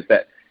would say is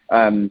that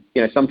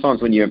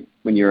sometimes when you're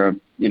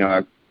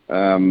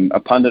a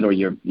pundit or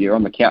you're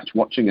on the couch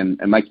watching and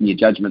making your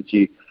judgments,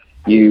 you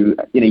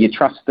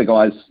trust the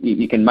guys.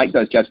 You can make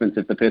those judgments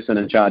if the person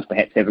in charge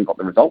perhaps haven't got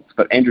the results.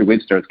 But Andrew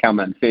Webster has come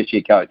in, first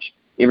year coach.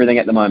 Everything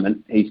at the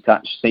moment he's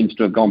touched seems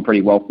to have gone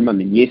pretty well from him.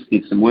 And yes,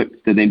 there's some work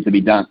for them to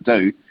be done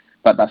too.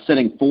 But they're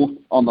sitting fourth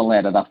on the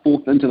ladder. They're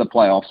fourth into the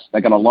playoffs.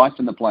 They've got a life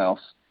in the playoffs.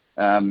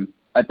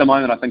 At the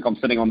moment, I think I'm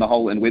sitting on the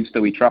whole in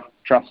Webster we trust,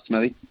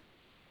 Smithy.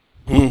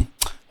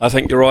 I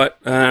think you're right,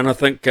 and I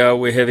think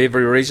we have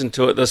every reason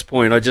to at this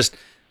point. I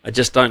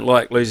just don't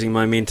like losing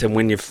momentum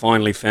when you've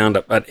finally found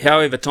it. But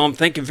however, Tom,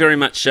 thank you very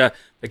much for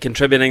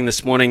contributing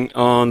this morning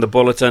on the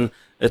Bulletin.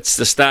 It's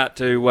the start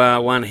to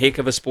one heck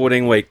of a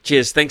sporting week.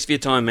 Cheers. Thanks for your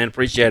time, man.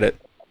 Appreciate it.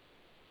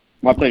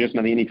 My pleasure,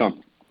 Smithy.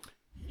 Anytime.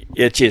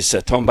 Yeah, cheers.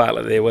 Tom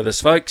Bartlett there with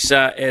us, folks,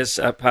 as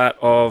a part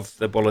of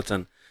the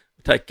Bulletin.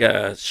 We'll take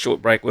a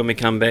short break. When we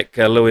come back,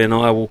 Louis and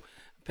I will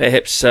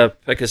perhaps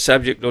pick a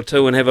subject or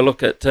two and have a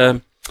look at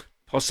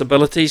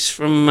possibilities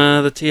from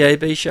the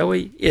TAB, shall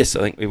we? Yes, I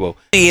think we will.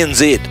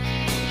 ENZ.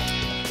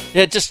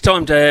 Yeah, just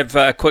time to have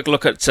a quick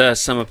look at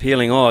some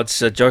appealing odds.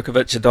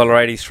 Djokovic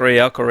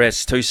 $1.83,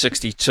 Alcaraz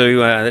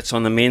 $2.62. That's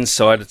on the men's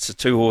side. It's a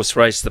two-horse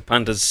race. The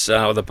pundits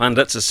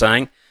are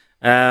saying.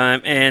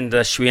 And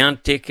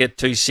Swiatek at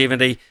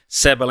 $2.70,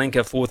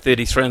 Sabalenka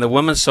 $4.33 on the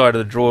women's side of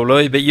the draw,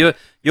 Louis. But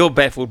you're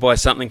baffled by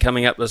something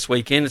coming up this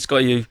weekend. It's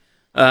got you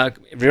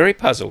very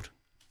puzzled.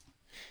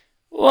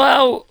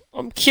 Well,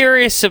 I'm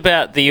curious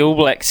about the All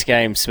Blacks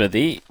game,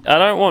 Smithy. I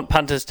don't want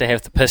punters to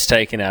have the piss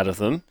taken out of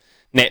them,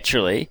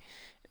 naturally.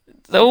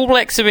 The All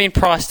Blacks have been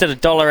priced at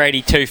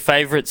 $1.82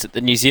 favourites at the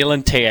New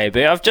Zealand TAB.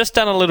 I've just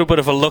done a little bit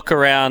of a look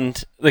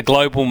around the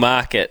global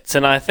markets,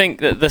 and I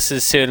think that this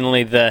is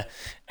certainly the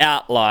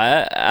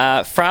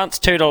outlier. France,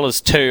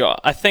 $2.02.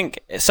 I think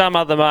some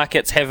other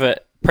markets have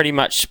it pretty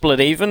much split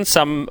even.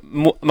 Some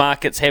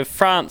markets have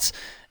France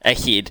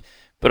ahead,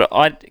 but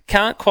I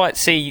can't quite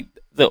see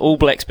the All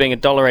Blacks being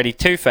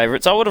 $1.82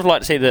 favourites. I would have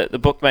liked to see the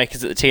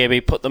bookmakers at the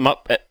TAB put them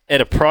up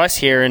at a price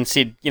here and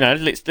said,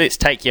 let's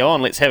take you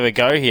on, let's have a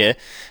go here.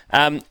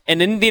 And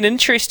then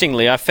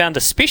interestingly, I found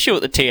a special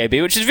at the TAB,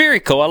 which is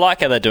very cool. I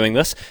like how they're doing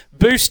this.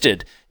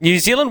 Boosted New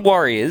Zealand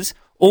Warriors,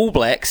 All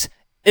Blacks,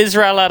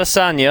 Israel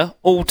Adesanya,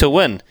 all to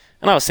win.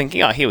 And I was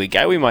thinking, here we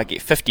go. We might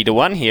get 50 to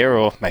 1 here,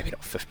 or maybe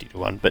not 50 to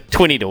 1, but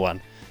 20 to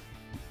 1.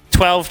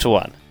 12 to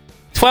 1.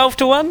 12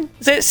 to 1?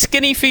 Is that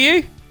skinny for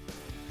you?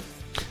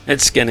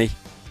 It's skinny.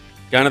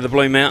 Going to the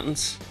Blue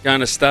Mountains,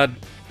 going to Stade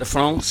de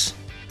France.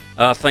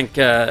 I think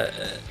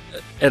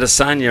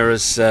Adesanya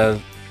is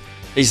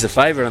he's the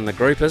favourite in the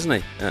group, isn't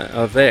he?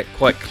 Of that,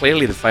 quite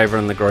clearly the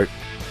favourite in the group.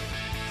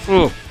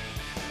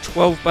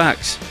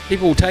 $12.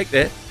 People will take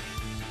that.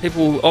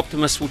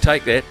 Optimists will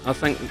take that. I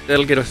think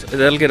that'll get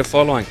a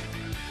following.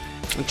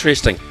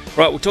 Interesting.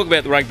 Right, we'll talk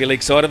about the rugby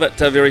league side of it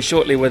very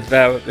shortly with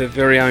our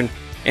very own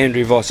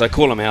Andrew Voss. I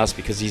call him ours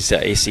because he's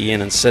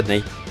SEN in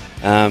Sydney,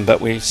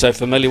 but we're so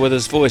familiar with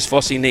his voice.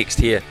 Vossie next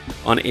here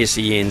on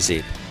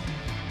SENZ.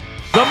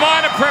 The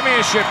minor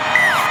premiership.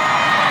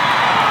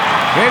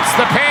 It's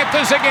the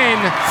Panthers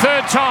again,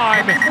 third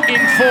time in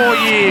 4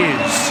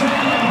 years.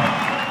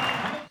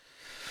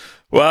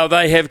 Well,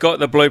 they have got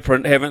the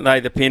blueprint, haven't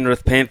they, the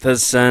Penrith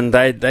Panthers, and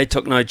they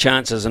took no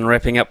chances in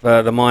wrapping up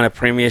the minor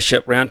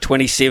premiership. Round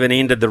 27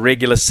 ended the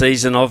regular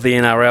season of the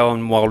NRL,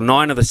 and while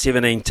 9 of the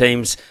 17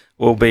 teams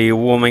will be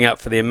warming up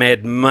for their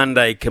Mad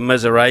Monday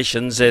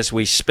commiserations as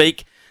we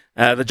speak,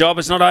 the job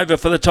is not over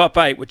for the top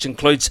 8, which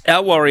includes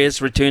our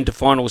Warriors return to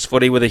finals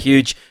footy with a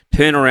huge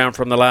turnaround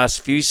from the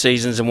last few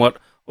seasons in what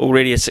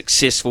already a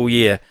successful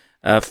year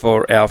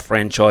for our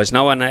franchise.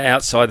 No one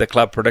outside the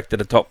club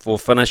predicted a top 4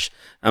 finish,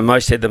 and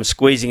most had them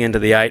squeezing into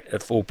the 8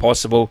 if all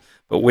possible.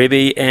 But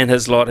Webby and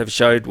his lot have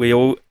showed we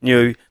all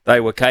knew they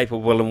were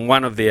capable in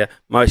one of their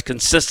most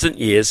consistent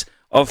years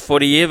of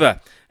footy ever.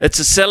 It's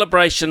a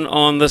celebration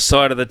on this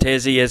side of the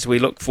Tassie as we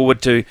look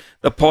forward to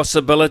the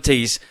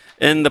possibilities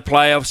in the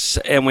playoffs,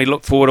 and we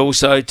look forward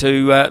also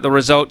to the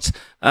results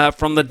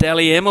from the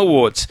Dally M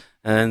Awards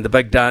and the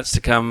big dance to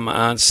come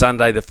on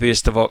Sunday, the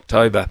 1st of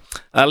October.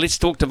 Let's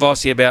talk to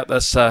Vossie about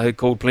this, who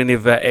called plenty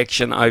of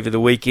action over the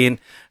weekend.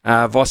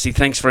 Vossie,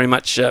 thanks very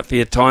much for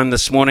your time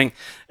this morning.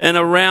 In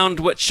a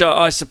round which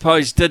I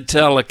suppose did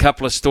tell a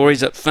couple of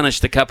stories, it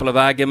finished a couple of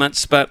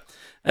arguments, but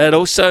it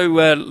also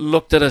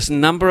looked at a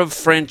number of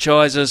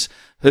franchises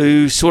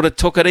who sort of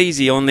took it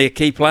easy on their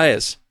key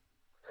players.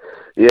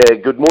 Yeah,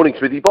 good morning,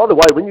 Smithy. By the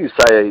way, when you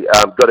say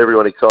got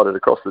everyone excited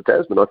across the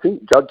Tasman, I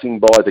think judging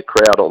by the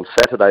crowd on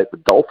Saturday at the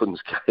Dolphins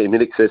game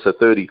in excess of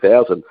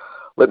 30,000,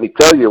 let me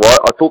tell you,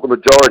 I thought the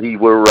majority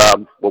were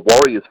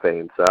Warriors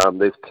fans.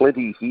 There's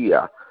plenty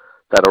here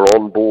that are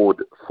on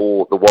board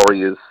for the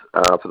Warriors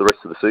for the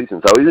rest of the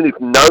season. So even if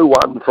no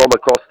one from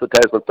across the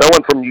Tasman, no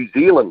one from New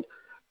Zealand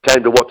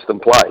came to watch them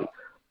play,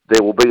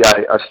 there will be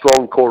a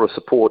strong core of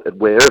support at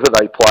wherever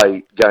they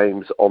play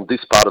games on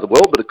this part of the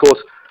world. But of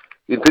course,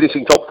 in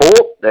finishing top 4,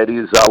 that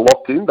is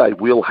locked in. They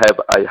will have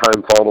a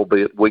home final,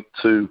 be it week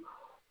 2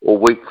 or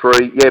week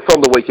 3. Yeah,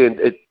 from the weekend,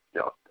 I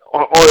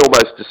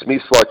almost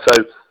dismiss, so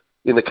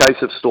in the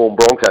case of Storm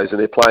Broncos, and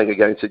they're playing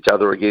against each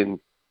other again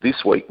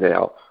this week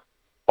now,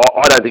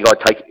 I don't think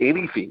I'd take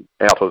anything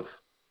out of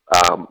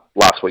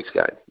last week's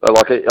game. I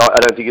don't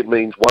think it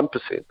means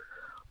 1%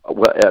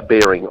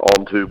 bearing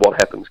on to what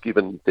happens,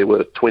 given there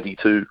were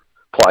 22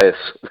 players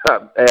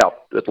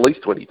out, at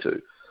least 22.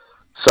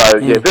 So,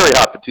 yeah, very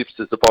hard for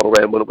tipsters the final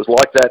round when it was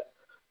like that.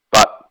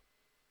 But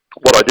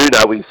what I do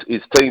know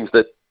is teams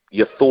that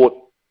you thought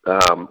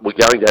were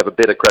going to have a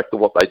better crack than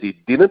what they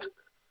didn't.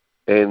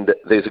 And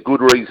there's a good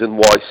reason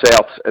why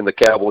Souths and the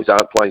Cowboys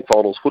aren't playing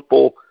finals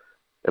football.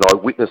 And I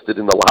witnessed it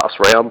in the last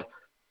round.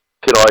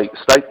 Can I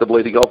state the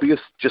bleeding obvious?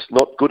 Just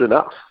not good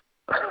enough.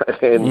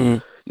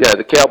 And,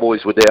 the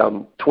Cowboys were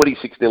down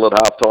 26-0 at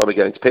half-time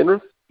against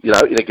Penrith, in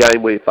a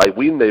game where if they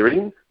win, they're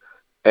in.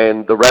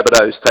 And the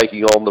Rabbitohs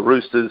taking on the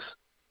Roosters,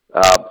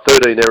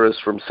 13 errors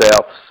from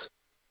Souths,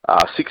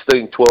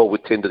 16-12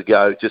 with 10 to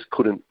go, just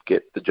couldn't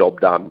get the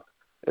job done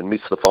and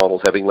missed the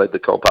finals, having led the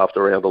comp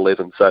after round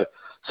 11. So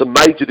some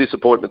major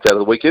disappointments out of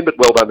the weekend, but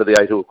well done to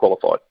the 8 who were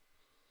qualified.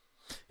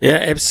 Yeah,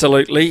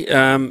 absolutely.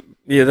 They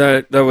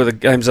were the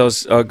games I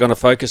was going to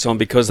focus on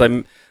because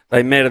they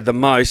mattered the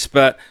most.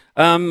 But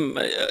over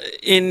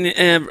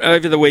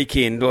the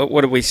weekend,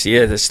 what did we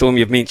see? The Storm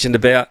you've mentioned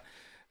about.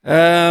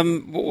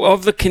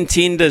 Of the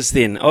contenders,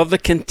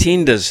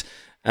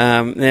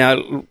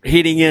 now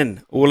heading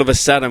in, all of a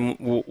sudden,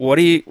 what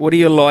are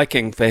you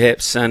liking,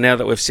 perhaps, now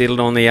that we've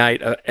settled on the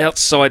 8,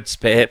 outside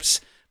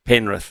perhaps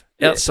Penrith,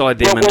 outside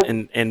them,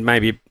 and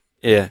maybe,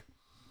 yeah.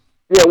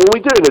 Yeah, well, we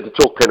do need to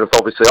talk Penrith,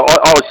 obviously.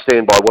 I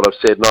stand by what I've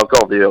said, and I've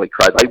gone the early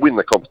crowd. They win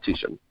the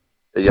competition.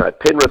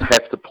 Penrith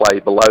have to play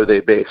below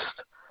their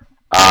best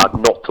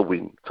not to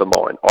win, for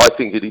mine. I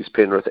think it is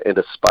Penrith and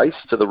a space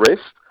to the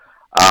rest.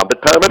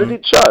 But Parramatta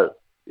did show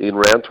in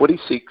round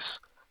 26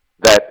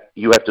 that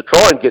you have to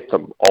try and get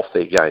them off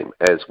their game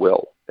as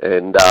well.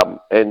 And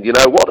you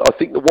know what? I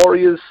think the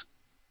Warriors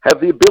have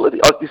the ability.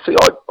 You see,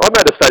 I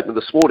made a statement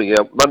this morning,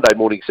 our Monday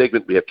morning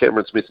segment, we have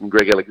Cameron Smith and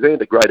Greg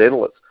Alexander, great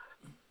analysts.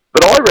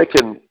 But I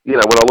reckon, when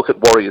I look at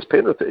Warriors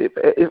Penrith,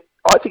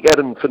 I think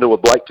Adam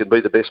Fanua-Blake can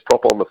be the best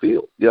prop on the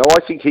field. I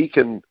think he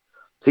can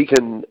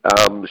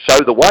show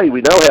the way.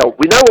 We know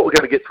what we're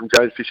going to get from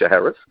James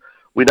Fisher-Harris.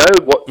 We know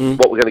what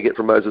we're going to get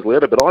from Moses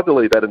Leota, but I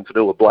believe Adam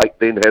Fanua-Blake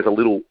then has a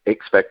little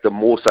X factor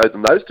more so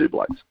than those two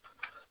blokes.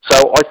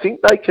 So I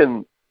think they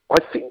can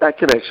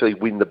actually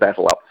win the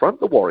battle up front,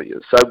 the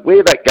Warriors. So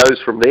where that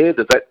goes from there,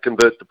 does that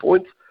convert to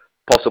points?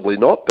 Possibly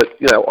not, but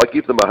I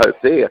give them a hope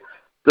there.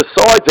 The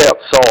sides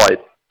outside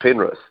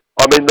Penrith,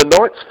 the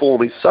Knights'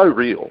 form is so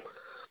real.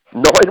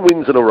 9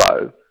 wins in a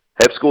row,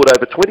 have scored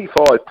over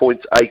 25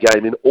 points a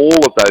game in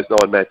all of those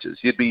 9 matches.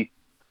 You'd be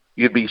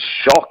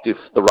shocked if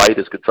the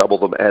Raiders could trouble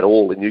them at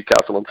all in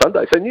Newcastle on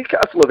Sunday. So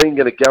Newcastle are then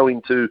going to go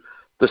into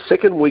the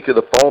second week of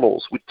the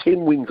finals with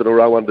 10 wins in a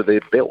row under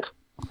their belt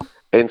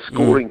and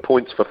scoring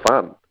points for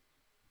fun.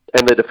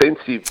 And their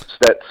defensive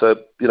stats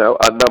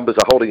our numbers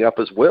are holding up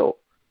as well.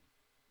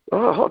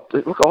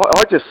 Look,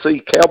 I just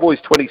see Cowboys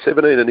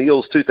 2017 and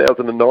Eels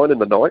 2009 in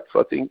the Knights.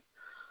 I think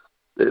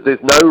there's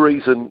no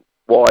reason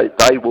why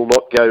they will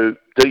not go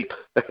deep.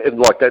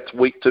 And that's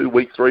week 2,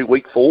 week 3,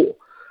 week 4.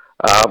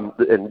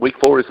 And week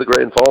 4 is the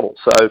grand final.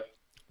 So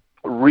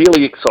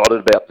really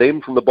excited about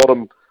them from the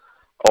bottom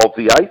of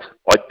the 8.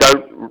 I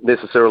don't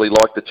necessarily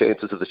like the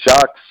chances of the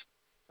Sharks.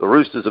 The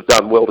Roosters have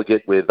done well to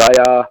get where they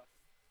are.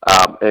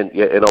 And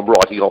I'm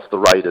writing off the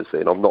Raiders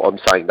then. I'm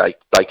saying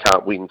they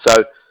can't win.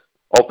 So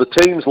of the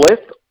teams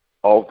left,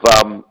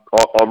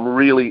 I'm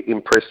really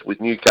impressed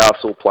with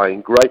Newcastle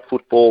playing great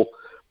football.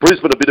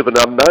 Brisbane a bit of an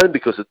unknown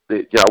because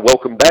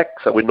welcome back,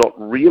 so we're not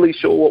really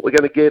sure what we're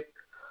going to get.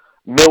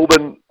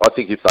 Melbourne, I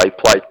think if they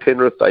played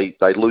Penrith,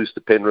 they lose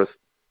to Penrith,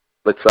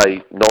 let's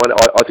say 9.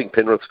 I think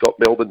Penrith's got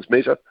Melbourne's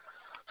measure.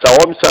 So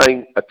I'm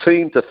saying a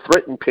team to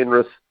threaten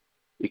Penrith,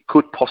 it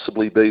could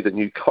possibly be the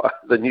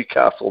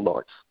Newcastle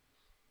Knights.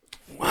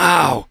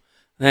 Wow.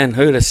 Man,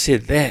 who'd have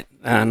said that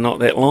not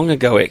that long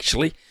ago,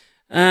 actually.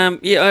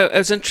 It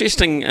was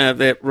interesting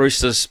that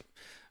Roosters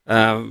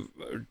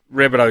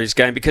Rabbitohs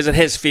game because it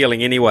has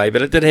feeling anyway,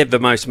 but it did have the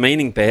most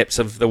meaning perhaps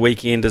of the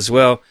weekend as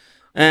well.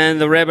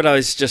 And the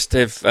Rabbitohs just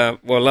have,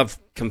 I've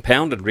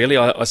compounded really,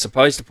 I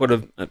suppose, to put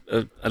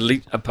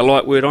a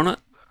polite word on it.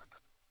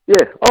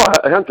 Yeah,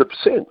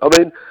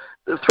 100%.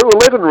 Through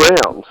 11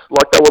 rounds,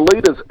 they were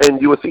leaders,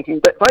 and you were thinking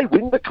that they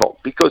win the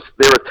comp because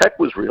their attack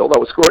was real. They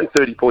were scoring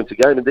 30 points a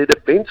game, and their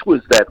defence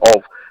was that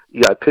of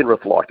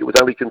Penrith-like. It was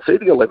only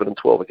conceding 11 and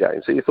 12 a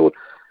game. So you thought,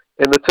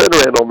 and the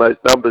turnaround on those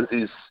numbers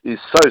is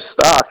so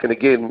stark. And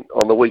again,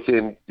 on the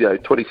weekend,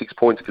 26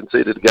 points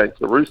conceded against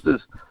the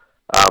Roosters.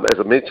 As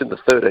I mentioned, the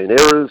 13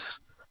 errors.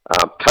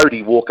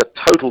 Cody Walker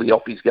totally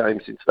off his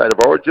game since State of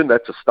Origin.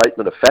 That's a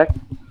statement of fact.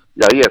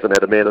 He hasn't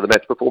had a man of the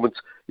match performance.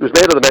 He was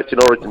man of the match in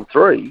Origin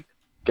 3.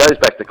 Goes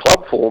back to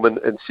club form,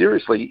 and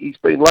seriously, he's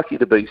been lucky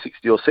to be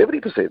 60 or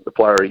 70% the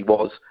player he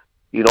was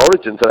in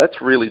Origin. So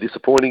that's really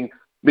disappointing.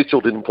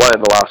 Mitchell didn't play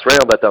in the last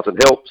round. That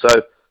doesn't help. So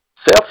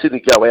South Sydney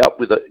go out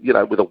with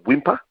a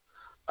whimper.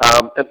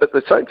 But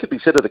the same could be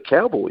said of the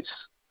Cowboys,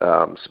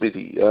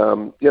 Smithy. They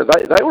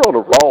were on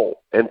a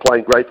roll and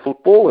playing great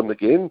football, and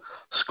again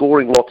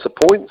scoring lots of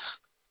points.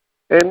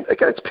 And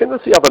against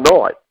Penrith the other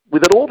night,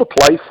 with it all to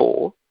play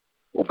for,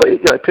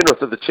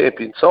 Penrith are the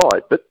champion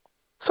side, but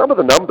some of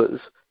the numbers.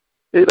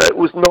 It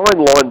was 9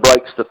 line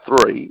breaks to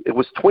 3. It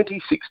was 26-0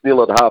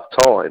 at half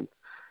time.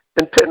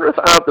 And Penrith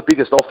aren't the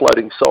biggest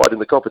offloading side in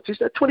the competition.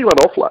 They had 21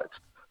 offloads.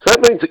 So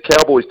that means that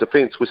Cowboys'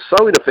 defence was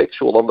so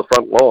ineffectual on the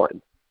front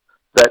line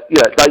that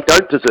they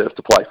don't deserve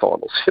to play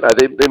finals.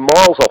 They're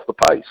miles off the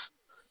pace.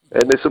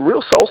 And there's some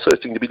real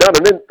soul-searching to be done.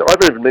 And then I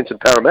haven't even mentioned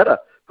Parramatta,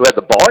 who had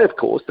the bye, of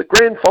course. The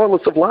grand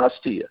finalists of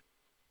last year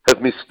have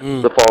missed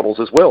the finals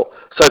as well.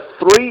 So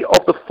 3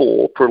 of the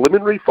 4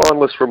 preliminary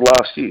finalists from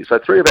last year, so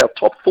 3 of our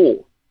top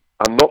 4,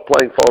 are not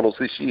playing finals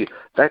this year.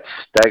 That's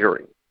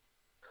staggering.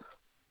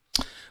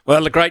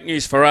 Well, the great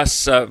news for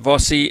us,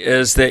 Vossi,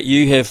 is that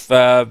you have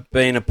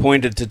been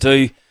appointed to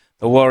do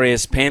the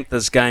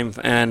Warriors-Panthers game,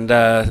 and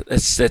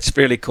that's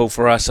fairly cool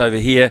for us over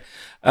here.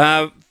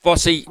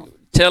 Vossi,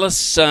 tell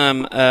us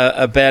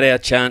about our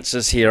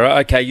chances here.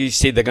 Okay, you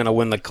said they're going to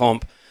win the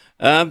comp,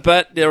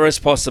 but there is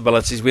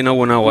possibilities. We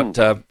all know what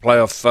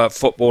playoff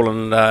football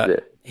and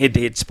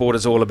head-to-head sport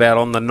is all about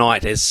on the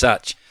night as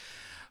such.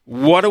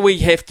 What do we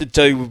have to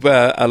do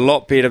a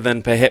lot better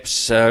than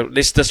perhaps,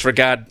 let's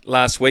disregard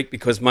last week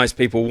because most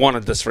people want to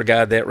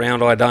disregard that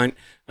round, I don't.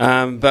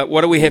 But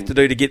what do we have to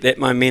do to get that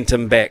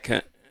momentum back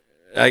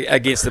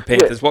against the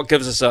Panthers? What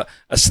gives us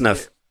a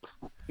sniff?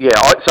 Yeah,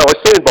 so I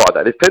stand by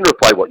that. If Penrith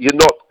play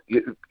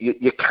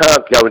you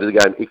can't go into the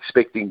game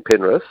expecting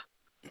Penrith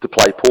to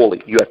play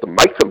poorly. You have to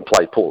make them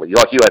play poorly. You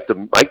have to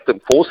make them,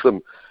 force them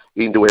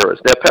into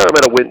errors. Now,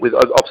 Parramatta went with,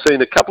 I've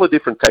seen a couple of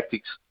different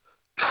tactics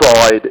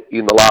tried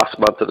in the last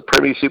month of the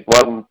premiership.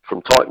 One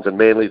from Titans and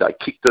Manly, they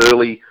kicked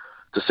early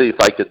to see if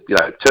they could,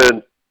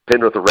 turn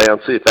Penrith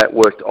around, see if that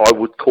worked. I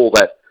would call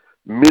that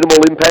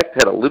minimal impact.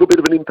 Had a little bit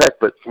of an impact,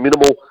 but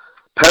minimal.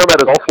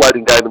 Parramatta's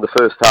offloading game in the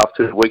first half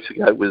 2 weeks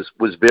ago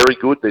was very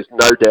good. There's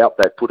no doubt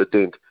that put a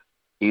dent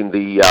in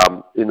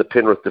the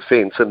Penrith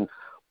defence. And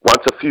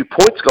once a few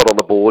points got on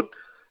the board,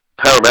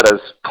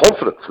 Parramatta's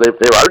confidence,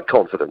 their own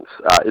confidence,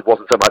 it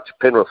wasn't so much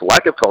Penrith's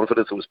lack of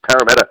confidence, it was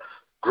Parramatta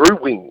grew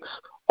wings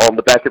on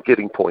the back of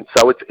getting points.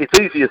 So it's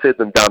easier said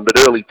than done, but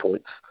early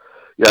points.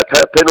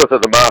 Penrith are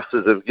the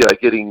masters of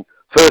getting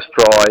first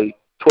try,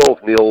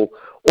 12-0, or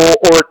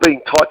it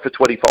being tight for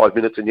 25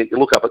 minutes, and yet you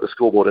look up at the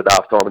scoreboard at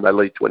half-time and they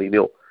lead 20-0.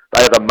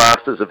 They are the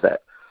masters of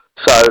that.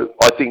 So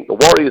I think the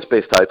Warriors'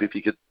 best hope, if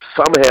you could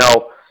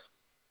somehow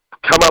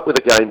come up with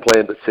a game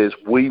plan that says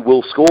we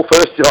will score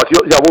first,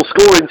 we'll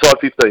score inside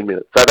 15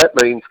 minutes. So that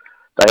means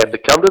they have to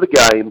come to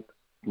the game,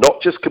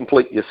 not just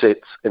complete your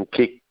sets and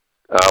kick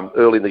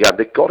early in the game.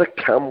 They've got to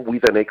come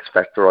with an X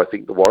factor, I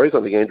think, the Warriors.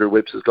 I think Andrew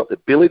Webster's got the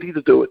ability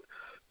to do it,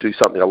 do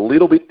something a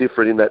little bit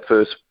different in that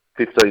first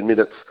 15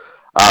 minutes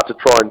to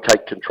try and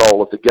take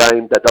control of the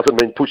game. That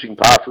doesn't mean pushing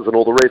passes and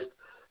all the rest,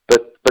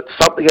 but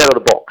something out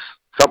of the box,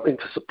 something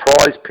to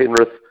surprise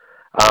Penrith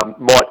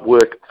might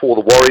work for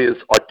the Warriors.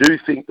 I do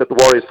think that the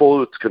Warriors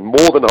forwards can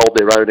more than hold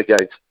their own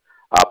against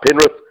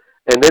Penrith.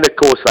 And then, of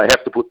course, they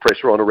have to put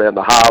pressure on around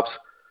the halves.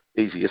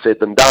 Easier said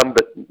than done,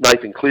 but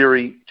Nathan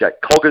Cleary, Jack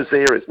Cogger's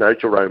there's no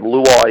Jerome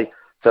Luai,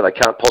 so they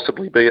can't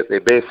possibly be at their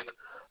best.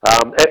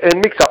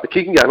 And mix up the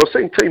kicking game. I've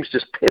seen teams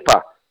just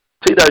pepper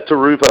Tito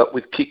Taruva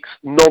with kicks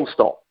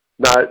non-stop.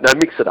 No,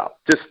 mix it up.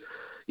 Just,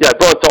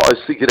 Brian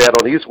Tyler's figured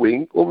out on his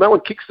wing, well, no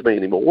one kicks to me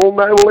anymore. Well,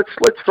 no, let's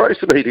throw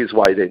some heat his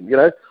way then,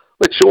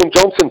 Let Sean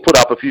Johnson put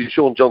up a few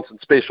Sean Johnson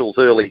specials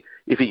early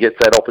if he gets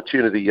that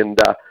opportunity and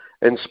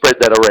spread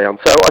that around.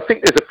 So I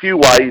think there's a few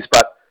ways,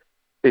 but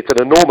it's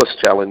an enormous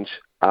challenge.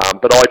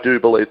 But I do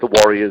believe the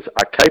Warriors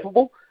are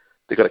capable.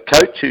 They've got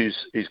a coach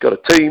who's got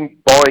a team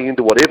buying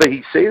into whatever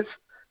he says.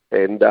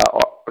 And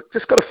I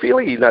just got a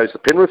feeling he knows the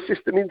Penrith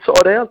system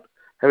inside out.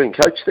 Having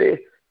coached there,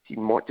 he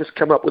might just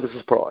come up with a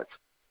surprise.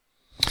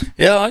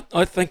 Yeah,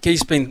 I think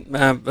he's been.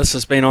 This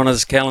has been on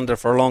his calendar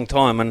for a long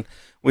time, and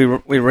we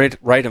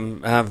rate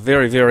him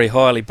very, very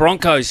highly.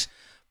 Broncos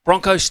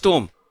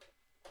Storm.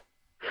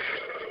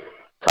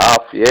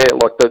 Tough, yeah.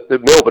 Like the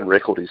Melbourne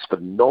record is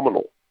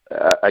phenomenal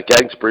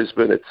against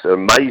Brisbane. It's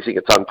amazing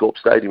at Suncorp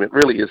Stadium. It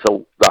really is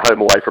the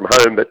home away from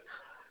home. But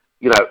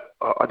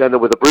I don't know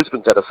whether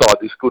Brisbane's had a side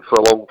this good for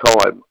a long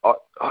time.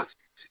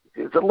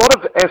 There's a lot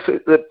of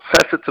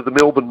facets of the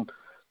Melbourne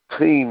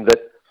team that,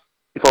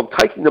 if I'm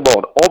taking them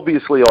on,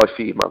 obviously I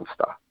fear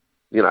Munster.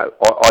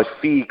 I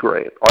fear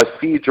Grant. I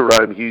fear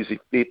Jerome Hughes if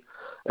fit.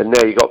 And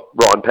now you got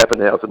Ryan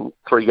Pappenhausen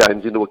 3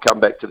 games into a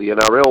comeback to the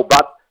NRL.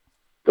 But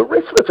the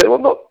rest of the team,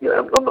 I'm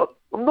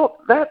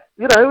not that.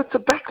 It's a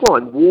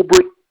backline.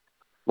 Warbrick,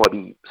 might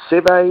be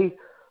Seve,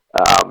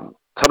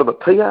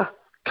 Tanamapia,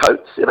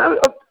 Coates.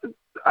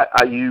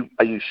 Are you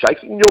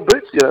shaking your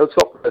boots? It's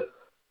not.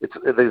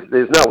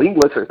 There's no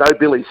Inglis. There's no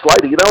Billy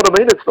Slater. You know what I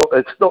mean?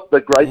 It's not the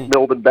great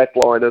Melbourne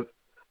backline of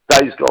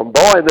days gone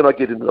by. And then I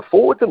get into the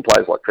forwards and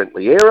players like Trent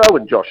Liero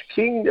and Josh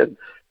King and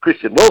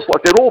Christian Wells.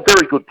 Like, they're all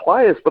very good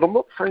players, but I'm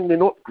not saying they're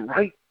not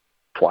great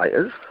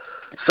players.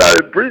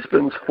 So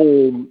Brisbane's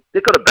form,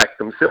 they've got to back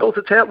themselves.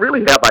 It's how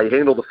they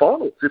handle the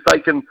finals. If they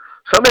can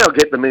somehow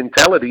get the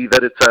mentality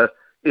that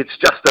it's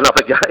just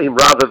another game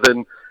rather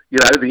than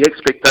the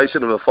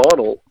expectation of a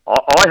final.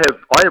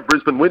 I have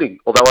Brisbane winning,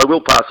 although I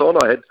will pass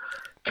on. I had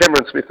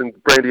Cameron Smith and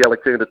Brandy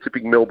Alexander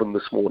tipping Melbourne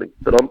this morning,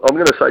 but I'm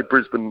going to say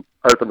Brisbane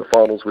open the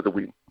finals with a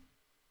win.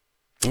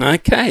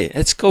 Okay,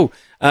 that's cool.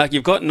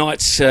 You've got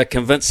Knights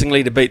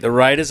convincingly to beat the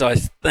Raiders, I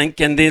think,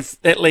 and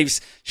that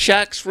leaves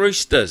Sharks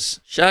Roosters.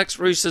 Sharks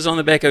Roosters on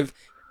the back of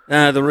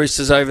the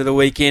Roosters over the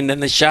weekend,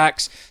 and the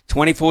Sharks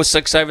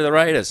 24-6 over the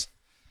Raiders.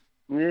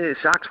 Yeah,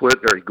 Sharks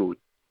weren't very good,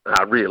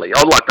 really.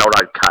 I like they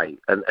were okay,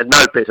 and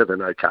no better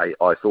than okay,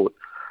 I thought,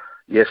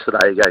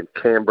 yesterday against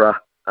Canberra.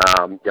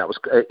 It was,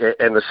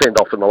 and the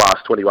send-off in the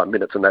last 21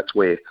 minutes, and that's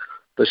where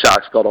the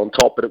Sharks got on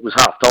top, but it was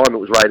half-time. It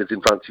was Raiders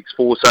in front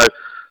 6-4, so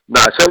no,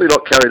 certainly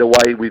not carried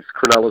away with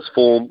Cronulla's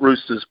form.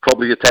 Roosters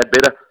probably a tad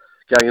better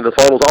going into the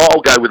finals.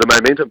 I'll go with the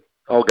momentum.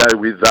 I'll go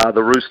with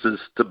the Roosters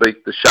to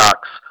beat the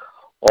Sharks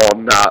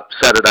on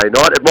Saturday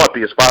night. It might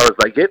be as far as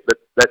they get, but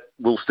that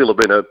will still have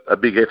been a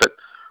big effort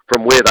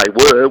from where they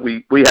were.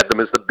 We had them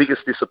as the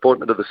biggest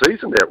disappointment of the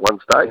season there at one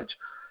stage.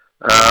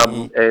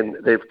 And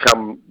they've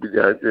come with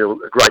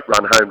a great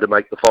run home to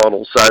make the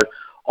finals. So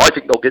I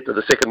think they'll get to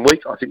the second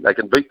week. I think they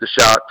can beat the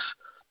Sharks,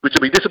 which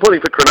will be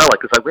disappointing for Cronulla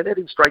because they went out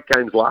in straight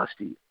games last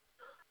year.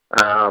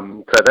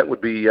 So that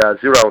would be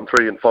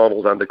 0-3 in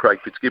finals under Craig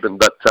Fitzgibbon.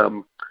 But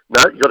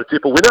no, you've got to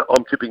tip a winner.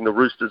 I'm tipping the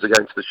Roosters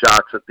against the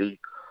Sharks at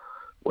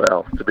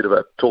it's a bit of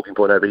a talking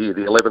point over here,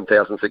 the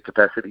 11,000 seat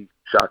capacity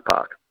Shark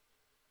Park.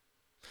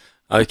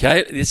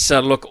 Okay, let's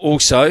look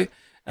also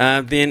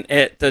then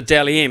at the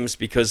Dally M's,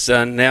 because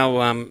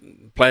now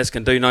players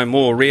can do no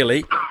more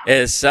really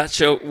as such.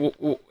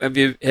 Have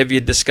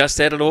you discussed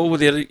that at all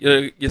with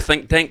your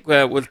think tank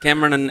with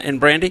Cameron and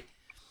Brandy?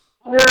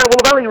 Yeah, well,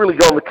 I've only really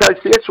gone the coach.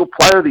 The actual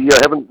player of the year, I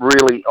haven't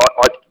really.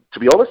 I to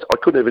be honest, I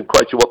couldn't even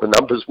quote you what the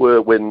numbers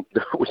were when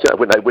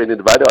they went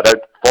into voting. I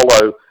don't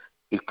follow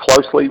it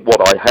closely.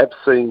 What I have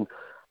seen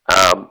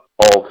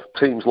of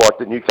teams like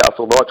the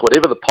Newcastle Knights,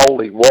 whatever the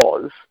polling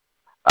was,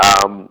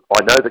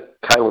 I know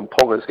that Kalen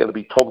Ponga is going to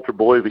be Tom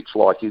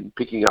Trbojevic-like in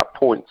picking up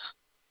points.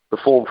 The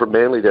form from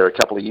Manly there a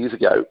couple of years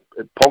ago.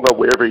 Ponga,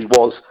 wherever he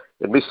was,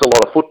 and missed a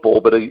lot of football,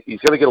 but he's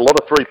going to get a lot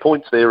of 3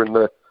 points there in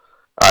the...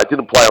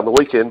 didn't play on the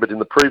weekend, but in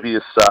the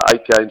previous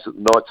 8 games that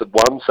the Knights had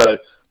won. So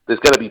there's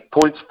going to be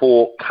points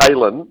for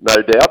Kalen,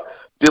 no doubt.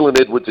 Dylan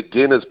Edwards,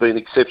 again, has been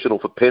exceptional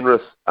for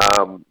Penrith.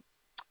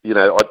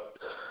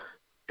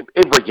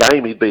 Every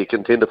game he'd be a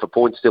contender for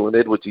points, Dylan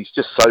Edwards. He's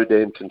just so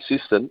damn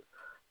consistent.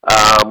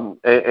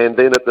 And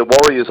then at the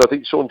Warriors, I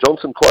think Sean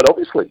Johnson, quite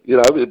obviously.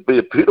 It'd be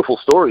a beautiful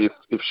story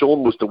if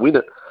Sean was to win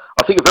it.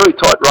 I think a very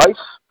tight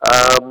race.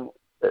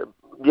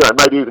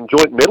 Maybe even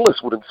joint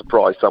medalists wouldn't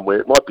surprise somewhere.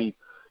 It might be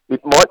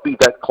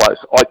that close.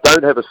 I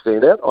don't have a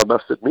standout, I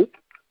must admit.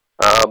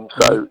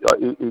 So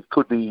it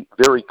could be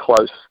very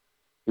close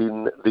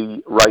in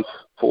the race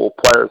for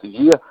Player of the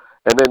Year.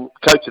 And then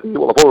Coach of the Year,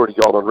 well, I've already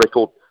gone on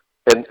record.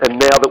 And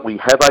now that we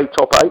have a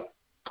top 8,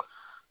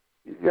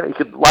 you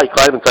could lay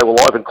claim and say, well,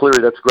 Ivan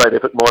Cleary, that's a great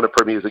effort, minor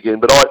premiers again.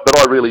 But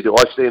I really do.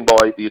 I stand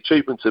by the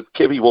achievements of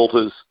Kevy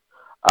Walters,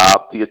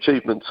 the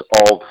achievements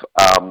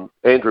of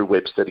Andrew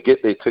Webster to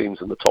get their teams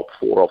in the top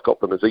 4. I've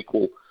got them as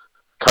equal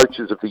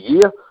coaches of the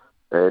year.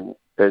 And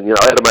Adam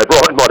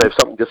O'Brien might have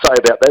something to say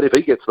about that if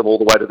he gets them all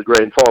the way to the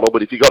grand final.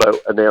 But if you've got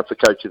to announce a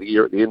coach of the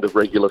year at the end of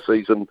regular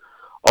season,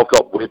 I've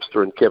got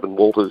Webster and Kevin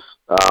Walters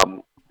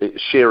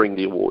sharing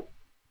the award.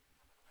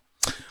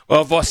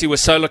 Well, Vossi, we're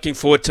so looking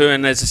forward to,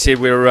 and as I said,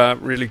 we're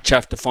really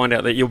chuffed to find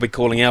out that you'll be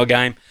calling our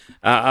game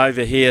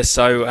over here.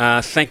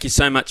 So thank you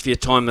so much for your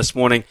time this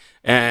morning,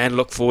 and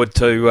look forward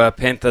to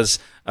Panthers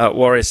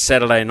Warriors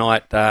Saturday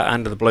night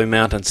under the Blue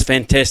Mountains.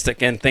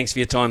 Fantastic, and thanks for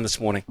your time this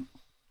morning.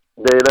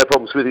 Yeah, no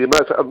problems with you,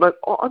 mate.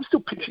 I'm still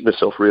pinching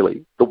myself,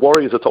 really. The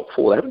Warriors are top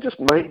 4. They haven't just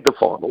made the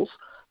finals.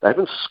 They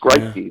haven't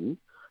scraped in.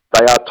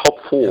 They are top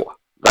 4. Yep.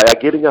 They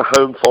are getting a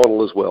home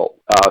final as well.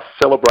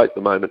 Celebrate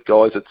the moment,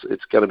 guys.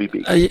 It's going to be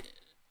big.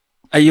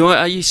 Are you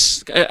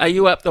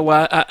up the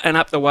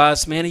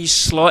wires, man?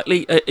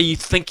 Are you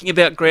thinking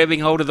about grabbing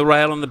hold of the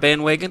rail on the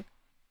bandwagon?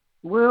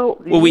 Well,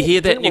 will we hear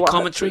that in your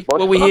commentary? My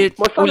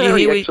son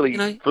Harry actually,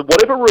 for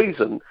whatever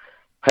reason,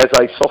 has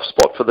a soft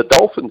spot for the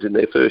Dolphins in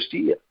their first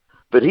year.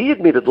 But he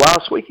admitted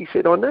last week, he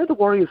said, I know the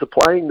Warriors are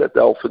playing the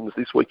Dolphins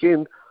this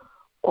weekend.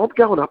 I'm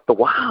going up the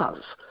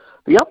wires.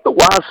 The up the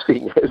wires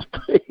thing has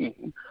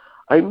been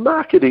a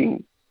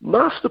marketing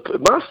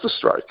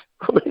masterstroke.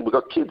 I mean, we've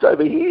got kids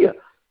over here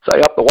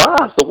say up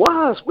the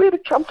wires. Where'd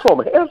it come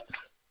from?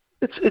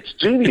 It's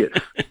genius.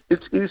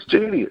 It is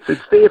genius.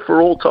 It's there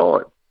for all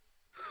time.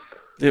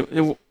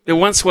 There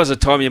once was a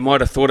time you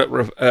might have thought it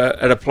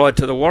applied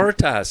to the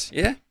Waratahs,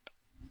 yeah?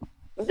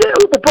 Yeah,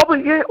 well,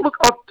 probably, yeah. Look,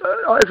 as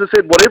I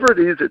said, whatever it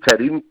is, it's had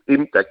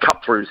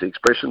cut-through's the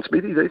expression,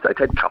 Smithy. They've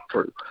had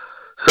cut-through.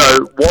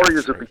 So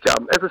Warriors have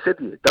become, as I said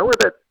to you, don't worry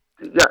about,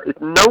 if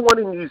no one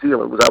in New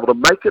Zealand was able to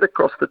make it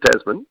across the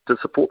Tasman to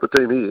support the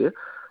team here,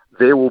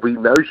 there will be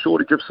no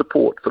shortage of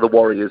support for the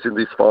Warriors in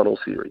this final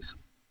series.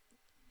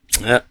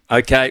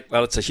 Okay,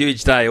 well, it's a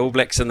huge day. All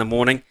Blacks in the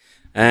morning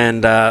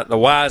and the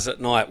Wars at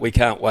night. We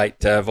can't wait,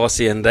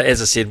 Vossi. And as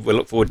I said, we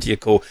look forward to your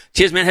call.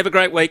 Cheers, man. Have a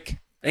great week.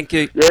 Thank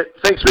you. Yeah,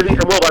 thanks, Smithy.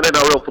 And well done,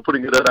 NRL, for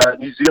putting it at a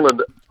New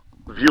Zealand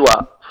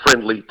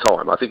viewer-friendly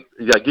time. I think,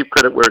 give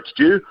credit where it's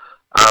due.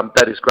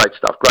 That is great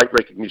stuff. Great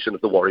recognition of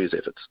the Warriors'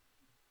 efforts.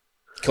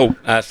 Cool.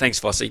 Thanks,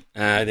 Vossi.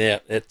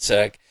 It's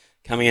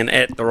coming in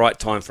at the right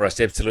time for us.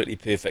 Absolutely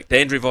perfect.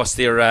 Andrew Voss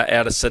there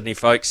out of Sydney,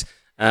 folks.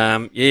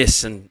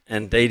 Yes, and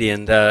indeed.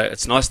 And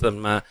it's nice of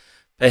them.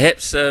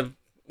 Perhaps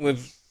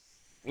we've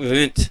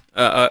earned,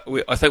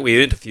 I think we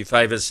earned a few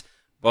favours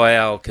by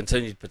our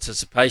continued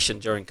participation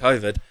during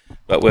COVID,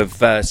 but we've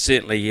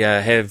certainly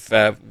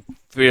have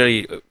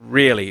really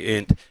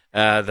earned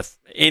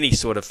any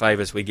sort of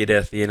favours we get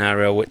out of the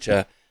NRL, which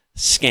are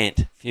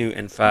scant, few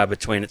and far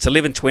between. It's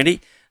 11:20.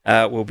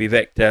 We'll be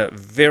back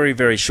very,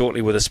 very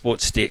shortly with a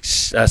sports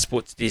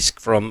desk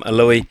from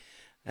Louis.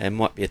 There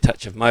might be a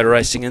touch of motor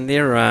racing in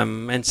there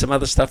and some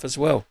other stuff as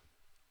well.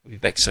 We'll be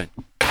back soon.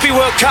 Rugby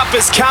World Cup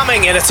is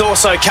coming, and it's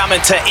also coming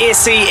to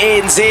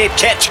SENZ.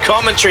 Catch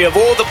commentary of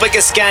all the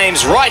biggest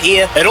games right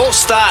here. It all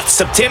starts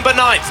September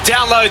 9th.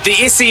 Download the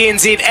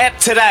SENZ app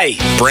today.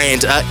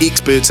 Brand are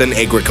experts in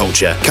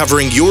agriculture,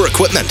 covering your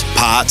equipment,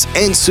 parts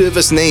and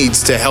service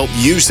needs to help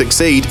you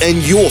succeed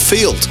in your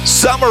field.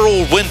 Summer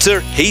or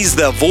winter, he's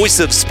the voice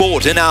of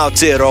sport in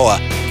Aotearoa.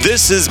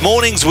 This is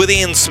Mornings with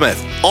Ian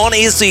Smith on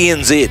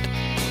SENZ.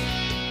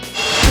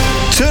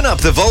 Turn up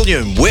the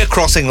volume. We're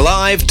crossing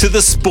live to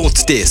the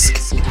sports desk.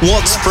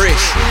 What's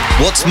fresh?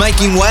 What's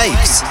making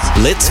waves?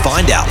 Let's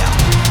find out.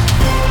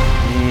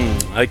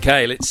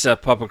 Okay, let's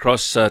pop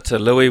across to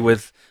Louis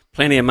with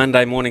plenty of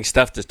Monday morning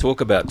stuff to talk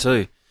about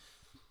too.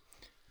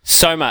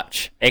 So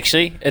much,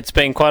 actually. It's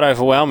been quite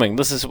overwhelming.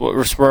 This is what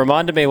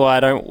reminded me why I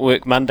don't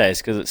work Mondays,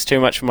 because it's too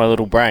much for my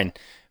little brain.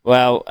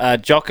 Well,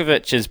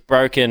 Djokovic has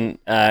broken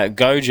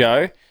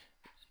Gojo.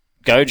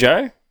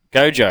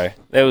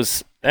 That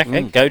was...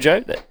 Okay, Gojo.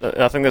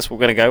 I think that's what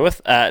we're going to go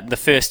with. The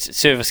first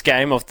service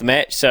game of the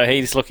match, so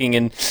he's looking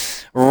in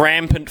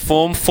rampant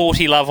form.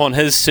 40 love on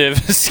his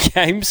service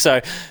game, so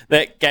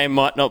that game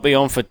might not be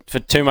on for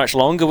too much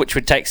longer, which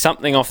would take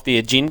something off the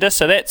agenda,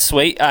 so that's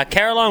sweet.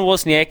 Caroline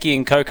Wozniacki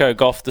and Coco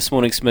Gauff this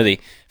morning, Smithy.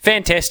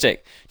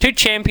 Fantastic. Two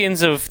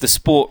champions of the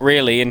sport,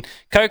 really, and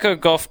Coco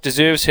Gauff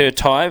deserves her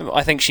time.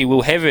 I think she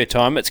will have her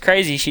time. It's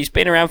crazy. She's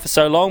been around for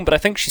so long, but I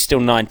think she's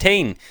still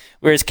 19.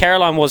 Whereas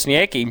Caroline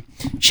Wozniacki,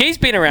 she's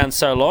been around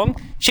so long,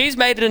 she's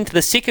made it into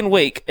the second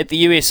week at the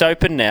US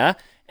Open now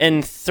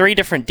in 3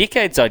 different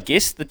decades, I'd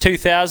guess. The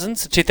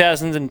 2000s, the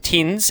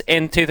 2010s,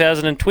 and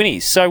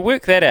 2020s. So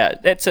work that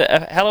out. That's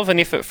a hell of an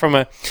effort from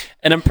an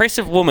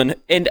impressive woman.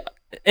 And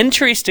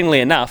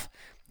interestingly enough,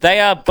 they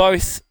are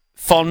both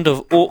fond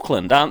of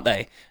Auckland, aren't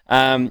they?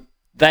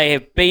 They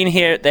have been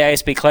here at the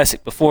ASB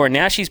Classic before, and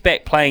now she's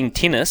back playing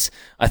tennis.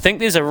 I think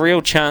there's a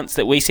real chance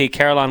that we see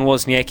Caroline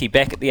Wozniacki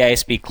back at the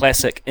ASB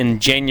Classic in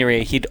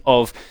January ahead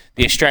of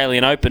the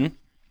Australian Open.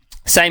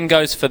 Same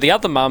goes for the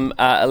other mum,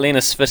 Elena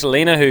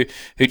Svitolina,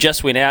 who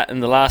just went out in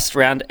the last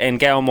round, and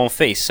Gail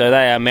Monfils. So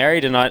they are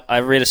married, and I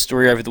read a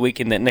story over the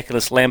weekend that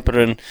Nicholas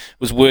Lamperin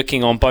was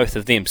working on both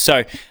of them.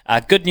 So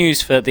good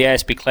news for the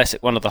ASB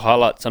Classic, one of the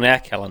highlights on our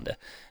calendar.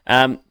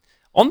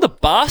 On the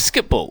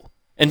basketball,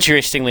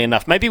 interestingly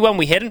enough, maybe one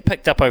we hadn't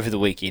picked up over the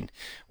weekend.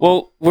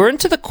 Well, we're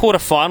into the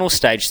quarterfinal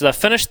stage, so they've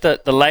finished the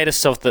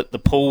latest of the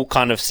pool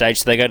kind of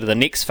stage, so they go to the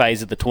next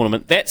phase of the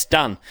tournament. That's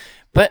done.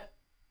 But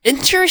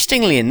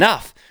interestingly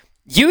enough,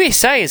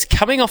 USA is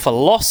coming off a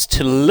loss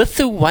to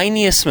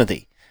Lithuania,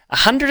 Smithy.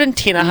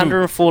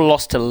 110-104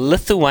 loss to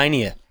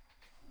Lithuania.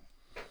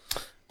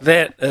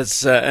 That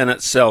is in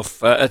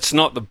itself, it's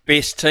not the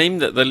best team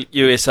that the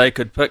USA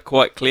could pick,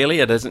 quite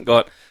clearly. It hasn't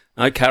got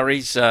no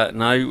Currys,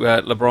 no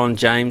LeBron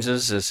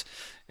Jameses,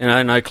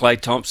 no Klay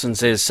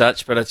Thompsons as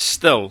such, but it's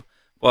still,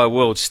 by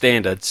world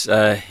standards,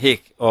 a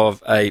heck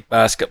of a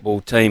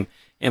basketball team.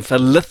 And for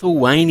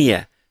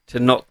Lithuania to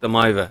knock them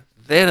over,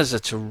 that is a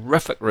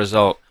terrific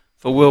result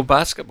for world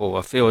basketball,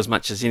 I feel, as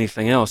much as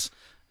anything else.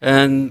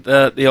 And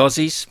the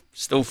Aussies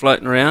still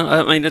floating around.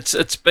 I mean,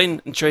 it's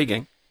been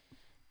intriguing.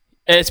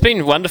 It's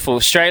been wonderful.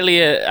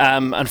 Australia,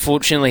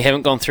 unfortunately,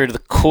 haven't gone through to the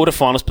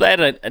quarterfinals, but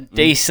they had a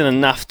decent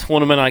enough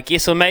tournament, I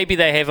guess, or maybe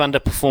they have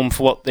underperformed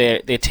for what their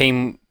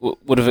team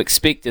would have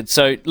expected.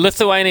 So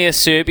Lithuania,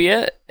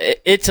 Serbia,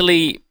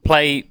 Italy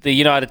play the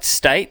United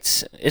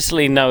States.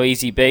 Italy, no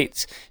easy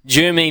beats.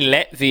 Germany,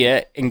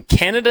 Latvia, and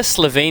Canada,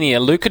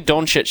 Slovenia. Luka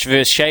Doncic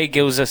versus Shai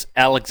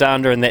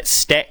Gilgeous-Alexander in that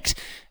stacked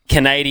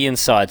Canadian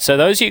side. So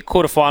those are your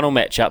quarterfinal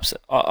matchups.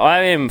 I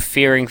am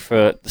fearing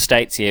for the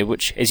States here,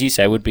 which, as you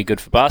say, would be good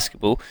for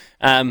basketball.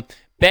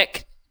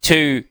 Back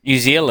to New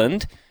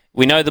Zealand,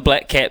 we know the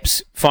Black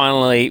Caps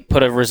finally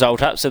put a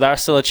result up, so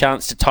there's still a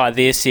chance to tie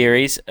their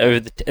series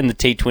in the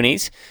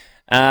T20s.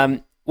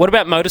 What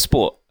about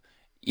motorsport?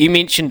 You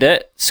mentioned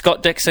it.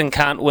 Scott Dixon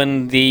can't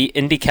win the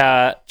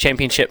IndyCar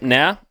Championship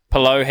now.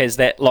 Palou has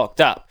that locked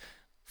up.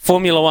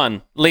 Formula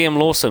One, Liam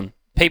Lawson.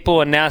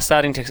 People are now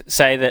starting to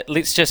say that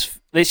let's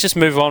just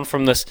move on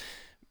from this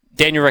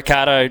Daniel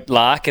Ricciardo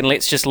lark and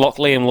let's just lock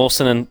Liam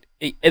Lawson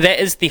in. That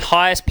is the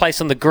highest place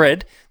on the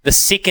grid. The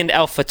second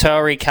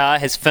AlphaTauri car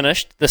has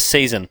finished this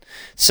season.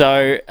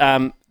 So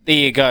there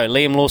you go.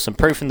 Liam Lawson,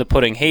 proof in the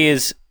pudding. He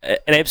is an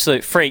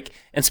absolute freak.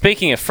 And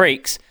speaking of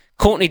freaks,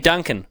 Courtney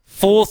Duncan,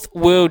 4th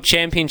World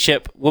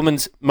Championship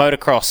Women's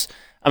Motocross.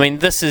 I mean,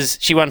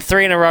 she won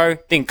 3 in a row,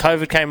 then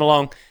COVID came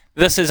along.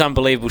 This is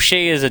unbelievable.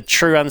 She is a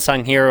true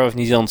unsung hero of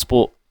New Zealand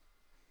sport.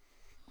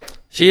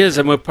 She is,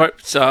 and we'll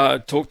perhaps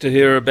talk to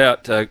her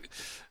about, or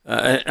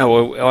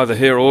either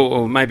her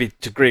or maybe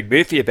to Greg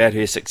Murphy about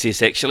her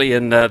success, actually,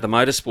 in the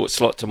motorsport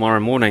slot tomorrow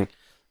morning.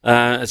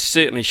 It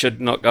certainly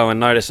should not go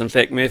unnoticed. In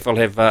fact, Murphy will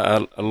have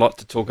a lot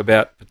to talk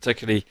about,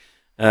 particularly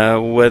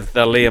with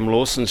Liam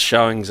Lawson's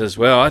showings as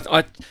well.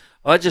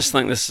 I just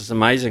think this is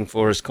amazing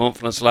for his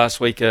confidence. Last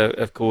week,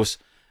 of course,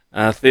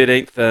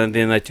 13th, and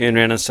then they turn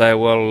around and say,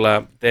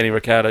 well, Danny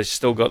Ricciardo's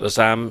still got this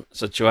arm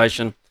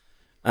situation.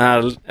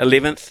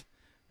 11th,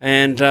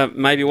 and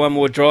maybe one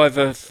more drive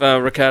if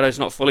Ricciardo's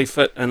not fully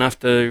fit enough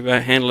to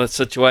handle the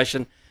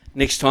situation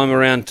next time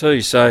around too.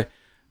 So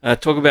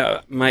talk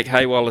about make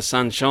hay while the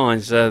sun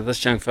shines.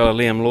 This young fella,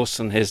 Liam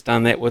Lawson, has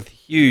done that with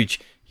huge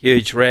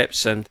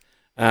reps, and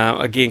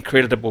again,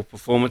 creditable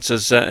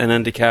performances in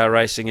IndyCar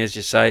racing, as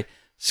you say.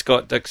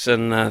 Scott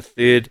Dixon,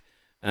 3rd.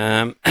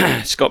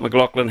 Scott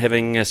McLaughlin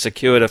having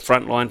secured a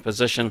frontline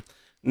position,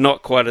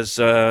 not quite as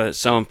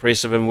so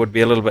impressive, and would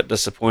be a little bit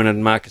disappointed.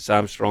 Marcus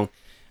Armstrong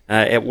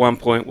at one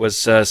point was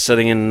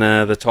sitting in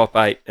the top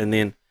 8, and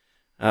then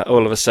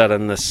all of a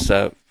sudden this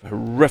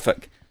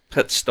horrific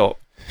pit stop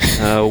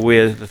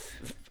where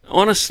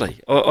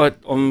honestly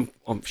I'm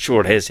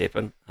sure it has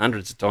happened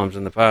hundreds of times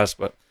in the past,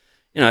 but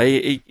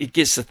he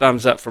gets the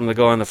thumbs up from the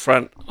guy in the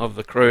front of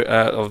the crew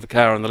of the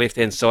car on the left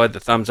hand side, the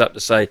thumbs up to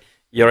say,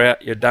 you're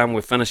out, you're done,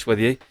 we're finished with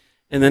you.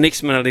 And the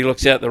next minute he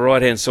looks out the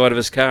right-hand side of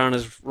his car and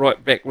his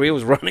right back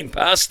wheel's running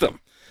past him.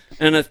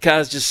 And the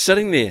car's just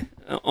sitting there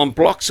on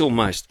blocks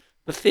almost.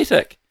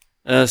 Pathetic.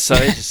 So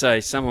as you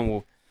say,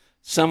 someone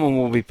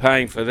will be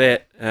paying for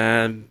that,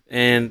 and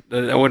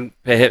they wouldn't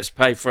perhaps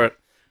pay for it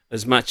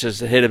as much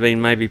as it had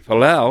been maybe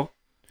Palau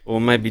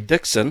or maybe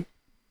Dixon.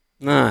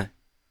 No.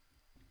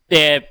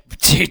 Yeah,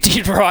 you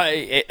did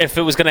right. If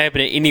it was going to happen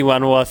to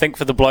anyone, well, I think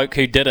for the bloke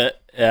who did it,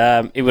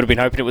 he would have been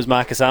hoping it was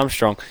Marcus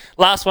Armstrong.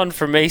 Last one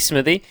from me,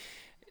 Smithy.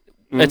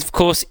 It's, of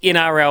course,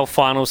 NRL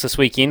finals this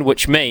weekend,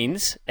 which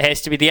means it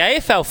has to be the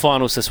AFL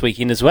finals this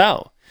weekend as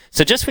well.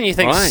 So just when you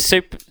think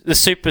the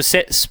Super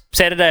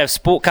Saturday of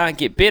sport can't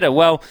get better,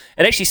 well,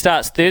 it actually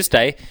starts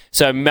Thursday.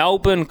 So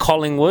Melbourne,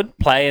 Collingwood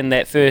play in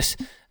that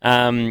first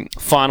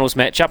finals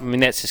matchup. I mean,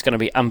 that's just going to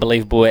be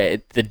unbelievable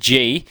at the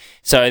G.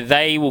 So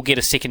they will get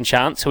a second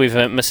chance,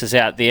 whoever misses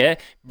out there.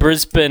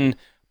 Brisbane,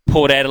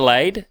 Port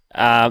Adelaide,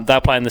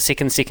 they'll play in the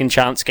second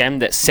chance game.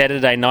 That's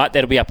Saturday night.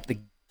 That'll be up at the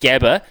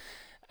Gabba.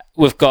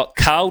 We've got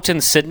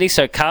Carlton, Sydney.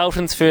 So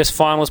Carlton's first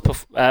finals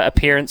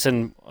appearance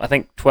in, I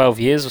think,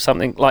 12 years or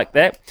something like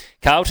that.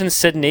 Carlton,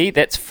 Sydney,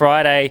 that's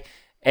Friday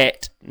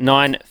at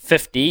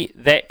 9:50.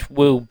 That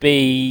will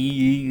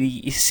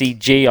be the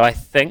SCG, I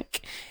think.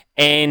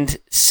 And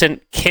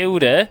St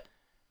Kilda,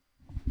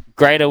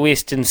 Greater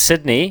Western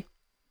Sydney,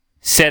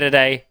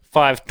 Saturday,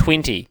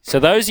 5:20. So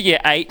those are your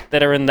 8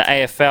 that are in the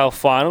AFL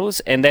finals,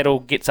 and that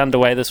all gets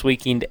underway this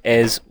weekend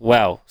as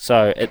well.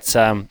 So it's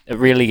it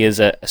really is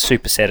a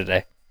super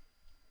Saturday.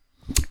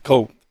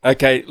 Cool.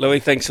 Okay, Louis,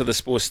 thanks for the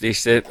sports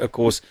desk. That, of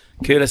course,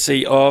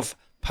 courtesy of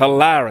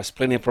Polaris.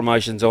 Plenty of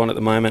promotions on at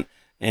the moment,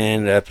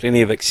 and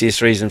plenty of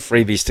accessories and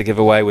freebies to give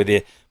away with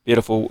their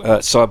beautiful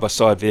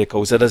side-by-side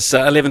vehicles. It is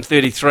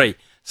 11:33.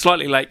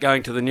 Slightly late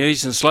going to the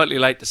news, and slightly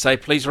late to say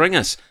please ring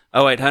us.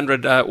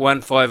 0800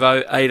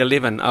 150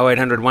 811.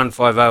 0800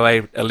 150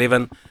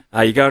 811.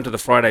 You're going to the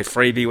Friday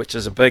freebie, which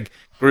is a big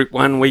Group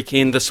 1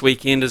 weekend this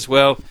weekend as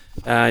well.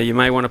 You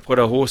may want to put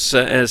a horse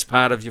as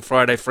part of your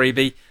Friday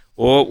freebie.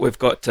 Or we've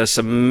got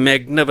some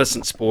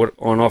magnificent sport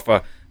on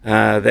offer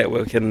that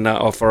we can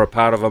offer a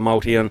part of a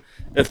multi on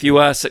if you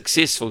are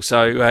successful.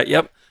 So,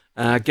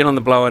 get on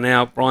the blower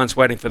now. Brian's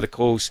waiting for the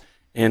calls,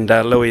 and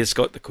Louis has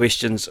got the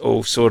questions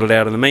all sorted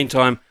out. In the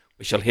meantime,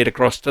 we shall head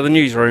across to the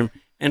newsroom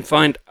and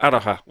find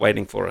Aroha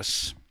waiting for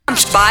us.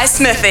 By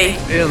Smithy.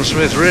 Ian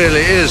Smith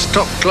really is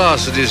top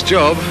class at his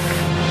job.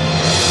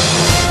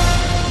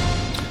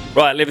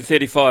 Right,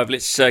 11:35.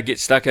 Let's get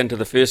stuck into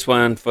the first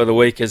one for the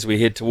week as we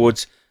head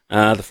towards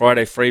the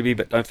Friday freebie,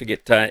 but don't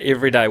forget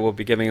every day we'll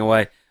be giving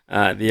away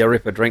the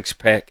Arepa Drinks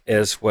Pack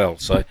as well.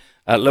 So,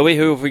 Louis,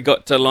 who have we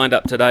got lined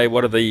up today?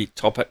 What are the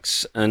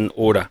topics in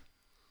order?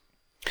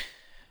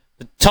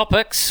 The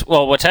topics,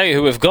 well, we'll tell you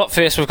who we've got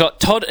first. We've got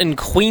Todd in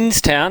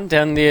Queenstown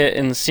down there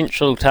in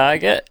Central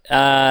Target.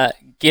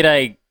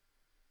 G'day,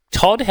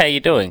 Todd. How you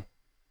doing?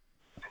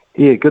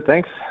 Yeah, good,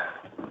 thanks.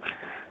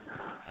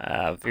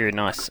 Very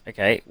nice.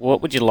 Okay,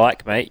 what would you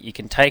like, mate? You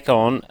can take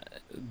on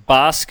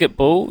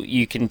basketball,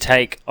 you can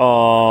take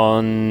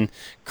on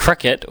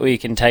cricket, or you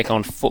can take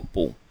on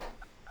football.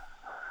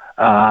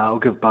 I'll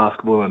give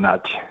basketball a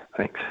nudge.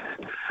 Thanks.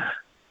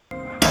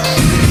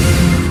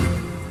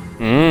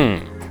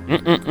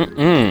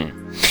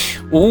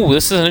 Oh,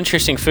 this is an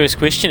interesting first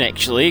question,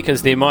 actually,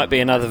 because there might be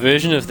another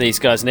version of these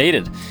guys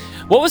needed.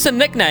 What was the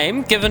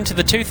nickname given to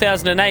the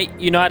 2008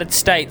 United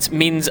States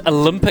men's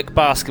Olympic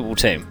basketball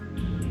team?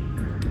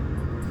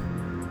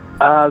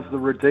 The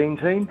Redeem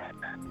team.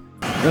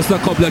 Just a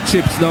couple of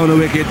chips down the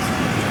wicket,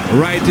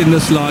 right in the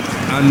slot,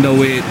 and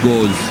away it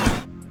goes.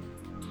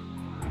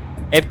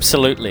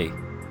 Absolutely.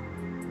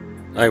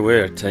 They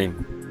were a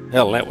team.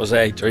 Hell, that was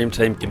a dream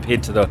team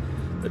compared to the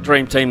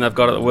dream team they've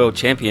got at the World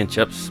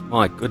Championships.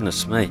 My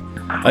goodness me.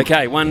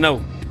 Okay,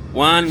 1-0.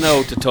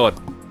 1-0 to Todd.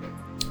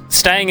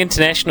 Staying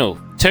international.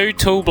 2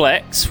 Tall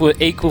Blacks were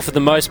equal for the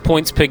most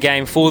points per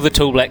game for the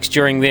Tall Blacks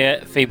during their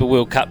FIBA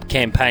World Cup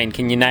campaign.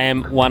 Can you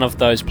name one of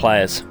those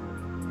players?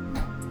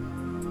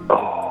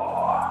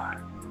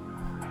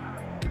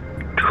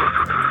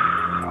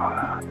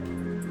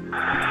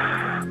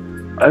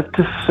 I'd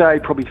just say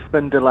probably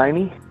Finn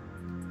Delaney.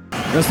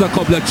 Just a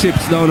couple of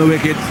chips down the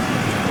wicket,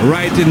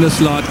 right in the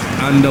slot,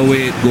 and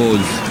away it goes.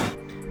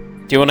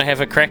 Do you want to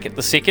have a crack at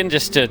the second,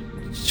 just to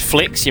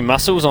flex your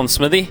muscles on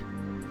Smithy?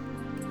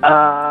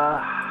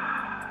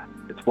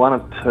 It's one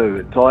of two.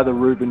 It's either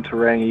Ruben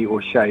Tarangi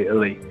or Shea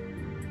Ili.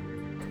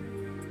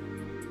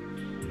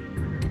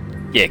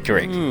 Yeah,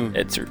 correct.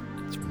 It's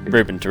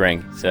Ruben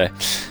Tarangi. So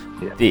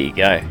there you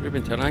go.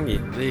 Ruben Tarangi.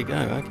 There you go.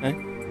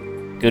 Okay.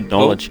 Good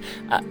knowledge.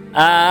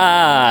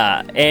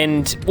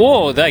 And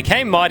they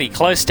came mighty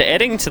close to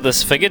adding to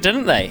this figure,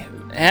 didn't they?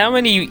 How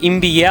many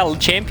NBL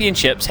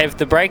championships have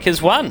the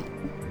Breakers won?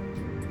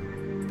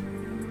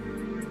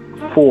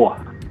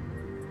 4.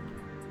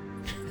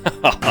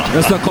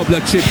 Just a couple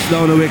of chips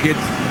down the wicket,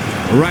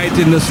 right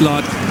in the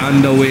slot,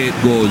 and away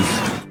it goes.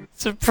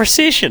 It's a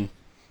procession.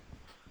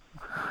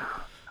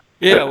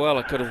 Yeah, well,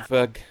 I could have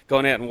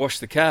gone out and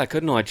washed the car,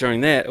 couldn't I,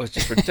 during that? It was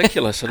just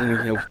ridiculous. I didn't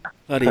even have a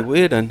bloody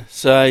word in.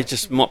 So he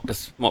just mopped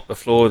the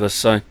floor with us.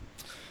 So,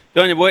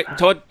 good on you, boy.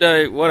 Todd,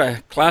 what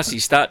a classy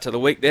start to the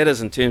week that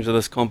is in terms of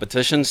this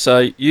competition.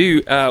 So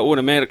you are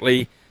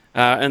automatically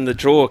in the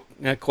draw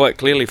quite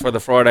clearly for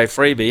the Friday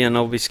freebie, and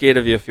I'll be scared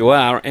of you if you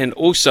are. And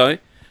also,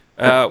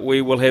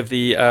 we will have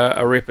the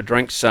Arepa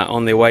drinks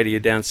on their way to you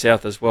down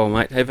south as well,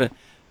 mate. Have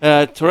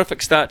a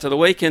terrific start to the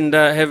week and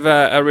have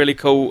a really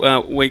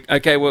cool week.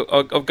 Okay, well,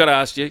 I've got to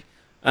ask you,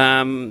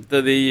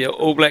 do the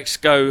All Blacks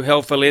go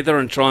hell for leather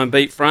and try and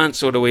beat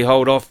France, or do we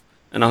hold off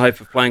in the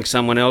hope of playing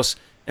someone else?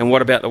 And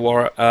what about the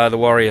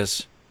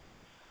Warriors?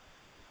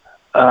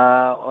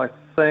 I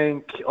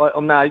think,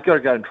 no, you've got to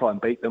go and try and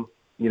beat them.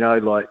 You know,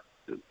 like,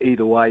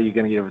 either way, you're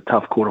going to get a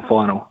tough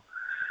quarterfinal.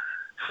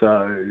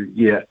 So,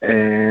 yeah,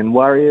 and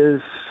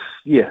Warriors,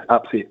 yeah,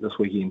 upset this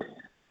weekend.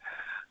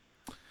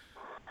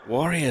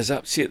 Warriors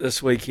upset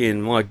this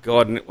weekend. My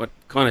God, what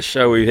kind of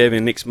show are we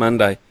having next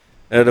Monday?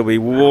 It'll be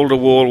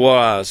wall-to-wall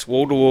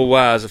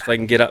wires if they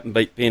can get up and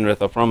beat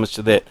Penrith, I promise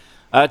you that.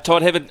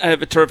 Todd,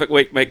 have a terrific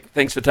week, mate.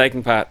 Thanks for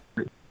taking part.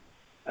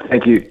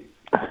 Thank you.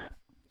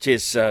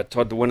 Cheers,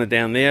 Todd, the winner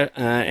down there.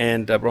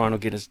 And Brian will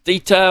get his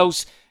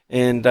details.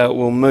 And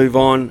we'll move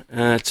on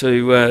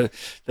to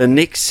the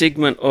next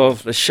segment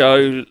of the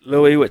show,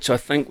 Louis, which I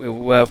think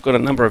I've got a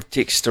number of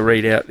texts to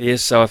read out there,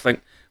 so I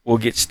think we'll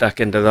get stuck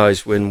into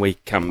those when we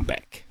come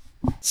back.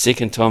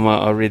 Second time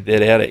I read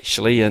that out,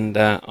 actually, and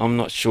I'm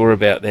not sure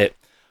about that.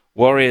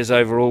 Warriors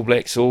over All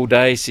Blacks all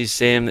day, says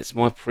Sam. That's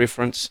my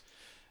preference.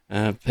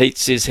 Pete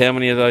says, how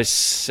many of those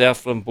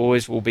Southland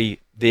boys will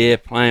be there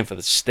playing for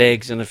the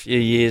Stags in a few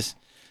years?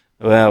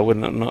 Well,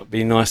 wouldn't it not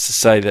be nice to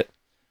say that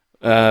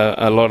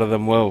a lot of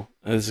them will?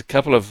 There's a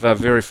couple of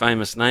very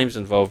famous names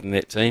involved in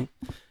that team.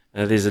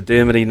 There's a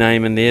Dermody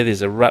name in there.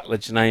 There's a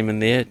Rutledge name in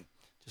there,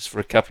 just for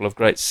a couple of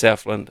great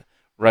Southland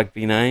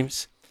rugby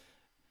names.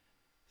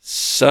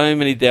 So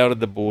many doubted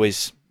the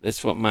boys.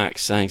 That's what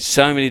Mark's saying.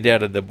 So many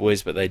doubted the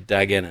boys, but they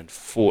dug in and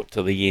fought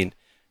to the end.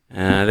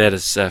 That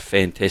is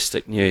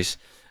fantastic news.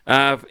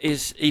 As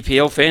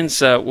EPL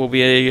fans will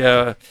be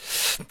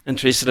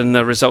interested in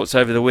the results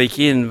over the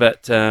weekend,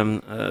 but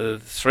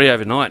 3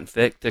 overnight, in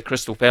fact.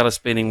 Crystal Palace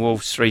beating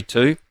Wolves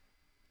 3-2.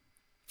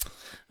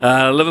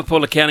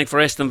 Liverpool accounting for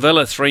Aston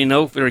Villa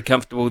 3-0, very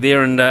comfortable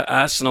there, and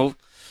Arsenal,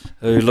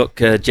 who look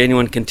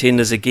genuine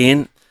contenders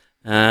again,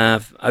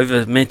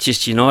 over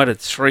Manchester United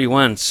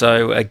 3-1.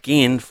 So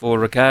again, for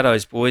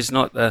Ricardo's boys,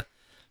 not the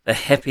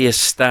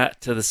happiest start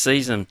to the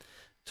season.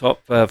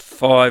 Top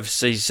 5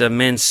 sees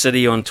Man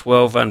City on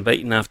 12,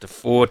 unbeaten after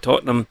 4.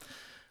 Tottenham,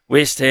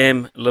 West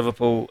Ham,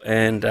 Liverpool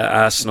and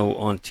Arsenal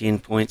on 10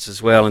 points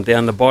as well. And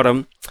down the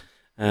bottom,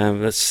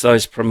 it's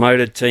those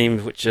promoted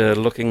teams which are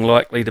looking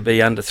likely to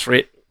be under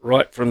threat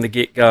right from the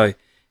get-go.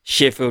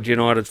 Sheffield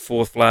United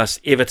 4th last,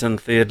 Everton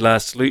 3rd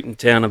last, Luton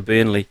Town and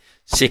Burnley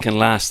 2nd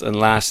last and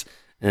last.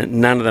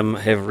 None of them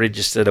have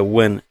registered a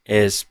win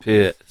as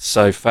per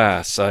so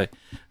far. So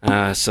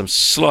some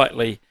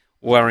slightly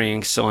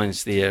worrying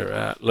signs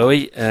there,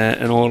 Louis,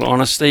 in all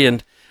honesty.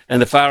 And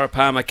the Farah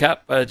Palmer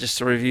Cup, just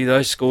to review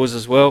those scores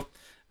as well.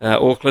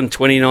 Auckland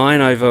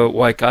 29 over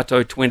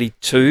Waikato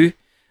 22.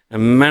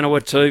 And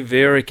Manawatu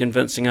very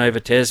convincing over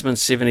Tasman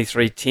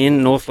 73-10.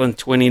 Northland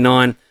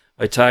 29,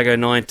 Otago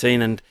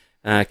 19 and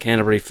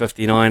Canterbury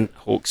 59,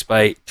 Hawke's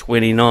Bay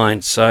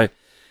 29. So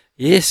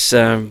yes,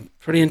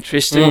 pretty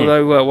interesting.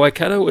 Although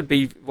Waikato would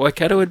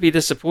be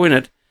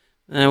disappointed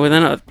when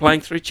they're not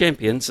playing through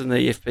champions in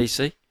the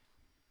FPC.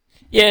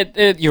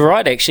 Yeah, you're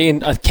right, actually.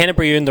 And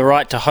Canterbury earned the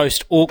right to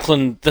host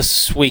Auckland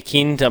this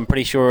weekend, I'm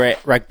pretty sure,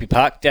 at Rugby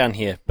Park down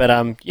here. But,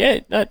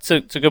 yeah, it's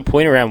a good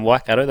point around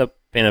Waikato. They've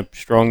been a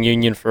strong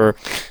union for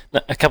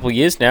a couple of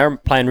years now,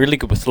 playing really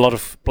good with a lot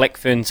of Black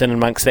Ferns in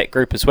amongst that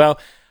group as well.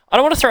 I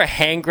don't want to throw a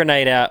hand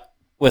grenade out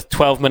with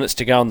 12 minutes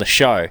to go on the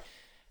show,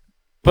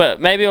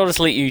 but maybe I'll just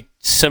let you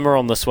simmer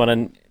on this one.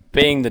 And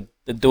being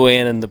the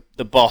doyen and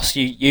the boss,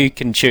 you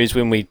can choose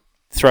when we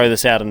throw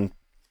this out in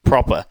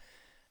proper.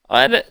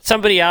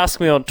 Somebody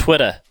asked me on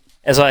Twitter,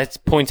 as I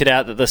pointed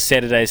out that this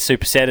Saturday is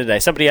Super Saturday,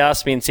 somebody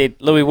asked me and said,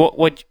 Louis,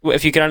 what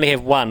if you could only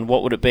have one,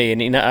 what would it be? An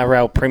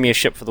NRL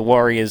Premiership for the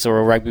Warriors or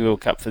a Rugby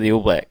World Cup for the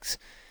All Blacks?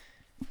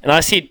 And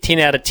I said 10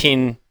 out of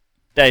 10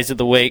 days of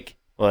the week,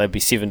 well, that'd be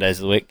 7 days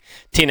of the week,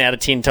 10 out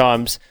of 10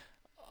 times,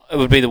 it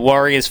would be the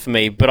Warriors for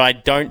me, but I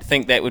don't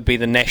think that would be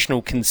the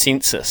national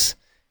consensus.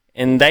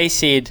 And they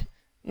said,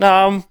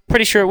 no, I'm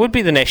pretty sure it would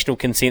be the national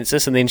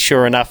consensus. And then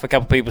sure enough, a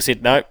couple of people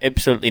said, no,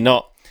 absolutely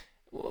not.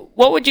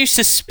 What would you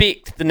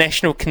suspect the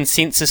national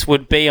consensus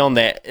would be on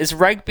that? Is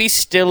rugby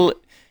still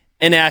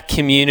in our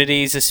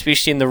communities,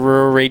 especially in the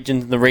rural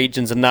regions and the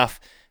regions, enough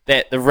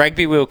that the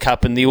Rugby World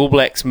Cup and the All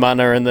Blacks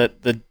mana and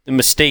the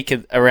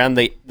mystique around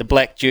the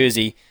black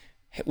jersey,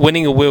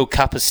 winning a World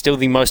Cup is still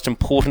the most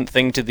important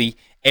thing to the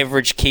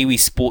average Kiwi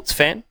sports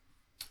fan?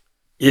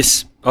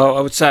 Yes,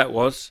 I would say it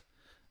was.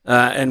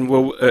 And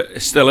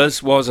still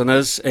is, was and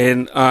is.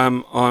 And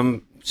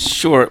I'm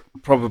sure it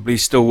probably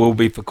still will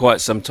be for quite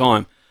some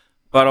time.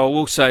 But I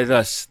will say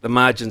this, the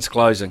margin's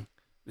closing.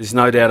 There's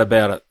no doubt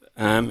about it.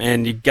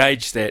 And you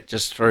gauge that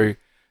just through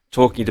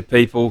talking to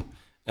people.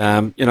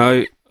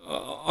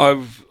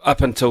 I've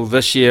up until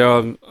this year,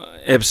 I'm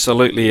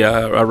absolutely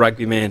a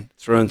rugby man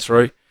through and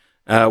through,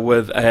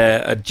 with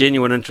a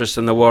genuine interest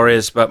in the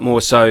Warriors, but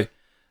more so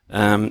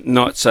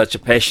not such a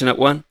passionate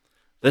one.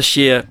 This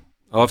year,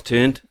 I've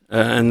turned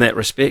in that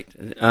respect.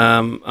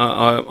 I'm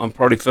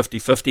probably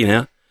 50-50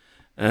 now.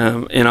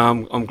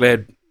 I'm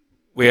glad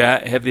we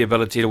have the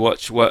ability to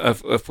watch.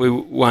 If we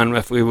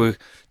were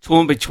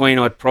torn between,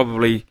 I'd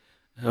probably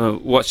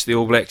watch the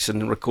All Blacks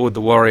and record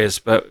the Warriors,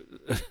 but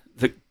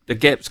the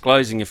gap's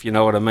closing, if you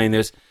know what I mean.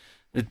 There's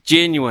a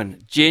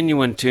genuine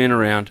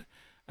turnaround.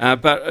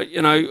 But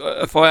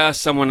if I ask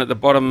someone at the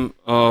bottom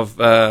of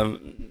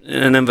an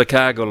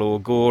Invercargill or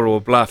Gore or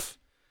Bluff,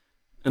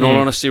 in all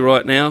honesty,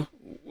 right now,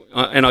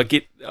 I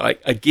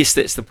guess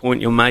that's the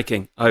point you're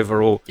making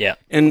overall. Yeah.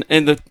 And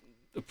the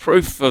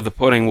proof of the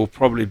pudding will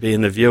probably be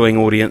in the viewing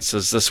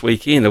audiences this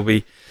weekend. It'll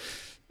be,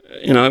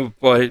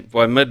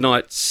 by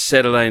midnight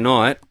Saturday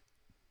night,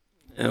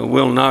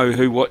 we'll know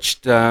who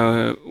watched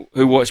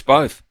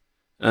both,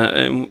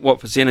 and what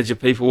percentage of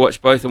people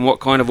watched both, and what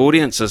kind of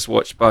audiences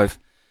watched both.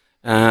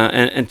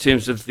 And in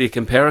terms of the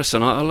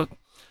comparison, I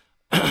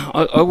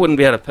wouldn't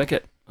be able to pick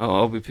it.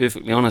 I'll be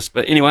perfectly honest.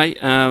 But anyway,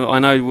 I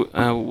know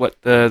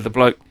what the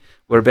bloke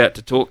we're about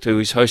to talk to,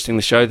 who's hosting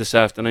the show this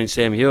afternoon,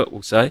 Sam Hewitt,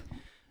 will say.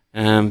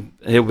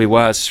 He'll be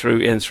wise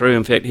through and through.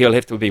 In fact, he'll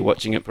have to be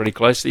watching it pretty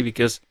closely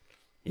because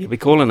he'll be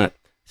calling it.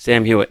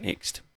 Sam Hewitt next.